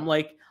says, I'm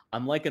like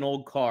an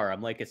old car.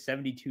 I'm like a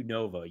 72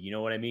 Nova. You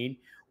know what I mean?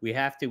 We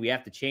have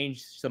to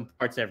change some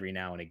parts every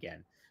now and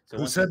again. So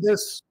who said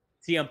this?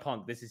 CM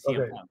Punk. This is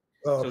CM Punk.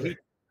 Oh, okay.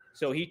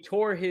 So he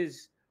tore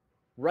his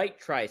right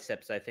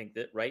triceps, I think,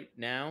 that right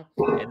now,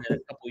 and then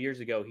a couple of years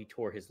ago he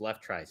tore his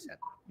left tricep.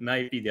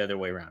 Might be the other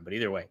way around, but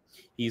either way,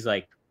 he's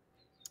like,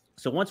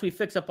 so once we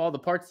fix up all the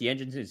parts, the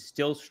engine is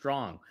still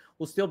strong.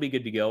 We'll still be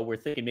good to go. We're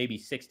thinking maybe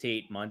 6 to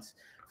 8 months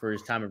for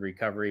his time of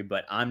recovery,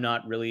 but I'm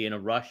not really in a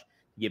rush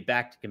to get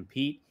back to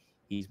compete.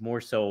 He's more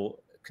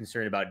so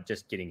concerned about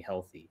just getting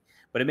healthy.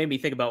 But it made me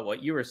think about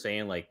what you were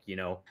saying, like,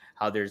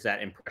 how there's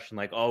that impression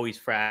like, oh, he's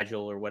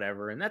fragile or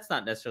whatever. And that's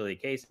not necessarily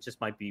the case. It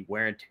just might be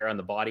wear and tear on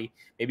the body,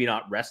 maybe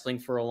not wrestling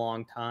for a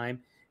long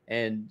time.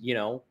 And,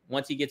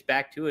 once he gets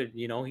back to it,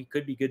 he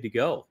could be good to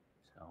go.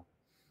 So,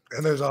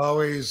 and there's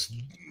always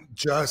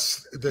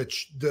just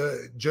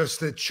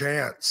the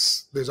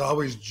chance. There's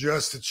always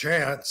just a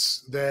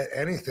chance that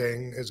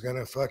anything is going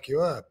to fuck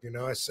you up.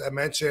 I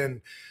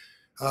mentioned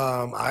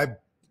I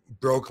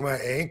broke my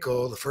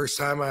ankle. The first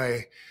time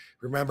I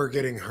remember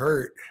getting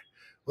hurt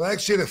Well,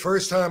 actually, the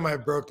first time I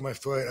broke my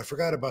foot, I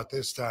forgot about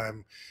this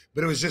time,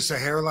 but it was just a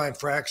hairline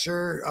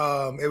fracture.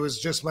 It was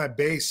just my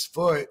base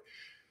foot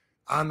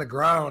on the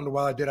ground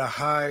while I did a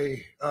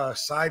high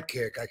side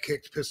kick. I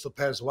kicked Pistol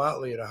Pez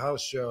Watley at a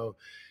house show,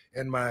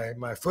 and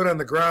my foot on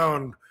the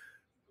ground,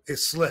 it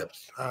slipped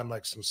on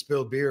like some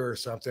spilled beer or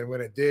something.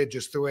 When it did,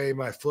 just the way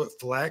my foot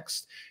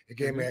flexed, it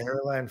gave me a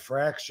hairline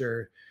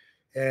fracture.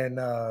 And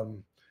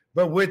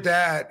but with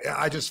that,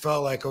 I just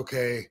felt like,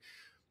 okay,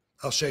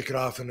 I'll shake it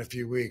off in a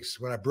few weeks.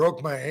 When I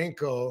broke my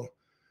ankle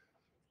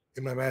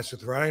in my match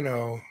with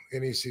Rhino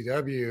in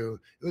ECW,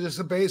 it was just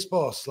a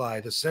baseball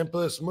slide, the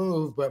simplest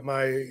move, but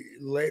my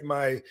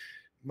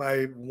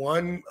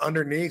one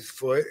underneath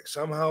foot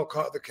somehow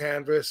caught the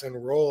canvas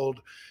and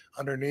rolled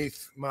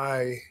underneath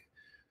my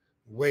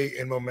weight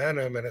and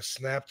momentum, and it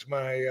snapped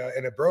my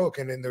and it broke.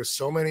 And then there's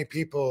so many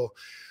people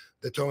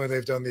that told me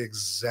they've done the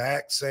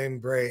exact same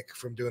break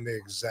from doing the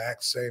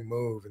exact same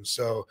move. And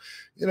so,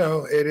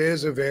 it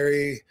is a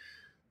very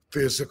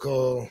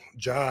physical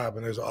job,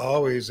 and there's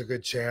always a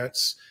good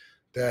chance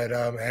that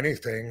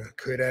anything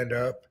could end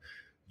up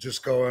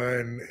just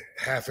going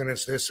half an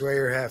inch this way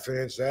or half an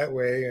inch that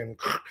way and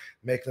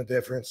making the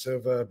difference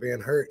of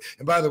being hurt.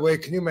 And by the way,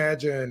 can you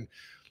imagine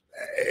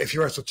if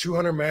you wrestle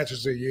 200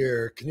 matches a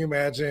year, can you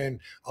imagine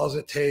all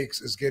it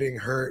takes is getting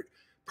hurt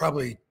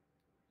probably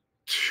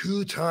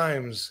 2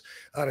 times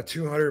out of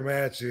 200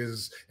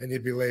 matches and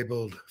you'd be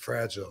labeled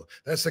fragile?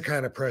 That's the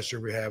kind of pressure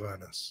we have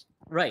on us.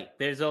 Right.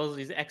 There's all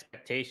these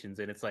expectations,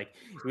 and it's like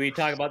when you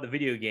talk about the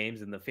video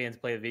games, and the fans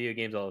play the video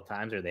games all the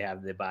time, or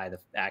they buy the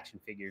action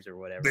figures or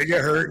whatever. They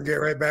get hurt and get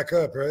right back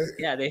up, right?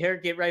 Yeah, they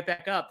hurt, get right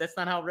back up. That's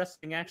not how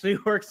wrestling actually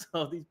works.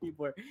 All these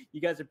people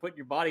you guys are putting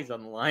your bodies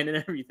on the line and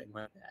everything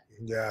like that.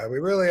 Yeah, we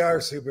really are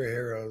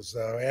superheroes,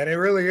 though, and it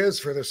really is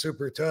for the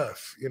super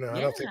tough. I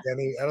don't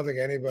think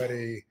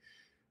anybody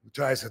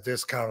tries to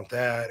discount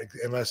that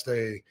unless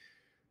they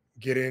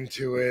get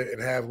into it and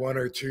have 1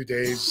 or 2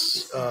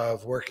 days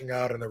of working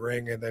out in the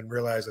ring and then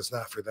realize it's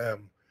not for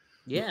them.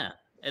 Yeah.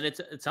 And it's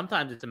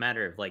sometimes it's a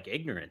matter of like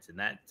ignorance, and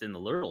that's in the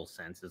literal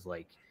sense is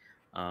like,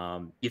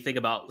 you think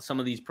about some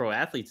of these pro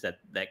athletes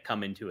that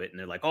come into it and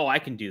they're like, oh, I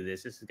can do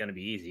this. This is going to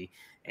be easy.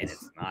 And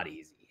it's not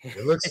easy.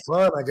 It looks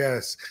fun, I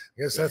guess.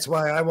 That's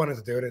why I wanted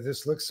to do it. It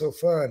just looks so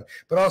fun.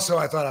 But also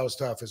I thought I was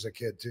tough as a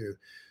kid too.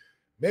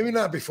 Maybe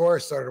not before I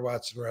started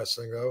watching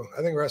wrestling, though.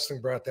 I think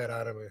wrestling brought that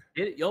out of me.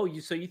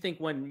 So you think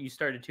when you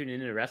started tuning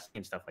into wrestling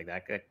and stuff like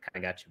that kind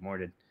of got you more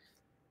to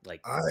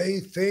like? I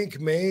think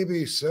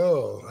maybe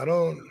so. I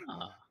don't.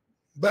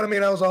 But I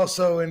mean, I was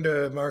also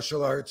into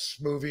martial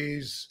arts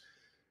movies,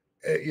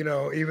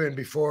 even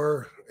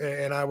before,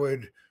 and I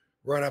would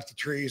run up the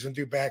trees and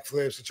do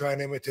backflips and try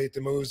and imitate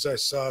the moves I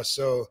saw.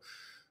 So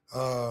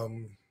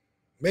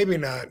maybe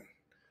not.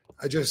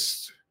 I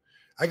guess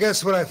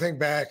when I think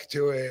back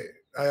to it,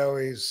 I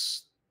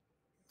always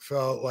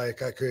felt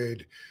like I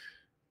could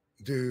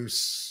do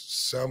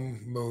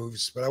some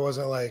moves, but I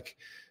wasn't like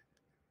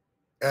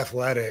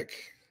athletic,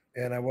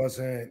 and I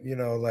wasn't,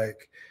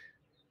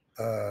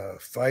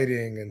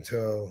 fighting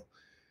until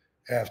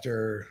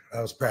after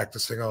I was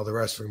practicing all the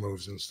wrestling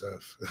moves and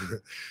stuff.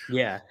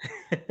 Yeah.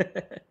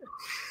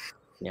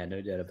 Yeah,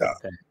 no doubt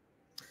about that.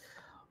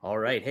 All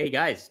right. Hey,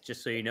 guys,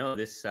 just so you know,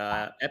 this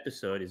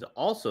episode is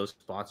also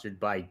sponsored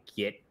by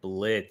Get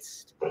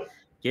Blitzed.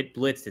 Get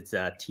Blitzed. It's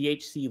a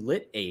THC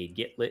Lit Aid.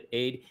 Get Lit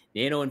Aid,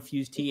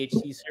 nano-infused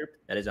THC syrup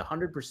that is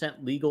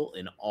 100% legal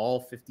in all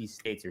 50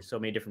 states. There's so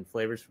many different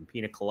flavors, from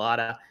pina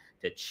colada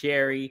to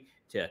cherry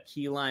to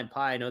key lime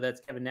pie. I know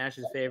that's Kevin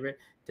Nash's favorite.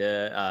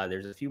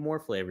 There's a few more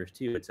flavors,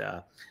 too. It's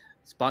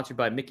sponsored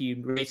by Mickey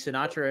Ray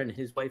Sinatra and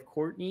his wife,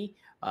 Courtney.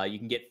 You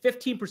can get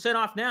 15%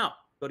 off now.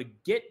 Go to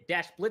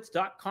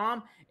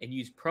get-blitz.com and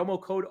use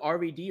promo code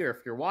RVD, or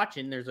if you're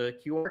watching, there's a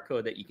QR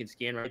code that you can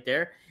scan right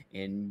there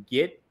and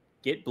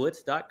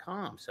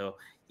getblitz.com. So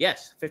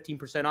yes,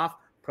 15% off,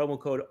 promo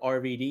code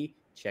RVD.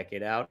 Check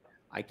it out.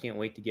 I can't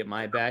wait to get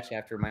my batch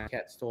after my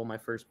cat stole my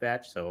first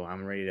batch. So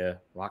I'm ready to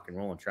rock and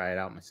roll and try it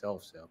out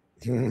myself. So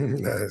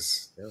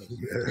nice.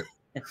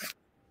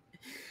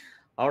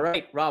 All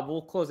right, Rob,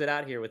 we'll close it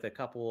out here with a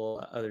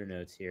couple other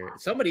notes here.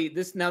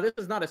 This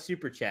is not a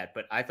super chat,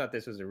 but I thought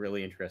this was a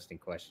really interesting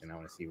question. I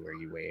want to see where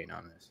you weigh in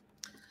on this.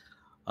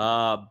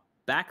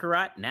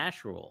 Baccarat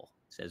Natural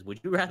says,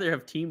 would you rather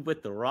have teamed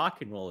with the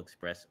Rock and Roll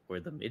Express or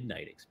the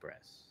Midnight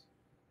Express?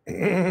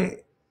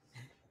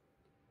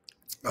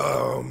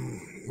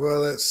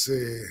 Well, let's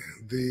see.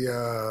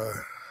 The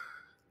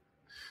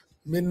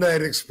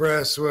Midnight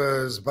Express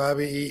was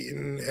Bobby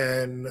Eaton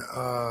and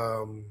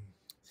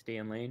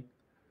Stan Lane.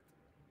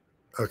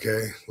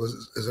 Okay,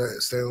 is that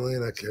Stan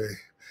Lane? Okay,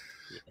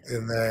 yeah.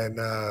 And then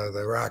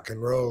the Rock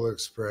and Roll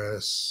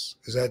Express,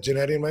 is that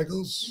Jannetty and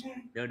Michaels?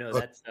 No,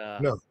 that's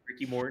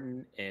Ricky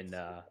Morton and.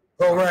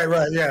 Oh, right,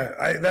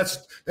 yeah.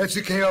 That's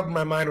what came up in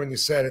my mind when you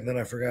said it, and then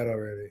I forgot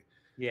already.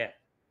 Yeah,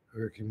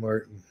 Ricky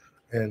Morton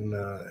and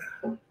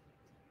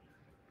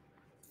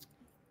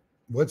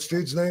what's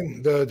dude's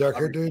name? The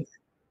dark-haired dude?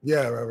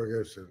 Yeah, Robert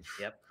Gibson.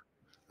 Yep.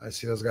 I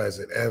see those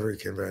guys at every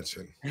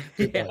convention.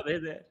 Yeah,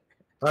 they're there.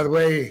 By the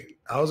way,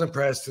 I was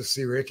impressed to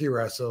see Ricky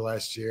wrestle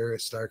last year at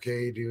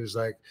Starrcade. He was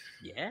like,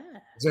 Yeah.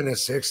 he's in his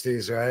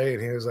 60s, right?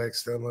 And he was like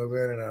still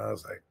moving. And I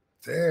was like,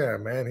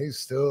 damn, man, he's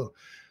still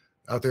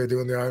out there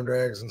doing the arm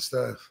drags and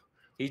stuff.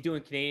 He's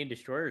doing Canadian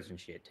Destroyers and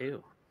shit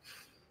too.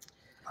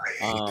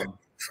 I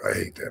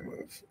hate that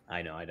move.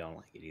 I know, I don't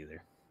like it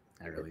either.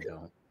 I really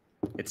don't.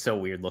 It's so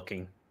weird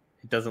looking.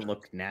 It doesn't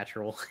look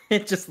natural.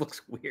 It just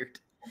looks weird.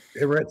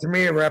 To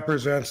me, it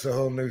represents the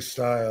whole new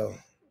style.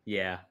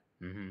 Yeah.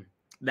 Mm-hmm.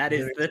 That's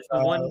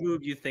the one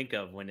move you think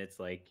of when it's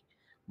like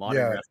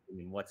modern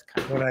wrestling and what's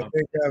kind of. When I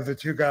think of the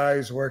two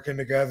guys working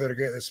together to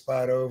get the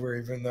spot over,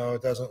 even though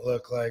it doesn't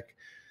look like,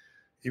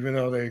 even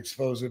though they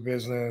expose the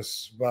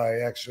business by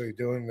actually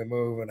doing the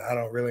move, and I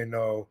don't really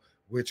know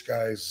which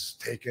guy's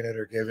taking it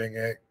or giving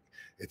it.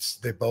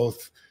 They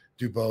both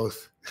do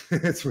both.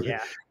 It's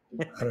yeah.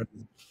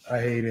 I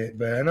hate it,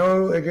 but I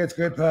know it gets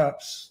good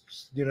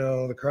pops. You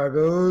know, the crowd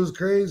goes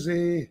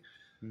crazy.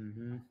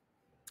 Mm-hmm.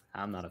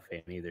 I'm not a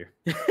fan either.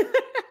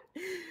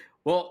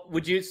 Well,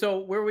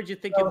 where would you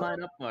think you'd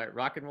line up?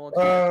 Rock and Roll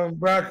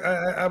Express?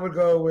 I would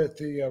go with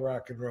the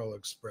Rock and Roll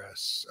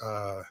Express.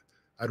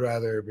 I'd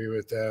rather be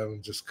with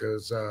them just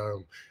because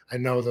I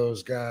know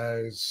those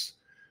guys.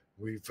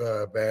 We've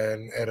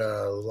been at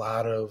a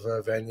lot of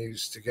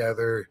venues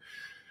together,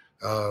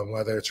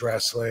 whether it's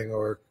wrestling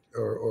or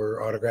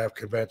autograph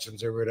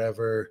conventions or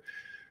whatever.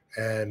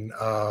 And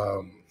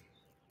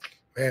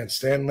man,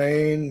 Stan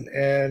Lane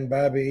and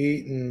Bobby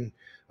Eaton,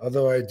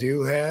 although I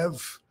do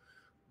have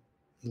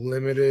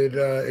limited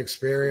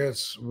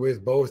experience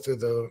with both of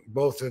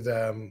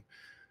them,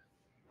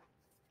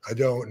 I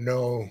don't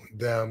know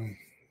them,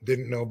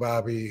 didn't know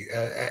Bobby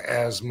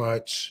as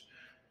much,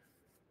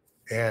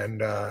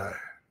 and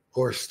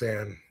or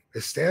Stan.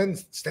 Is Stan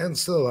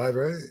still alive,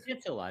 right?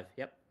 Stan's still alive,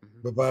 yep.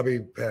 Mm-hmm. But Bobby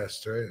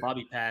passed, right?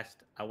 Bobby passed,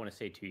 I want to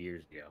say 2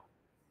 years ago.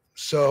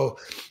 So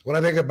when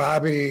I think of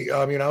Bobby,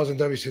 I was in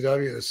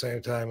WCW at the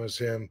same time as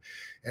him,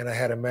 and I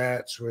had a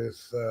match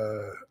with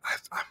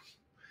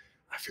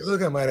I feel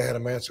like I might have had a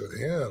match with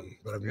him,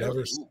 but I've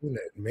never seen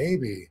it.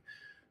 Maybe.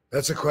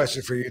 That's a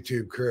question for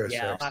YouTube, Chris.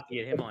 Yeah, I'll have to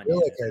get him on. I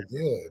feel like I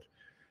did.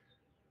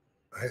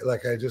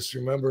 I just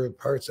remember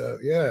parts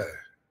of, yeah.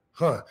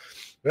 Huh.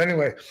 But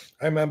anyway,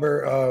 I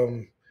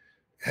remember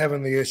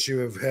having the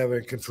issue of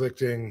having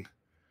conflicting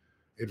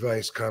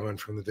advice coming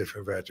from the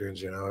different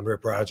veterans, and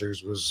Rip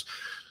Rogers was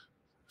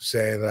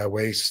saying that I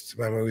waste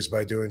my moves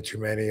by doing too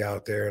many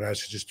out there, and I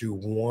should just do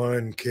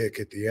one kick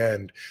at the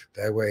end.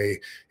 That way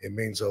it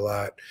means a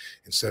lot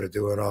instead of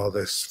doing all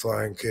this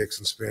flying kicks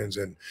and spins.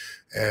 And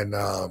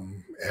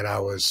I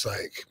was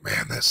like,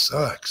 man, that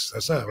sucks.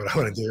 That's not what I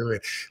want to do.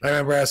 And I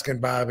remember asking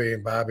Bobby,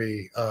 and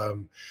Bobby,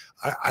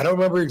 I don't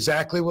remember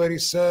exactly what he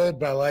said,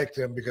 but I liked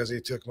him because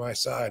he took my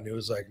side, and he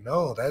was like,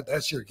 no,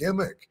 that's your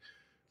gimmick.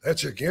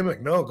 That's your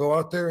gimmick. No, go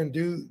out there and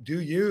do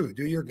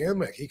your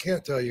gimmick. He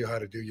can't tell you how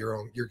to do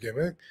your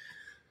gimmick,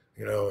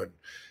 And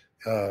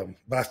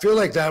but I feel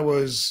like that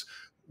was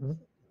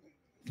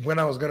when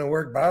I was going to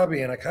work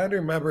Bobby, and I kind of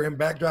remember him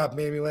backdrop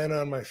made me land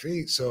on my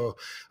feet. So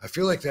I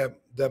feel like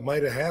that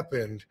might have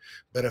happened.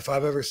 But if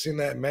I've ever seen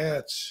that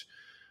match,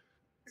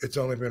 it's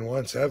only been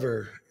once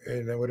ever,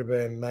 and it would have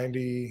been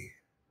 93.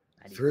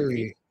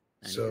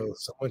 So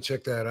someone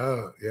check that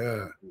out.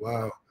 Yeah.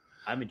 Wow.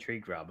 I'm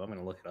intrigued, Rob. I'm going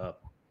to look it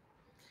up.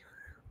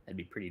 That'd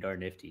be pretty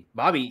darn nifty.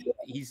 Bobby,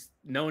 he's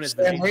known as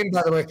Stan Lane,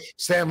 by the way.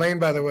 Stan Lane,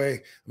 by the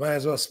way, might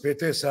as well spit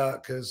this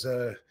out because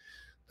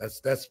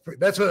that's what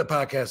the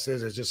podcast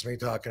is. It's just me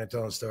talking and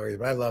telling stories,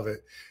 but I love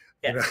it.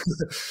 Yeah.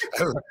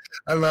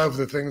 I love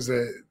the things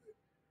that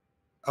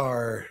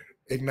are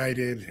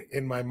ignited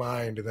in my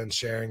mind and then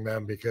sharing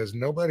them because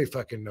nobody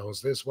fucking knows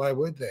this. Why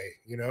would they?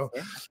 Yeah.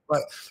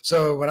 But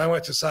so when I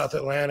went to South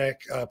Atlantic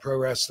Pro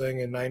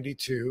Wrestling in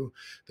 '92,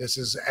 this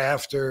is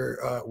after.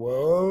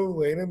 Whoa,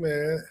 wait a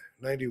minute.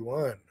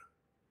 91.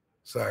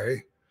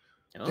 Sorry.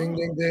 Oh. Ding,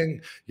 ding,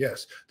 ding.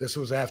 Yes, this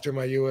was after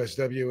my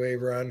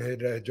USWA run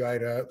had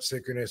dried up.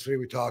 Synchronicity.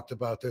 We talked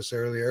about this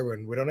earlier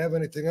when we don't have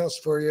anything else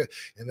for you.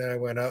 And then I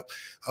went up.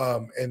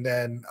 And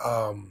then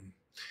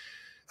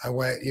I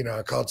went,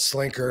 I called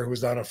Slinker, who was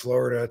down in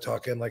Florida,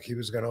 talking like he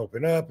was going to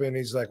open up. And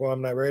he's like, well,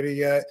 I'm not ready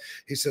yet.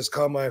 He says,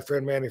 call my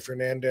friend Manny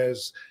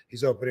Fernandez.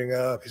 He's opening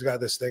up. He's got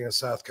this thing in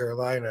South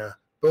Carolina.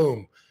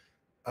 Boom.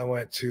 I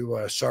went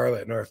to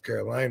Charlotte, North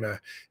Carolina,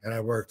 and I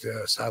worked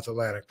South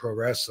Atlantic Pro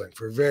Wrestling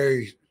for a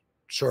very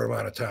short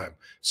amount of time.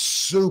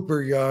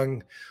 Super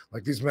young.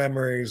 Like, these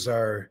memories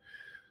are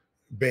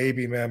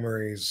baby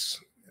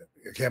memories.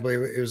 I can't believe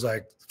it. It was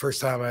like the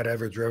first time I'd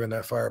ever driven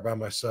that far by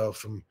myself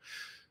from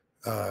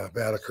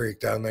Battle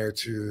Creek down there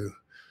to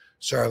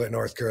Charlotte,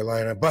 North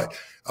Carolina. But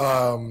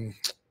some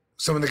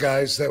of the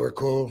guys that were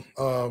cool,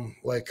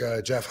 like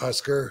Jeff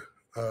Husker,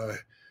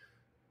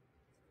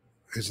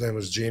 his name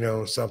was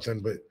Gino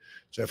something, but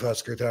Jeff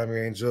Husker, Tommy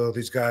Angel,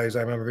 these guys,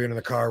 I remember being in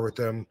the car with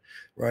them,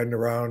 riding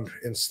around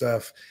and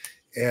stuff.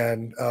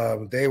 And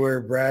they were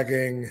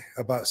bragging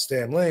about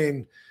Stan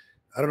Lane.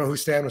 I don't know who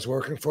Stan was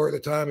working for at the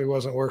time. He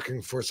wasn't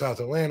working for South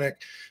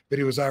Atlantic, but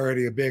he was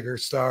already a bigger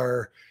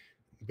star,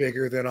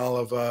 bigger than all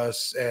of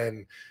us,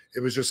 and it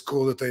was just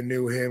cool that they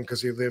knew him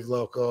because he lived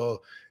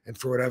local, and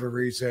for whatever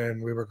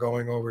reason we were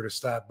going over to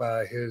stop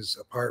by his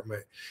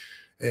apartment,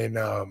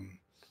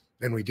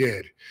 and we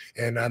did.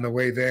 And on the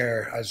way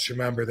there, I just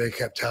remember they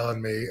kept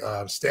telling me,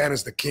 Stan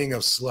is the king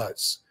of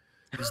sluts.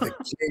 He's the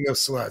king of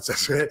sluts.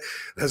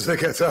 That's what they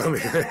kept telling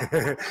me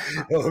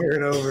over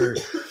and over.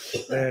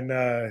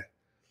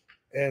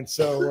 And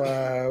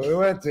so we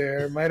went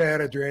there, might have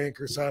had a drink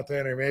or something,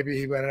 or maybe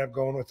he ended up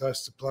going with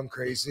us to Plum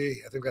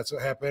Crazy. I think that's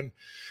what happened.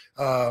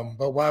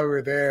 But while we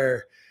were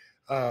there,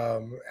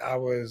 I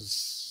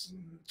was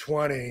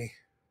 20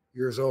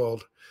 years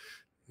old,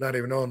 not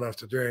even old enough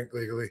to drink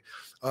legally.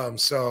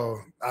 So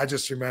I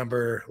just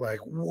remember like,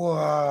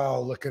 wow,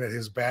 looking at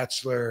his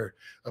bachelor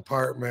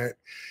apartment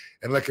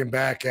and looking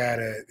back at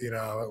it, you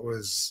know, it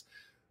was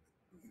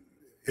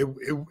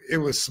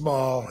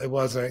small. It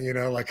wasn't, you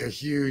know, like a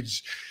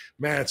huge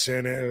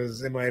mansion.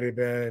 It might have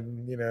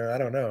been, you know, I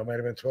don't know, it might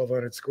have been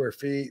 1,200 square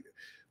feet,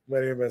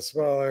 might have been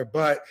smaller.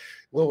 But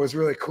what was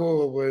really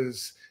cool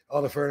was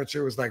all the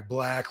furniture was like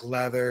black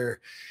leather,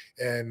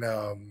 and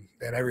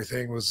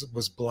everything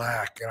was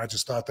black. And I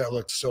just thought that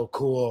looked so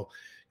cool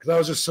because I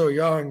was just so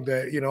young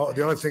that, you know,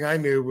 the only thing I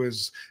knew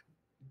was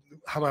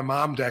how my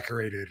mom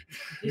decorated,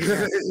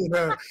 you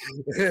know.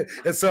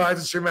 And so I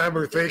just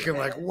remember thinking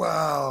like,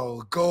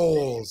 wow,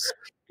 goals.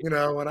 You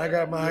know, when I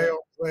got my own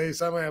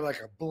place, I'm gonna have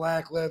like a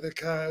black leather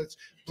couch,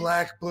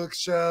 black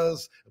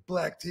bookshelves, a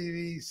black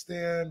TV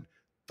stand,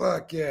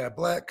 fuck yeah,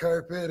 black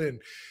carpet,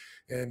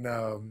 and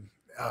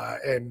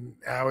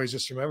I always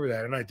just remember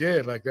that, and I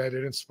did. Like that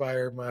did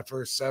inspire my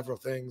first several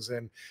things,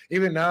 and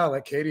even now,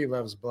 like Katie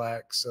loves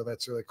black, so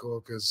that's really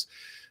cool because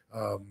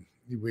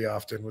we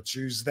often will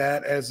choose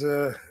that as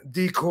a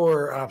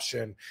decor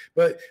option.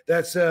 But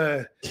that's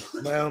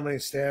my only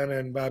Stan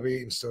and Bobby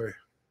Eaton story.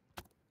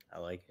 I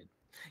like it.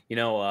 You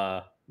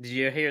know, did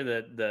you hear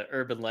the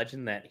urban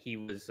legend that he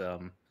was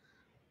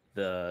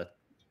the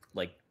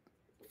like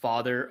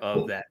father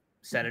of that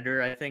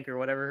senator, I think, or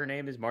whatever her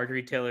name is,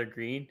 Marjorie Taylor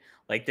Greene?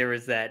 Like there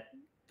was that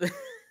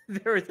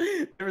there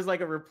was like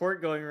a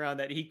report going around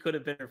that he could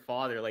have been her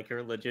father, like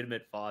her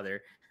legitimate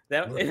father.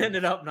 That it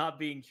ended up not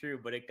being true,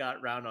 but it got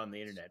around on the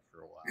internet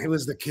for a while. He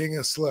was the king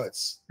of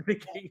sluts. The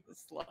king of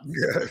sluts.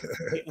 Yeah.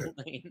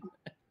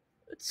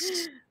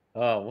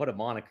 Oh, what a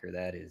moniker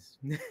that is.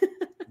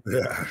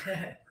 Yeah.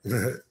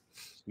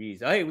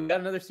 Jeez. Hey, we got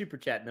another super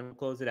chat, and then we'll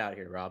close it out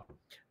here, Rob.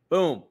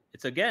 Boom.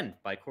 It's again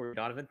by Corey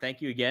Donovan. Thank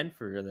you again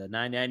for the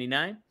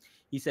 $9.99.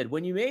 He said,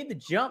 when you made the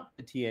jump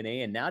to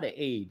TNA and now to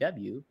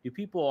AEW, do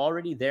people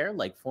already there,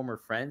 like former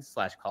friends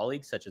 /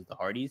 colleagues such as the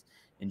Hardys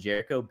and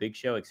Jericho, Big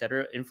Show,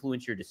 etc.,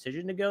 influence your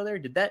decision to go there?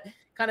 Did that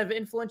kind of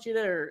influence you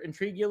or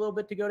intrigue you a little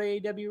bit to go to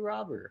AEW,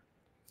 Rob? Or?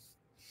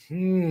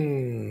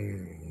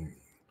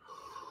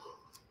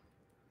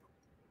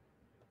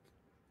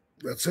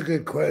 That's a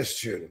good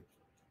question.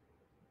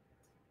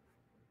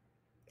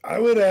 I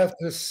would have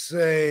to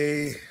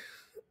say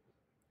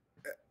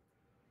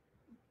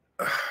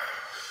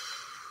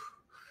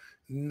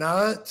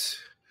not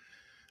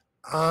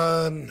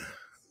on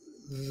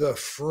the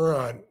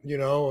front, you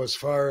know, as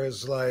far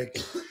as like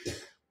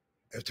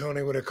if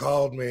Tony would have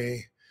called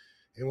me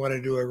and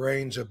wanted to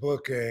arrange a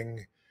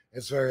booking,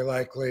 it's very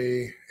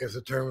likely if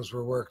the terms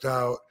were worked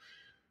out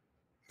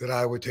that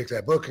I would take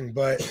that booking.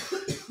 But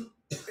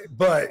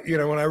you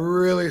know, when I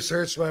really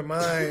searched my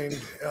mind,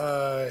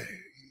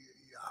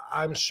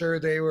 I'm sure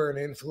they were an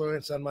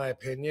influence on my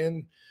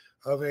opinion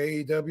of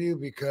AEW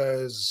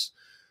because,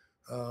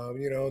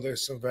 you know,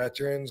 there's some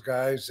veterans,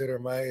 guys that are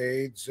my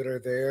age that are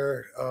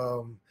there.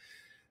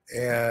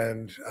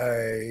 And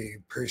I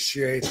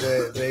appreciate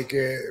that they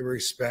get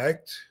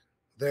respect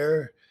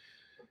there.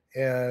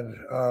 And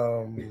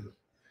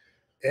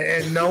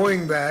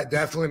knowing that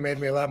definitely made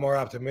me a lot more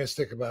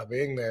optimistic about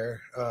being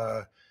there.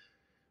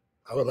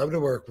 I would love to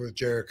work with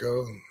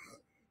Jericho,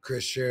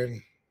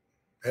 Christian,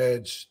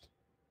 Edge,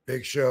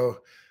 Big Show.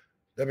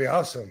 That'd be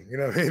awesome. You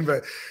know what I mean?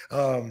 But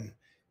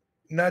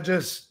not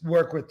just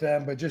work with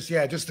them, but just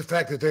the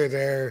fact that they're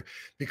there.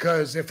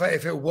 Because if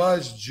it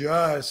was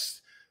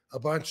just a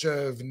bunch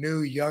of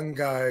new young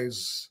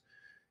guys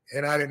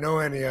and I didn't know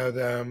any of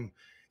them,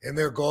 and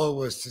their goal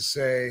was to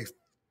say,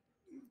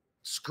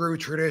 screw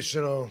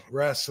traditional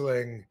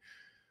wrestling,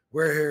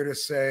 we're here to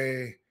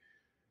say,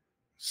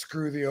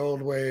 screw the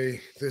old way,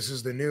 this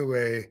is the new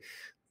way.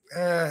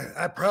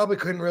 I probably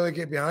couldn't really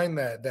get behind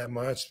that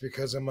much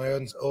because of my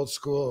own old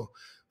school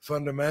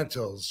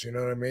fundamentals, you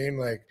know what I mean?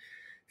 Like,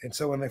 and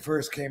so when they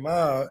first came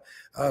out,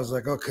 I was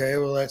like, okay,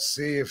 well, let's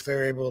see if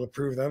they're able to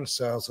prove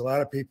themselves. A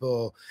lot of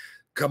people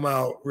come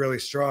out really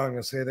strong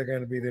and say they're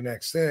going to be the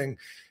next thing.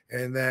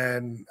 And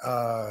then,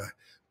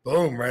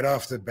 boom, right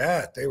off the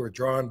bat, they were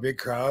drawing big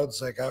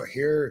crowds like out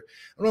here. I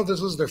don't know if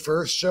this was their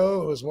first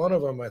show. It was one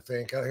of them, I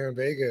think, out here in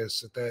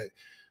Vegas at that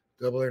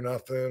Double or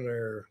Nothing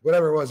or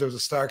whatever it was. There was a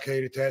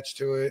Starcade attached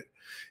to it.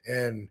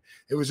 And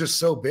it was just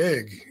so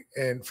big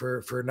and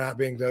for not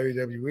being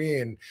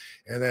WWE. And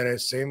then it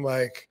seemed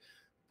like,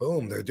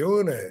 boom, they're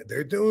doing it.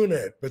 They're doing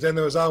it. But then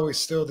there was always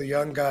still the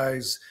young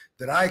guys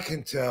that I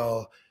can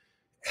tell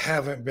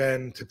haven't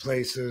been to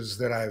places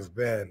that I've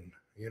been,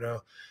 you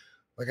know?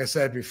 Like I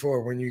said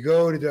before, when you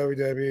go to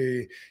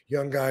WWE,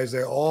 young guys,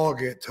 they all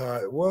get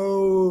taught,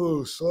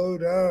 whoa, slow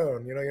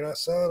down. You know, you're not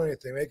selling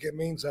anything. Make it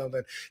mean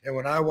something. And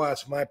when I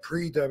watch my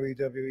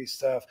pre-WWE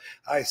stuff,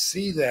 I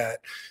see that.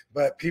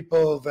 But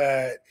people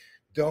that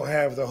don't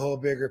have the whole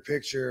bigger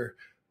picture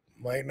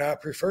might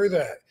not prefer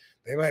that.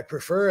 They might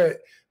prefer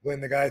it when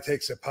the guy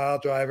takes a pile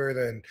driver,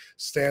 then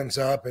stands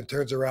up and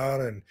turns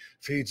around and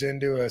feeds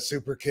into a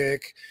super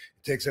kick,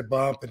 takes a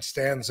bump and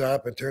stands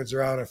up and turns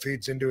around and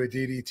feeds into a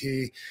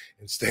DDT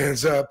and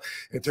stands up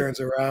and turns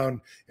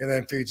around and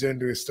then feeds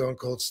into a Stone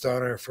Cold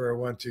Stunner for a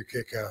 1-2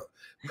 kick out.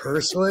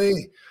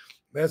 Personally,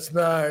 that's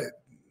not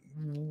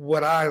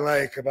what I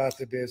like about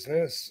the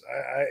business.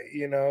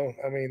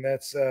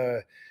 That's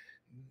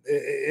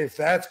if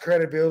that's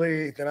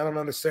credibility, then I don't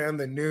understand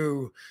the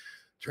new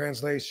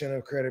translation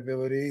of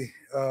credibility.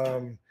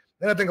 And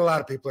I think a lot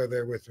of people are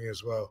there with me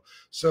as well.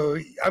 So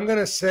I'm going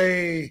to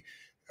say,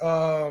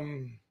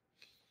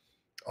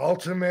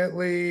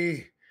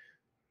 ultimately,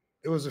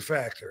 it was a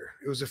factor.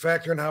 It was a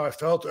factor in how I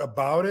felt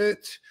about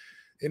it.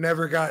 It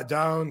never got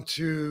down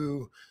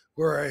to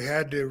where I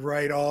had to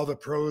write all the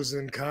pros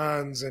and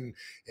cons and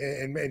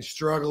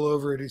struggle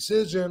over a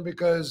decision,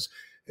 because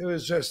it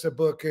was just a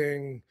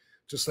booking,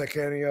 just like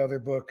any other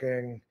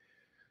booking.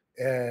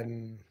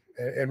 And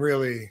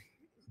really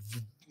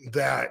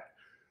that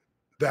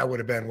would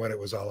have been what it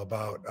was all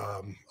about.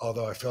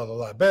 Although I felt a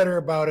lot better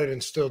about it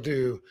and still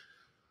do,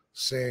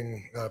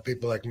 seeing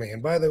people like me.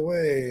 And by the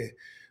way,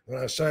 when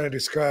I was trying to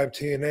describe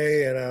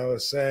TNA and I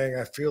was saying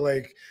I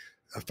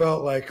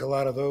felt like a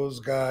lot of those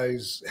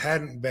guys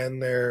hadn't been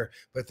there,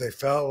 but they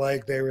felt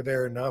like they were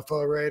there enough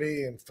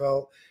already, and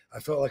I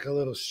felt like a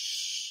little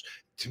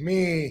to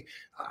me,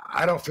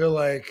 I don't feel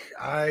like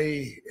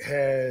I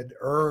had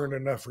earned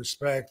enough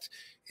respect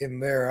in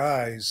their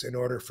eyes in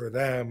order for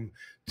them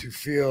to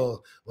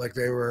feel like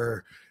they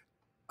were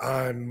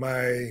on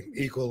my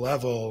equal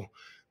level.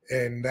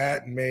 And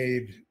that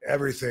made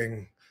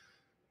everything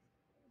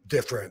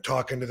different.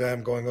 Talking to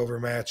them, going over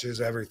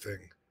matches, everything.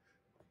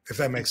 If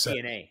that makes sense.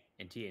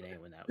 TNA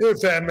when that was.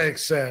 If that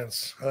makes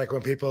sense. I like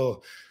when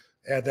people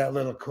add that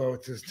little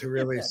quote to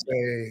really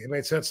say, it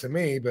made sense to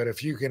me, but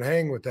if you can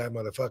hang with that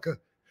motherfucker,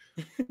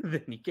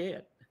 then you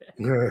can.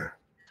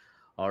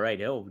 All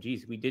right. Oh,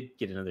 geez, we did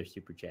get another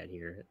super chat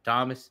here.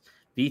 Thomas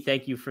V,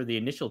 thank you for the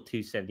initial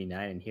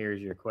 $2.79, and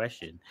here's your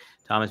question.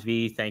 Thomas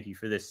V, thank you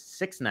for this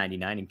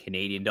 $6.99 in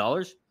Canadian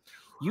dollars.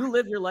 You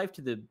live your life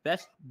to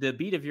the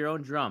beat of your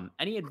own drum.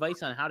 Any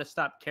advice on how to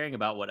stop caring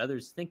about what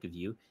others think of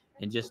you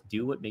and just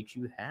do what makes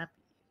you happy?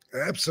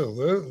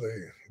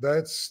 Absolutely.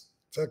 That's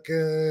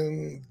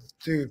fucking,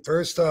 dude.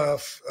 First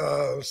off,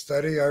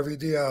 study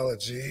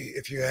RVDology.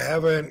 If you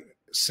haven't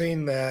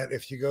seen that,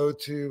 if you go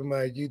to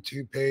my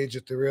YouTube page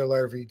at The Real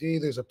RVD,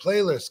 there's a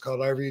playlist called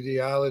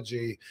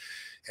RVDology.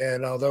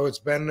 And although it's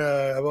been,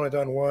 I've only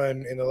done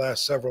one in the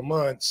last several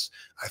months,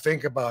 I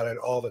think about it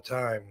all the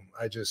time.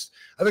 I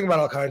think about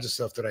all kinds of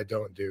stuff that I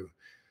don't do.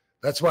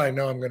 That's why I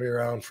know I'm going to be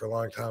around for a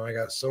long time. I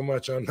got so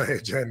much on my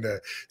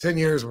agenda, 10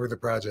 years worth of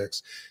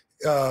projects.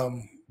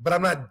 But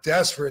I'm not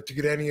desperate to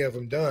get any of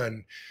them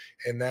done.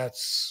 And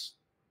that's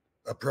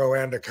a pro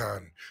and a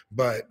con.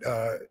 But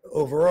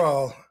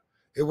overall,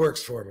 it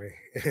works for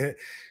me.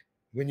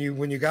 When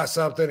you got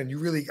something and you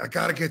really, I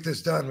got to get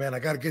this done, man. I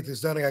got to get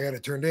this done. I got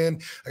it turned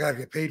in. I got to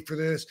get paid for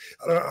this.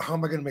 I don't know, how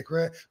am I going to make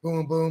rent?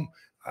 Boom, boom.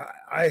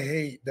 I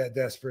hate that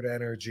desperate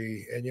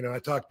energy. And, I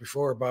talked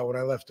before about when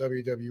I left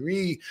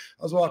WWE,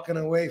 I was walking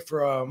away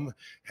from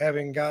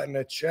having gotten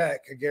a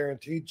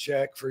guaranteed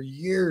check for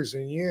years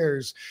and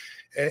years.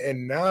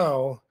 And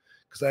now,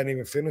 because I didn't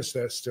even finish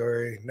that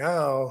story,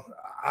 now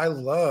I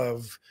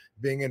love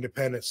being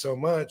independent so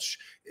much,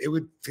 it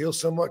would feel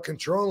somewhat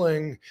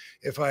controlling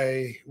if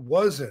I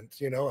wasn't,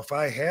 if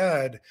I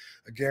had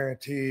a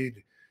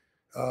guaranteed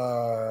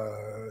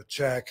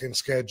check and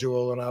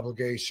schedule and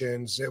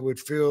obligations, it would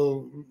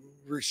feel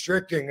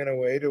restricting in a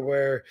way to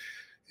where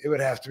it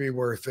would have to be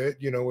worth it,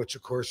 which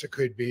of course it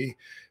could be.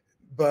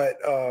 But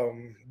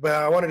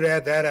I wanted to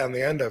add that on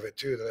the end of it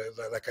too,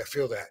 like I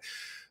feel that.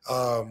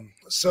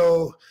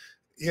 So,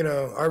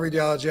 our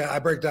radiology, I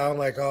break down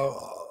like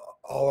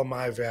all of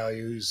my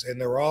values, and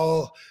they're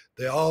all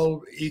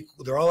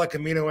equal. They're all like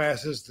amino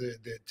acids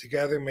that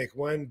together make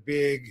one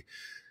big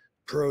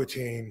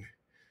protein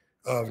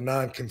of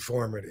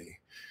nonconformity.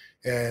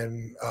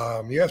 And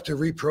you have to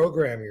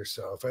reprogram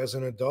yourself as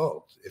an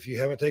adult. If you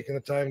haven't taken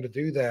the time to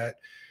do that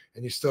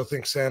and you still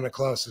think Santa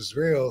Claus is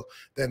real,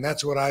 then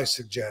that's what I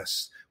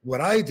suggest. What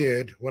I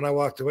did when I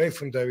walked away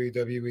from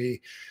WWE,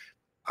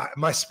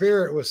 my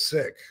spirit was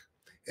sick.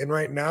 And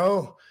right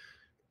now,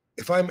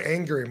 if I'm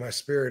angry, my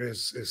spirit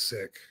is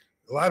sick.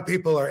 A lot of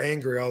people are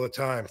angry all the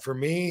time. For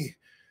me,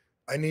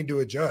 I need to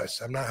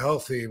adjust. I'm not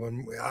healthy.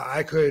 When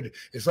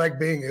it's like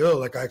being ill.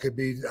 Like I could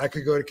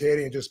go to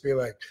Katie and just be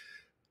like,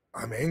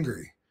 I'm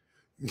angry.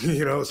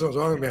 You know, something's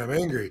wrong with me. I'm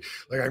angry.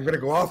 Like I'm gonna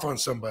go off on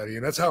somebody,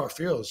 and that's how it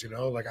feels. You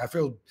know, like I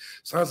feel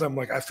sometimes I'm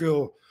like I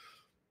feel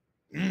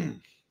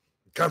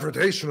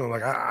confrontational.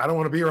 Like I don't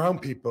want to be around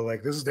people.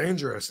 Like this is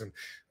dangerous, and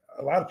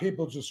a lot of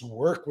people just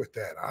work with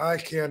that. I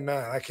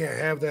cannot. I can't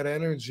have that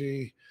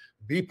energy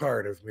be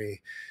part of me.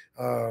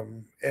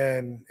 And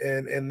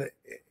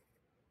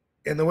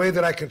the way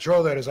that I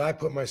control that is I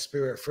put my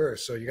spirit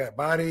first. So you got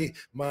body,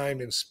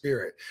 mind, and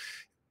spirit.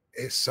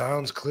 It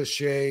sounds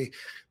cliche,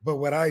 but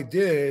what I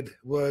did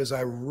was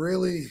I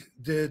really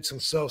did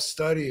some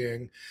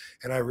self-studying,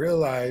 and I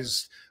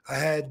realized I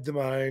had the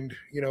mind,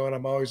 you know, and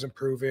I'm always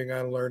improving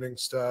on learning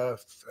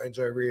stuff. I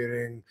enjoy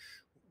reading,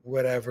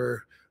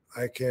 whatever.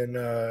 I can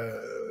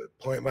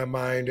point my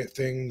mind at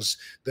things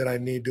that I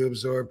need to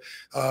absorb.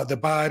 The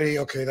body,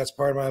 okay, that's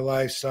part of my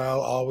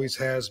lifestyle, always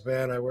has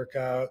been. I work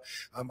out.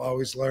 I'm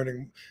always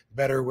learning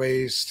better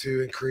ways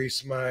to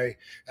increase my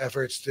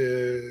efforts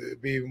to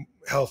be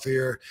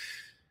healthier.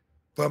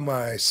 But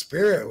my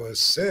spirit was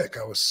sick.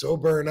 I was so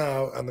burnt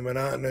out on the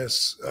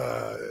monotonous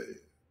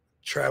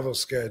travel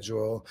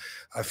schedule.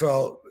 I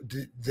felt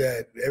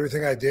that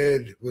everything I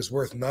did was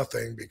worth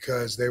nothing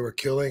because they were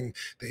killing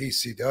the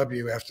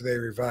ECW after they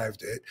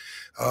revived it.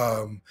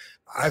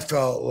 I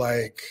felt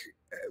like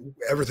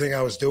everything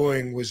I was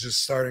doing was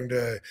just starting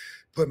to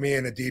put me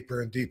in a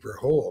deeper and deeper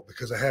hole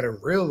because I had a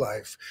real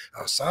life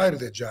outside of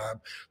the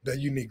job that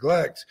you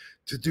neglect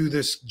to do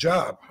this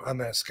job on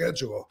that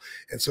schedule.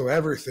 And so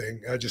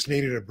everything, I just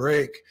needed a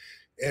break.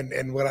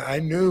 And what I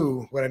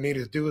knew what I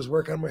needed to do was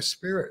work on my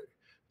spirit.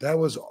 That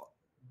was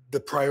the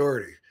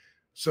priority.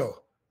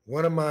 So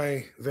one of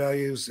my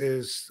values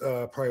is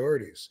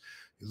priorities.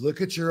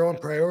 Look at your own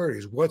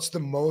priorities. What's the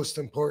most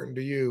important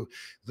to you?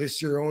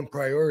 List your own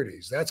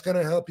priorities. That's going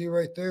to help you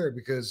right there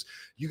because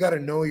you got to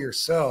know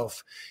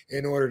yourself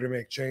in order to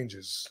make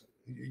changes.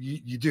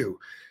 You do.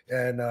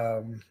 And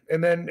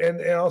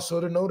also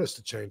to notice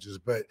the changes.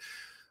 But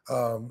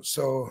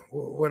so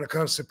when it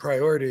comes to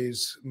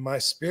priorities, my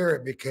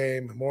spirit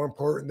became more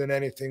important than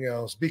anything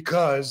else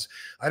because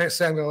I didn't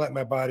say I'm going to let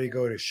my body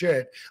go to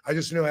shit. I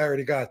just knew I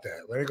already got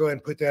that. Let me go ahead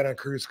and put that on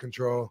cruise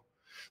control.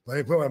 Let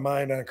me put my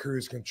mind on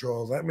cruise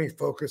control. Let me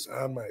focus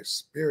on my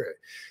spirit.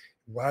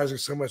 Why is there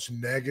so much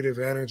negative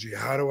energy?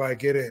 How do I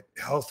get it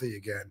healthy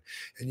again?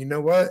 And you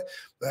know what?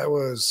 That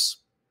was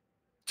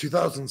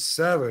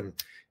 2007,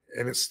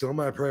 and it's still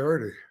my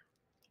priority.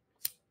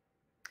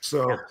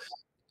 So,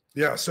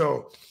 yeah,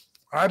 so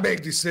I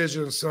make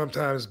decisions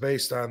sometimes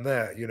based on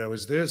that. You know,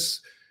 is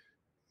this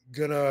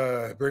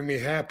gonna bring me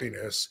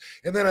happiness?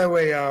 And then I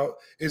weigh out,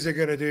 is it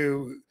gonna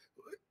do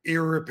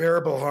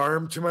irreparable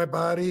harm to my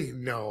body?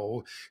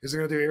 No. Is it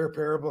going to do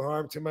irreparable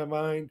harm to my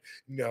mind?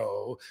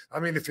 No. I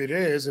mean, if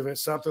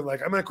it's something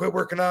like I'm going to quit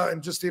working out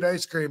and just eat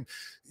ice cream,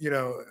 you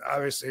know,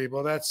 obviously,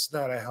 well, that's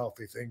not a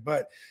healthy thing.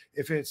 But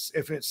if it's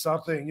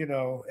something, you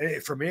know,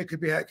 for me, it could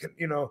be,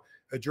 you know,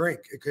 a drink.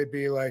 It could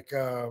be like,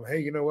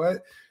 hey, you know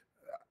what?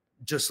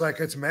 Just like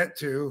it's meant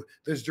to,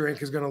 this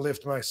drink is going to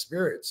lift my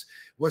spirits.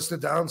 What's the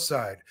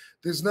downside?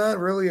 There's not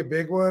really a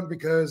big one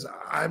because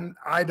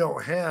I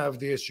don't have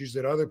the issues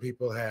that other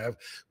people have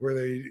where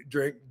they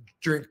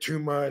drink too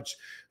much.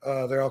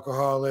 They're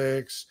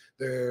alcoholics.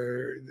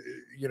 Their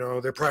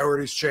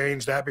priorities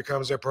change. That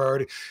becomes their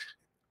priority.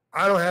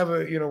 I don't have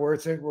a, you know, where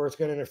it's going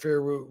to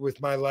interfere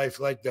with my life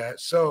like that.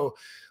 So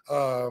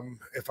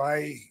if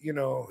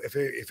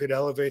it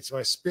elevates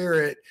my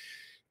spirit,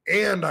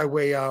 and I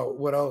weigh out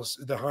what else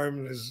the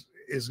harm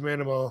is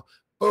minimal,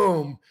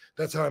 boom,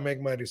 that's how I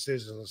make my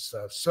decisions and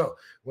stuff. So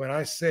when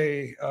I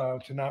say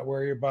to not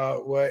worry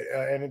about what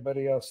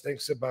anybody else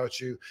thinks about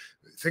you,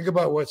 think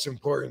about what's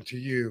important to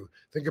you.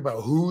 Think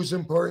about who's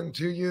important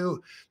to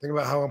you. Think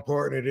about how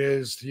important it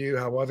is to you,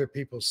 how other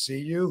people see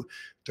you.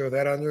 Throw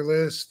that on your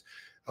list.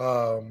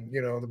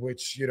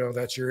 Which, you know,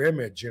 that's your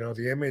image, you know,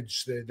 the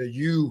image that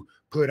you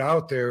put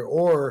out there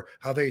or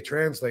how they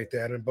translate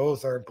that. And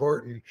both are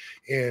important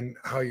in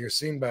how you're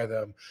seen by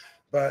them.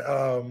 But,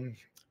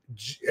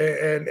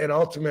 and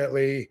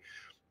ultimately,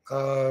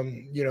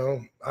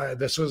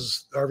 this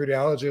was our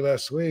videology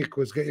last week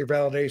was get your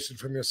validation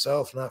from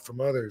yourself, not from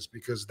others,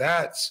 because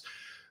that's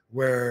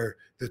where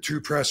the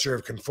true pressure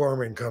of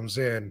conforming comes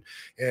in.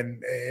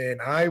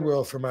 And I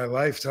will for my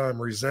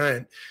lifetime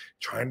resent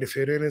trying to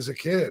fit in as a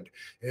kid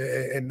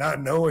and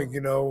not knowing,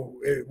 you know,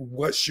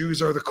 what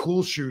shoes are the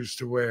cool shoes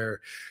to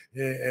wear.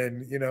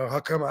 And, you know, how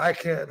come I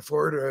can't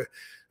afford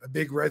a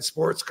big red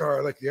sports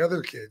car like the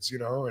other kids, you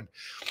know, and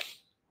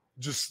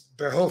just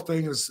the whole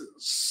thing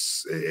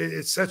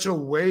it's such a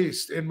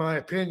waste, in my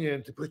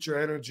opinion, to put your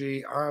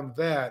energy on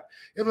that,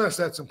 unless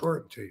that's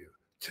important to you.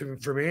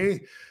 For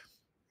me,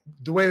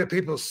 the way that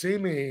people see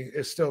me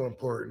is still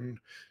important,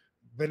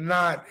 but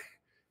not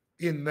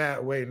in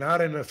that way, not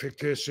in a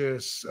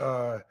fictitious,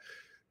 in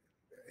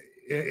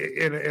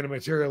a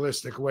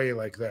materialistic way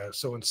like that.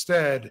 So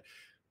instead,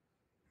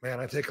 man,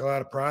 I take a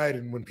lot of pride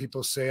in when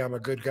people say I'm a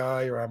good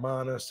guy or I'm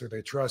honest or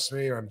they trust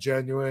me or I'm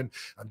genuine,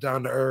 I'm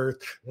down to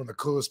earth, one of the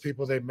coolest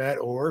people they met,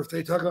 or if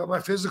they talk about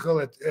my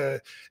physical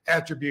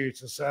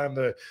attributes and say I'm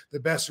the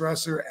best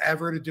wrestler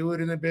ever to do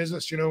it in the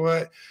business. You know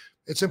what?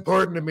 It's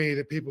important to me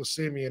that people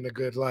see me in a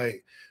good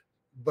light.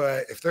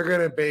 But if they're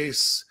going to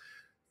base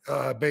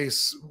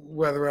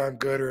whether I'm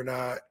good or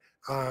not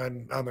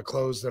on the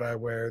clothes that I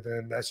wear,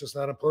 then that's just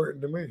not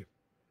important to me.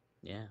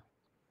 Yeah.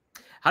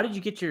 How did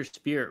you get your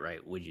spirit right,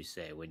 would you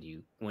say, when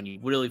you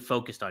really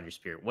focused on your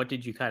spirit? What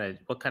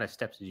kind of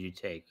steps did you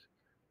take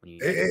when you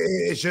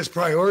It's just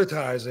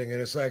prioritizing,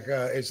 and it's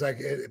like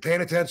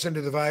paying attention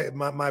to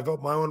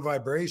my own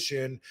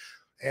vibration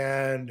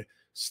and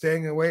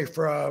staying away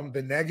from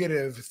the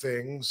negative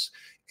things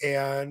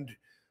and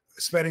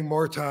spending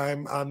more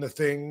time on the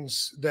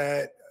things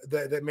that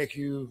make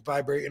you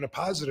vibrate in a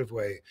positive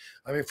way.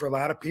 I mean, for a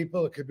lot of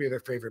people, it could be their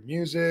favorite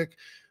music,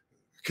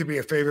 could be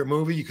a favorite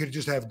movie. You could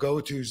just have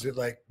go-tos that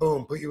like,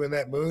 boom, put you in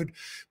that mood.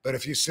 But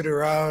if you sit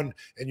around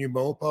and you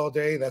mope all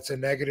day, that's a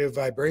negative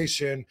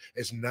vibration.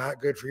 It's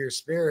not good for your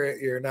spirit.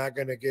 You're not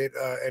going to get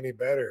any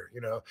better.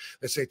 You know,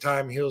 they say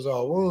time heals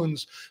all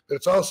wounds, but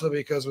it's also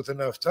because with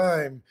enough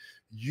time,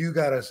 you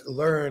got to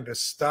learn to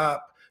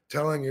stop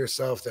telling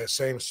yourself that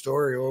same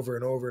story over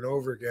and over and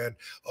over again.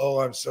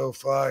 Oh, I'm so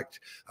fucked.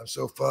 I'm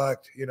so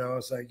fucked. You know,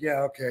 it's like,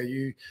 yeah, okay.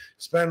 You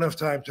spend enough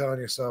time telling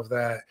yourself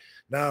that.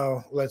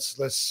 Now let's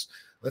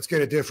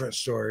get a different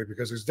story,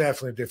 because there's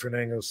definitely different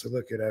angles to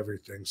look at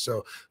everything.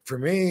 So for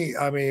me,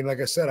 I mean, like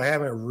I said, I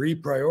haven't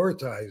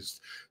reprioritized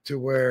to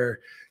where,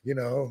 you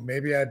know,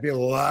 maybe I'd be a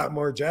lot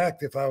more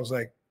jacked if I was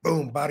like,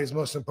 boom, body's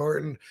most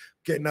important,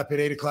 getting up at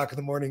 8 o'clock in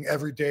the morning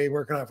every day,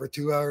 working out for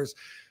 2 hours.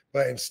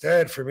 But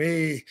instead, for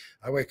me,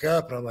 I wake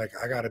up and I'm like,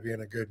 I got to be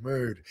in a good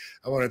mood.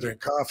 I want to drink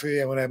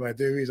coffee. I want to have my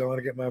doobies. I want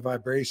to get my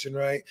vibration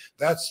right.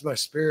 That's my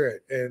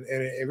spirit. And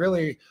it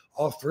really,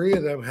 all three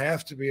of them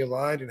have to be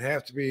aligned and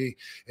have to be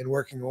in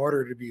working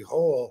order to be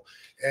whole.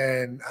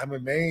 And I'm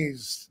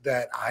amazed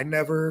that I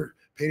never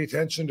paid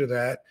attention to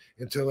that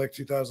until like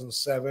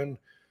 2007,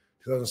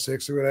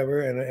 2006 or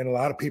whatever. And a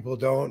lot of people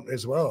don't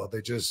as well.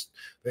 They just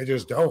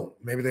don't.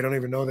 Maybe they don't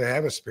even know they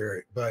have a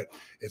spirit, but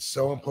it's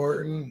so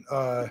important.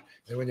 And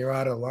when you're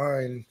out of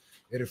line,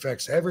 it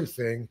affects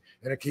everything,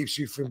 and it keeps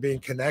you from being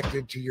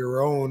connected to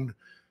your own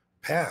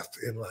path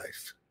in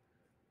life.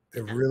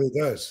 It really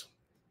does.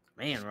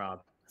 Man,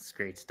 Rob, that's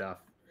great stuff.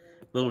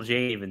 Little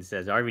Jane even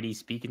says, RVD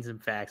speaking some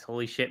facts.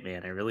 Holy shit,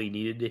 man. I really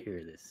needed to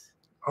hear this.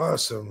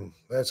 Awesome.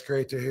 That's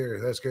great to hear.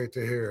 That's great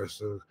to hear.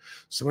 So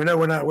we know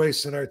we're not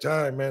wasting our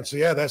time, man. So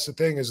yeah, that's the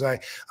thing is I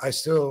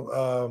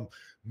still,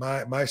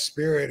 my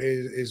spirit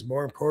is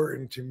more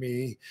important to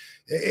me.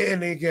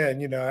 And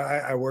again, you know,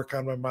 I work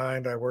on my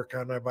mind. I work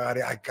on my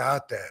body. I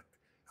got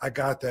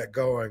that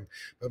going,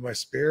 but my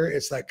spirit,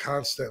 it's like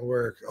constant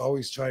work,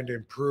 always trying to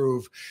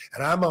improve.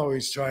 And I'm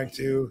always trying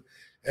to,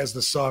 as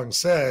the song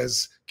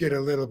says, get a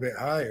little bit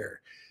higher.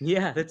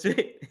 Yeah, that's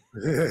it.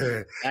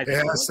 It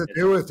has to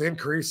do with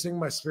increasing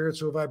my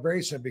spiritual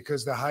vibration,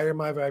 because the higher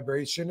my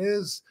vibration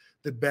is,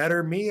 the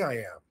better me I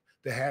am.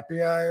 The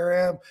happier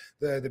I am,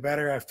 the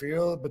better I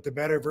feel, but the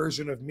better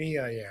version of me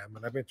I am.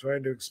 And I've been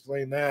trying to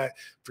explain that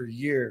for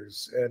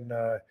years. And,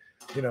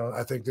 you know,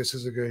 I think this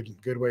is a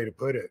good way to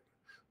put it.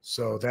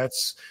 So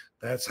that's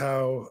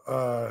how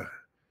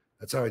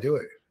I do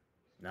it.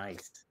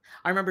 Nice.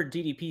 I remember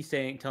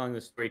DDP telling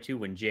the story too,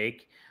 when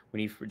Jake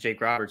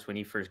Roberts, when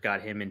he first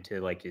got him into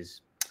like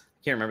his,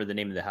 I can't remember the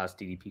name of the house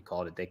DDP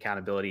called it, the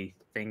accountability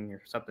thing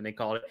or something they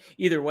called it.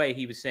 Either way,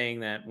 he was saying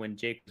that when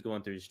Jake was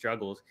going through his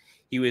struggles,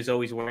 he was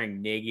always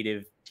wearing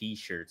negative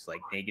T-shirts,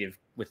 like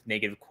with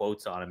negative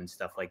quotes on them and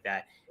stuff like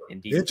that.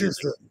 And DDP was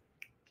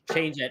like,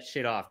 change that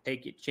shit off.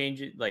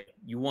 Change it. Like,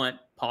 you want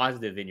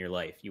positive in your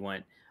life. You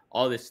want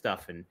all this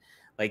stuff. And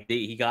like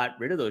he got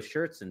rid of those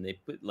shirts, and they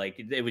put like,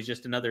 it was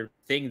just another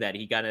thing that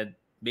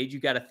made you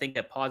got to think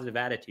a positive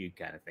attitude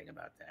kind of thing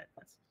about that.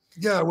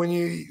 Yeah, when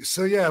you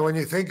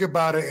think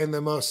about it in the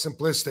most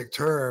simplistic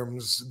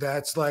terms,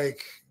 that's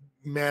like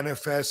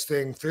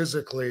manifesting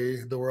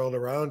physically the world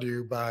around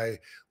you by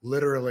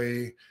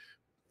literally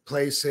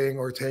placing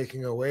or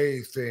taking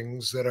away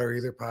things that are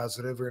either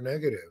positive or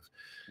negative.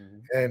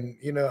 Mm-hmm. And,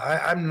 you know,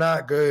 I'm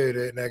not good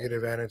at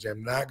negative energy.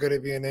 I'm not good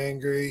at being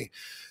angry.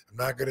 I'm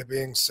not good at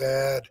being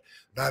sad.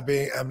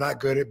 I'm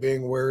not good at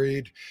being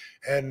worried.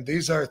 And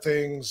these are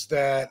things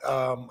that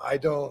I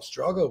don't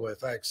struggle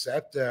with. I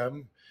accept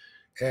them.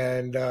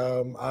 And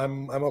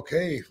I'm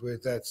okay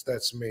with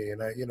that's me.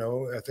 And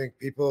I think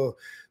people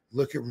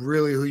look at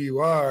really who you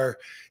are.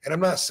 And I'm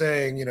not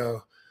saying, you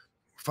know,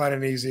 find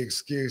an easy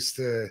excuse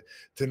to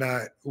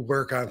not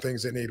work on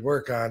things that need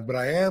work on, but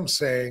I am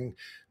saying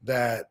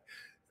that,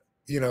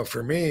 you know,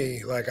 for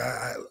me, like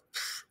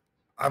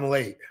I'm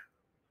late.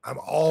 I'm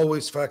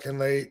always fucking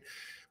late.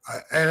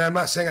 And I'm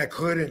not saying I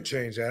couldn't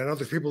change that. I know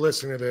there's people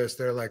listening to this.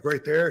 They're like,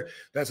 right there,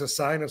 that's a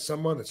sign of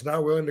someone that's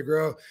not willing to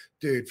grow.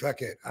 Dude,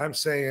 fuck it. I'm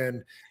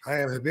saying I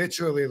am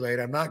habitually late.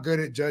 I'm not good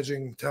at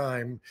judging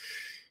time.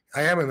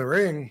 I am in the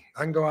ring.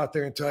 I can go out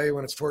there and tell you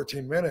when it's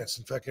 14 minutes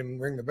and fucking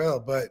ring the bell.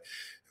 But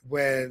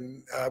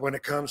when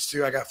it comes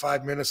to I got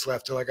 5 minutes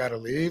left till I got to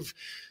leave,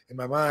 in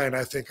my mind,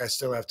 I think I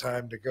still have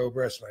time to go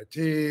brush my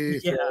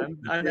teeth. Yeah,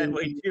 I'm that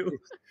way too.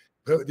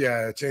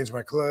 Change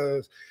my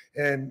clothes.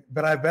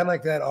 But I've been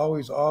like that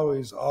always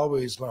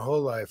my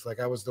whole life. Like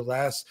I was the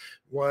last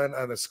one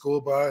on the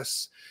school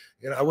bus.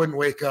 I wouldn't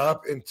wake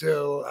up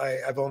until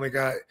I've only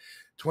got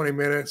 20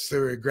 minutes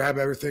to grab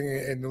everything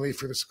and leave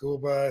for the school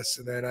bus,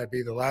 and then I'd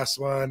be the last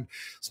one.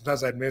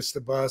 Sometimes I'd miss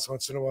the bus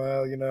once in a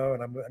while, and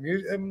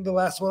I'm the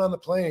last one on the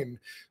plane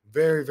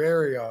very,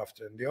 very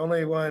often. The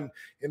only one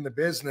in the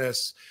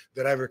business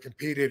that ever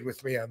competed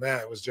with me on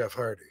that was Jeff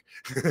Hardy.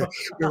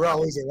 We were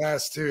always the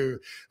last two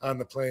on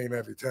the plane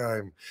every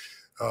time.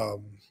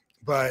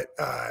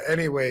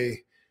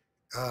 Anyway,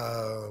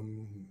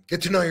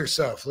 get to know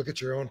yourself. Look at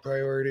your own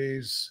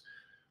priorities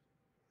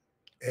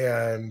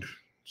and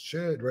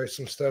write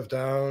some stuff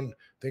down.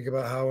 Think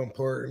about how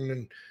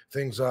important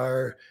things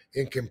are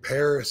in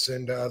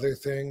comparison to other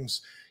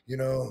things.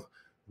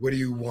 What do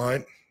you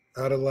want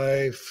out of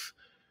life?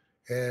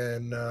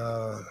 And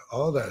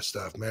all that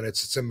stuff, man.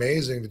 It's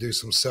amazing to do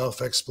some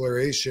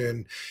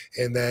self-exploration,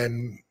 and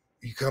then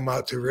you come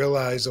out to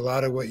realize a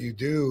lot of what you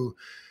do,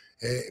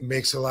 it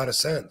makes a lot of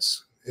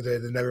sense. It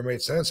never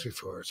made sense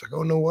before. It's like,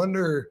 oh, no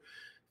wonder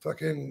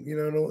fucking,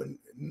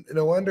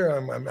 no wonder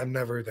I'm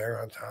never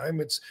there on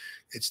time. It's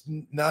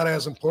not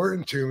as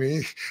important to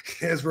me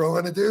as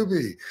rolling a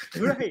doobie.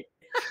 Right.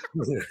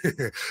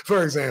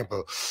 For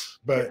example.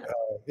 But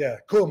yeah,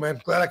 cool,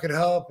 man. Glad I could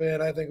help.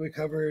 And I think we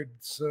covered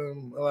a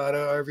lot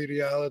of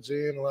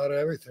RVDology and a lot of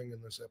everything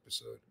in this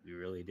episode. You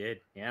really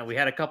did. Yeah, we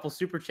had a couple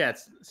super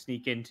chats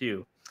sneak in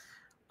too.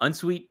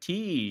 Unsweet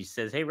Tea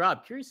says, "Hey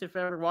Rob, curious if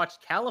I ever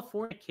watched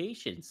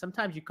Californication.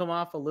 Sometimes you come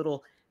off a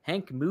little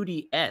Hank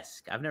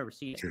Moody-esque. I've never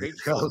seen it. Great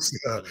show."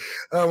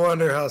 I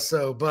wonder how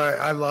so, but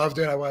I loved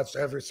it. I watched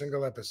every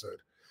single episode.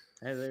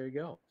 Hey, there you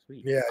go.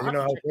 Sweet. Yeah,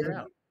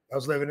 I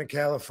was living in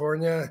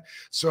California,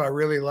 so I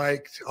really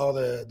liked all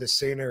the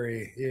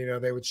scenery.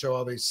 They would show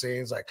all these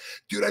scenes like,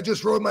 dude, I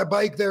just rode my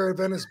bike there at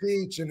Venice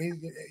Beach, and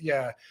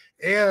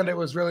and it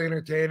was really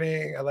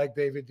entertaining. I like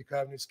David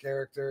Duchovny's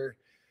character.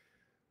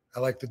 I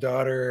like the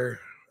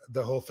daughter,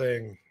 the whole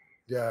thing.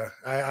 Yeah,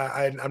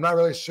 I'm not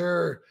really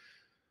sure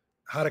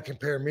how to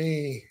compare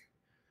me,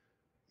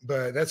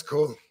 but that's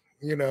cool.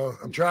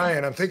 I'm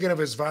trying. I'm thinking of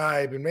his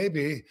vibe, and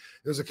maybe it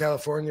was a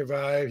California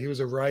vibe. He was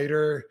a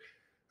writer,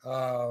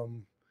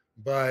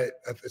 but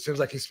it seems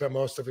like he spent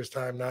most of his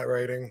time not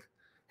writing,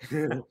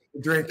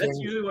 drinking. That's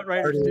usually what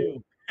writers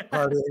do.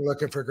 Partying,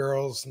 looking for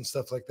girls and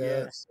stuff like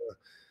that. Yeah. So,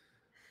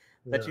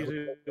 that's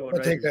usually what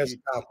I think that's a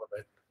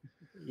compliment.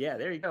 Yeah,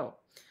 there you go.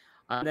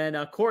 And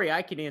then Corey,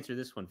 I can answer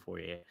this one for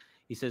you.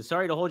 He says,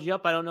 "Sorry to hold you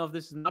up. I don't know if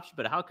this is an option,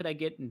 but how could I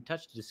get in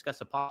touch to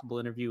discuss a possible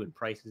interview and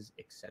prices,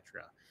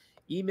 etc.?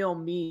 Email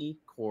me,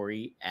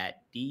 Corey,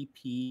 at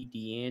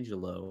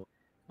dpdangelo,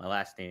 my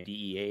last name,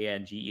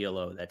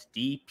 DEANGELO. That's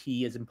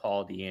DP as in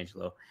Paul,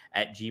 D'Angelo,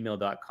 at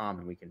gmail.com.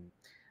 And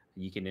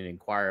you can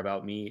inquire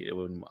about me.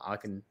 I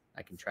can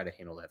try to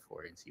handle that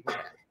for you and see what's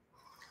happening.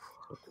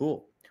 So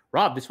cool.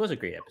 Rob, this was a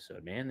great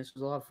episode, man. This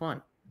was a lot of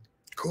fun.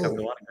 Cool. Covered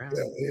a lot of ground.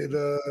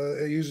 Yeah,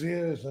 it usually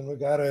is. And we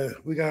got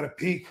a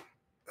peek.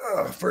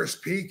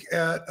 First peek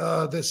at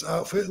this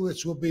outfit,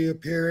 which will be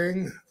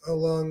appearing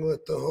along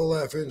with the whole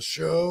effing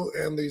show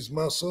and these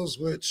muscles,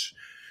 which,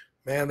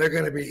 man, they're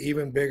going to be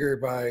even bigger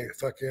by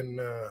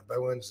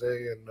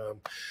Wednesday. And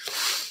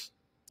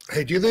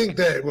hey, do you think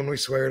that when we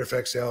swear it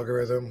affects the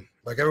algorithm?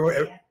 Like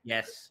everyone?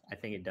 Yes, I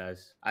think it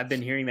does. I've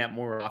been hearing that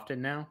more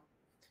often now.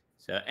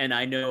 So, and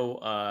I know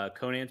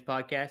Conan's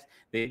podcast,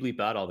 they bleep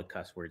out all the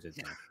cuss words in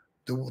there.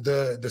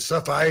 The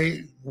stuff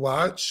I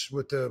watch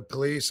with the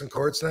police and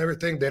courts and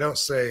everything, they don't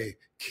say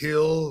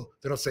kill,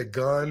 they don't say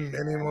gun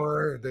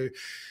anymore. You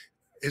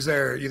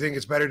think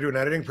it's better to do an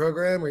editing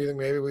program, or you think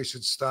maybe we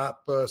should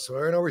stop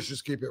swearing, or we should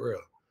just keep it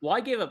real? Well,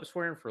 I gave up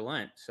swearing for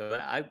Lent, so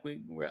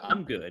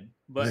I'm good.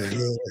 But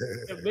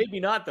maybe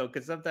not though,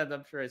 because sometimes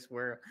I'm sure I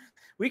swear.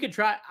 We could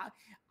try.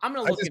 I'm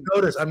gonna look.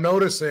 I'm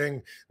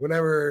noticing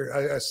whenever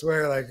I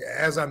swear, like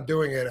as I'm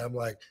doing it, I'm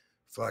like,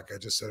 "Fuck! I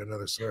just said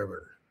another swear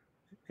word."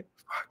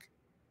 Fuck.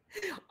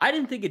 I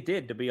didn't think it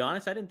did, to be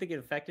honest. I didn't think it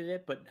affected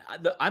it, but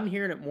I'm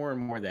hearing it more and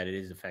more that it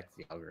is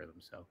affecting the algorithm.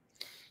 So,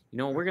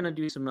 we're gonna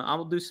do some.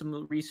 I'll do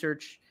some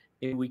research,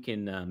 and we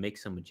can make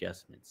some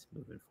adjustments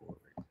moving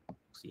forward.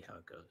 See how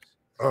it goes.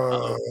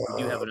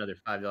 We do have another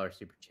 $5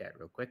 super chat,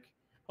 real quick.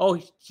 Oh,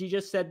 she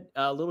just said,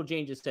 Little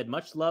Jane just said,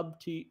 "Much love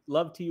to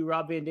you,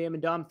 Rob Van Dam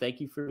and Dom.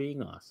 Thank you for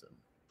being awesome."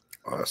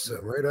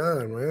 Awesome. Right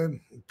on,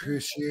 man.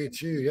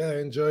 Appreciate you. Yeah,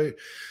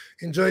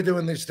 enjoy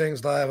doing these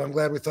things live. I'm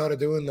glad we thought of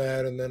doing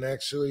that and then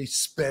actually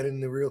spending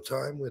the real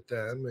time with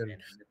them, and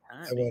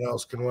everyone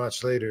else can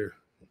watch later.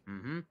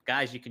 Mm-hmm.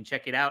 Guys, you can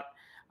check it out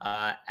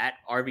at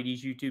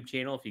RVD's YouTube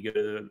channel if you go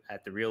to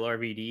at the Real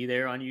RVD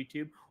there on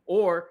YouTube,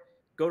 or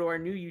go to our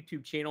new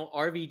YouTube channel,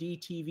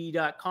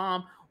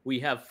 rvdtv.com, We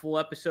have full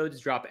episodes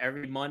drop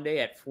every Monday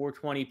at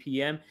 4:20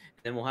 p.m.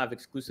 Then we'll have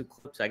exclusive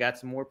clips. I got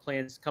some more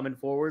plans coming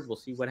forward. We'll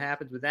see what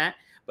happens with that.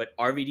 But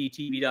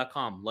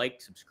rvdtv.com,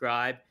 like,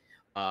 subscribe.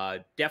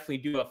 Definitely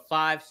do a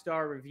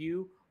 5-star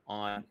review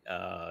on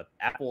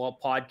Apple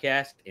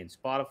Podcast and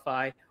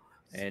Spotify.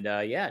 And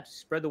yeah, just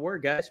spread the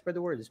word, guys. Spread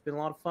the word. It's been a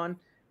lot of fun.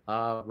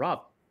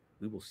 Rob,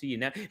 we will see you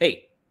now.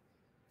 Hey,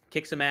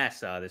 kick some ass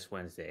this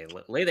Wednesday.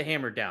 Lay the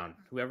hammer down.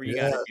 Whoever you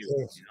got to do.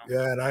 You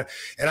know? Yeah,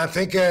 and I'm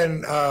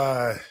thinking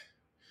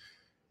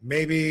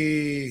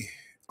maybe.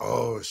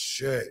 Oh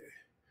shit!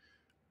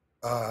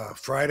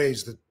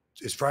 Friday's the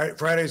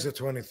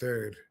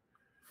 23rd.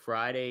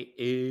 Friday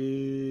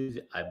is,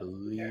 I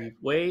believe.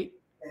 Wait,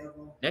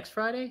 next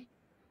Friday.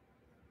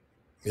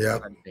 Yeah.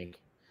 I think.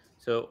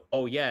 So,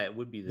 oh yeah, it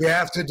would be. We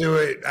have to do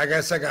it. I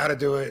guess I got to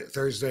do it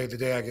Thursday, the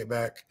day I get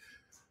back.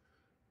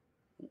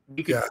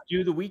 We could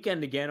do the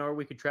weekend again, or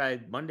we could try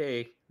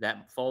Monday,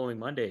 that following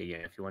Monday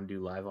again, if you want to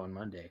do live on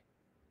Monday.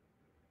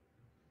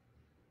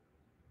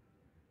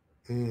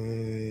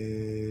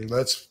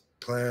 Let's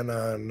plan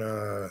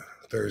on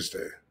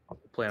Thursday.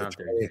 Plan on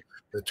Thursday.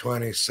 The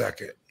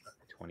 22nd.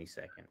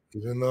 22nd.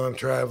 Even though I'm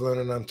traveling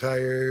and I'm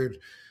tired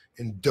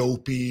and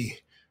dopey,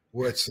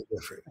 what's the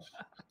difference?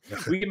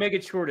 We can make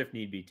it short if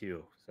need be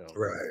too. So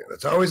right,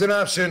 that's always an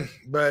option.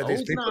 But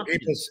always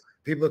these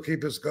people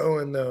keep us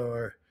going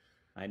though.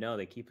 I know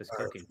they keep us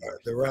cooking.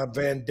 The Rob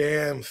Van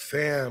Dam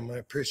fam. I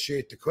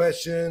appreciate the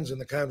questions and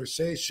the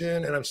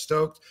conversation, and I'm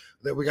stoked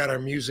that we got our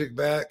music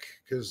back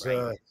because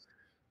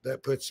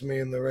that puts me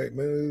in the right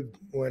mood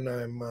when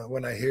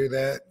I hear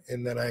that,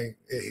 and then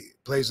it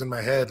plays in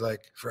my head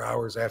like for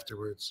hours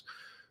afterwards.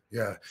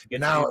 Yeah.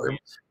 Now it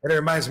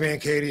reminds me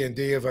and Katie and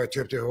Dee of our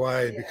trip to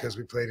Hawaii because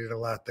we played it a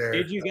lot there.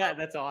 Did you got?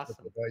 That's awesome.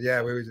 But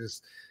yeah, we would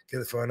just get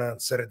the phone out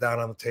and set it down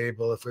on the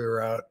table if we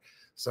were out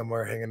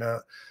somewhere hanging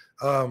out.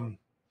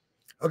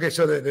 Okay,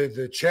 so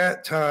the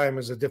chat time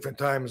is a different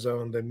time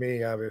zone than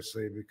me,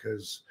 obviously,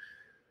 because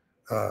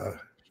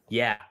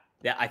yeah,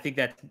 I think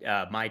that's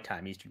my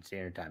time, Eastern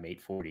Standard Time,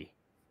 8:40.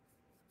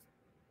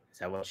 Is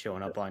that what's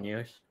showing up on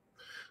yours?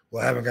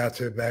 Well, I haven't got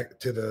back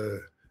to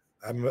the.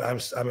 I'm at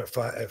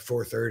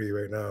 4:30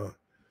 right now.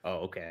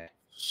 Oh, okay.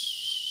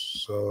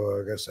 So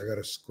I guess I got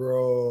to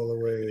scroll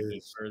away.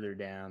 Further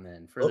down,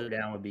 then. Further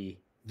down would be.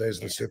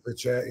 There's the super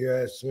chat you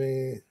asked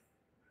me.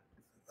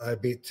 I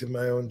beat to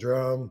my own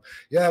drum.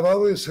 Yeah, I've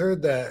always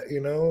heard that,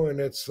 and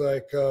it's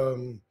like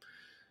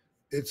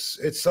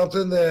it's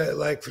something that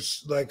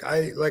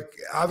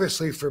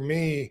obviously for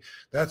me,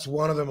 that's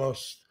one of the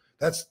most,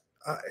 that's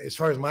as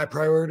far as my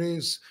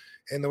priorities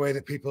and the way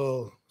that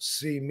people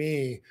see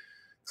me,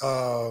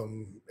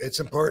 it's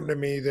important to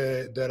me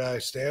that I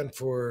stand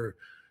for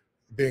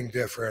being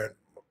different.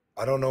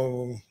 I don't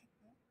know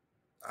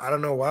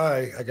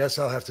why. I guess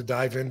I'll have to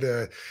dive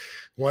into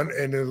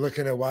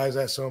looking at why is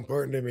that so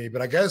important to me.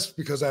 But I guess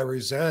because I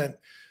resent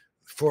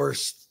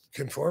forced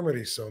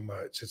conformity so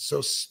much. It's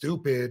so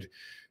stupid,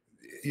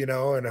 and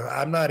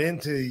I'm not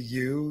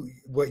into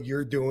what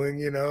you're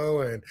doing,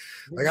 and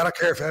like, I don't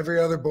care if every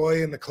other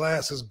boy in the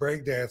class is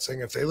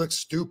breakdancing. If they look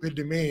stupid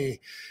to me,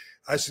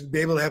 I should be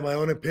able to have my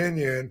own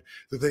opinion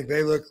to think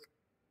they look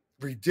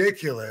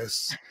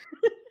ridiculous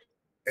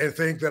and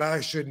think that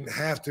I shouldn't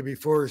have to be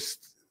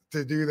forced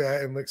to do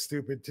that and look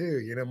stupid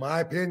too. My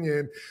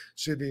opinion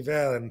should be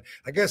valid. And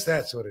I guess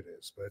that's what it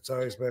is, but it's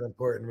always been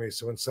important to me.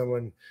 So when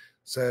someone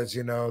says,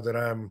 that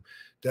I'm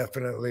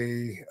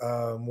definitely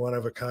one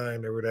of a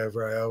kind or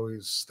whatever, I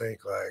always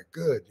think like,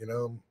 good,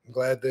 I'm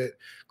glad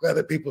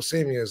that people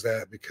see me as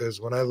that,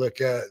 because when I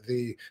look at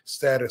the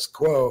status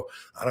quo,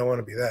 I don't want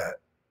to be that.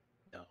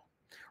 No.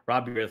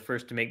 Rob, you're the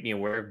first to make me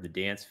aware of the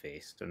dance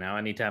face. So now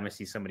anytime I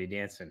see somebody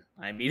dancing,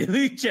 I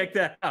immediately check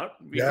that out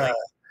and be like,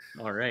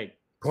 all right.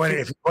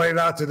 If you point it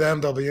out to them,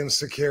 they'll be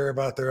insecure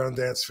about their own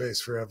dance face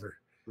forever.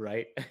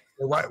 Right.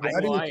 Why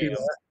do you do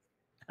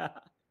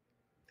that?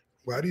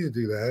 Why do you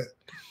do that?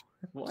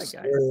 Why,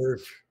 guys?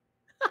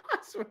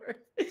 Swerve.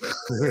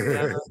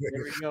 There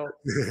we go.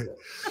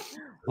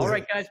 All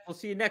right, guys. We'll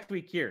see you next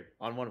week here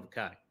on One of a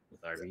Kind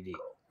with RVD.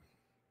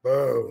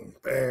 Boom.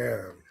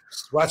 Bam.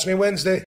 Watch me Wednesday.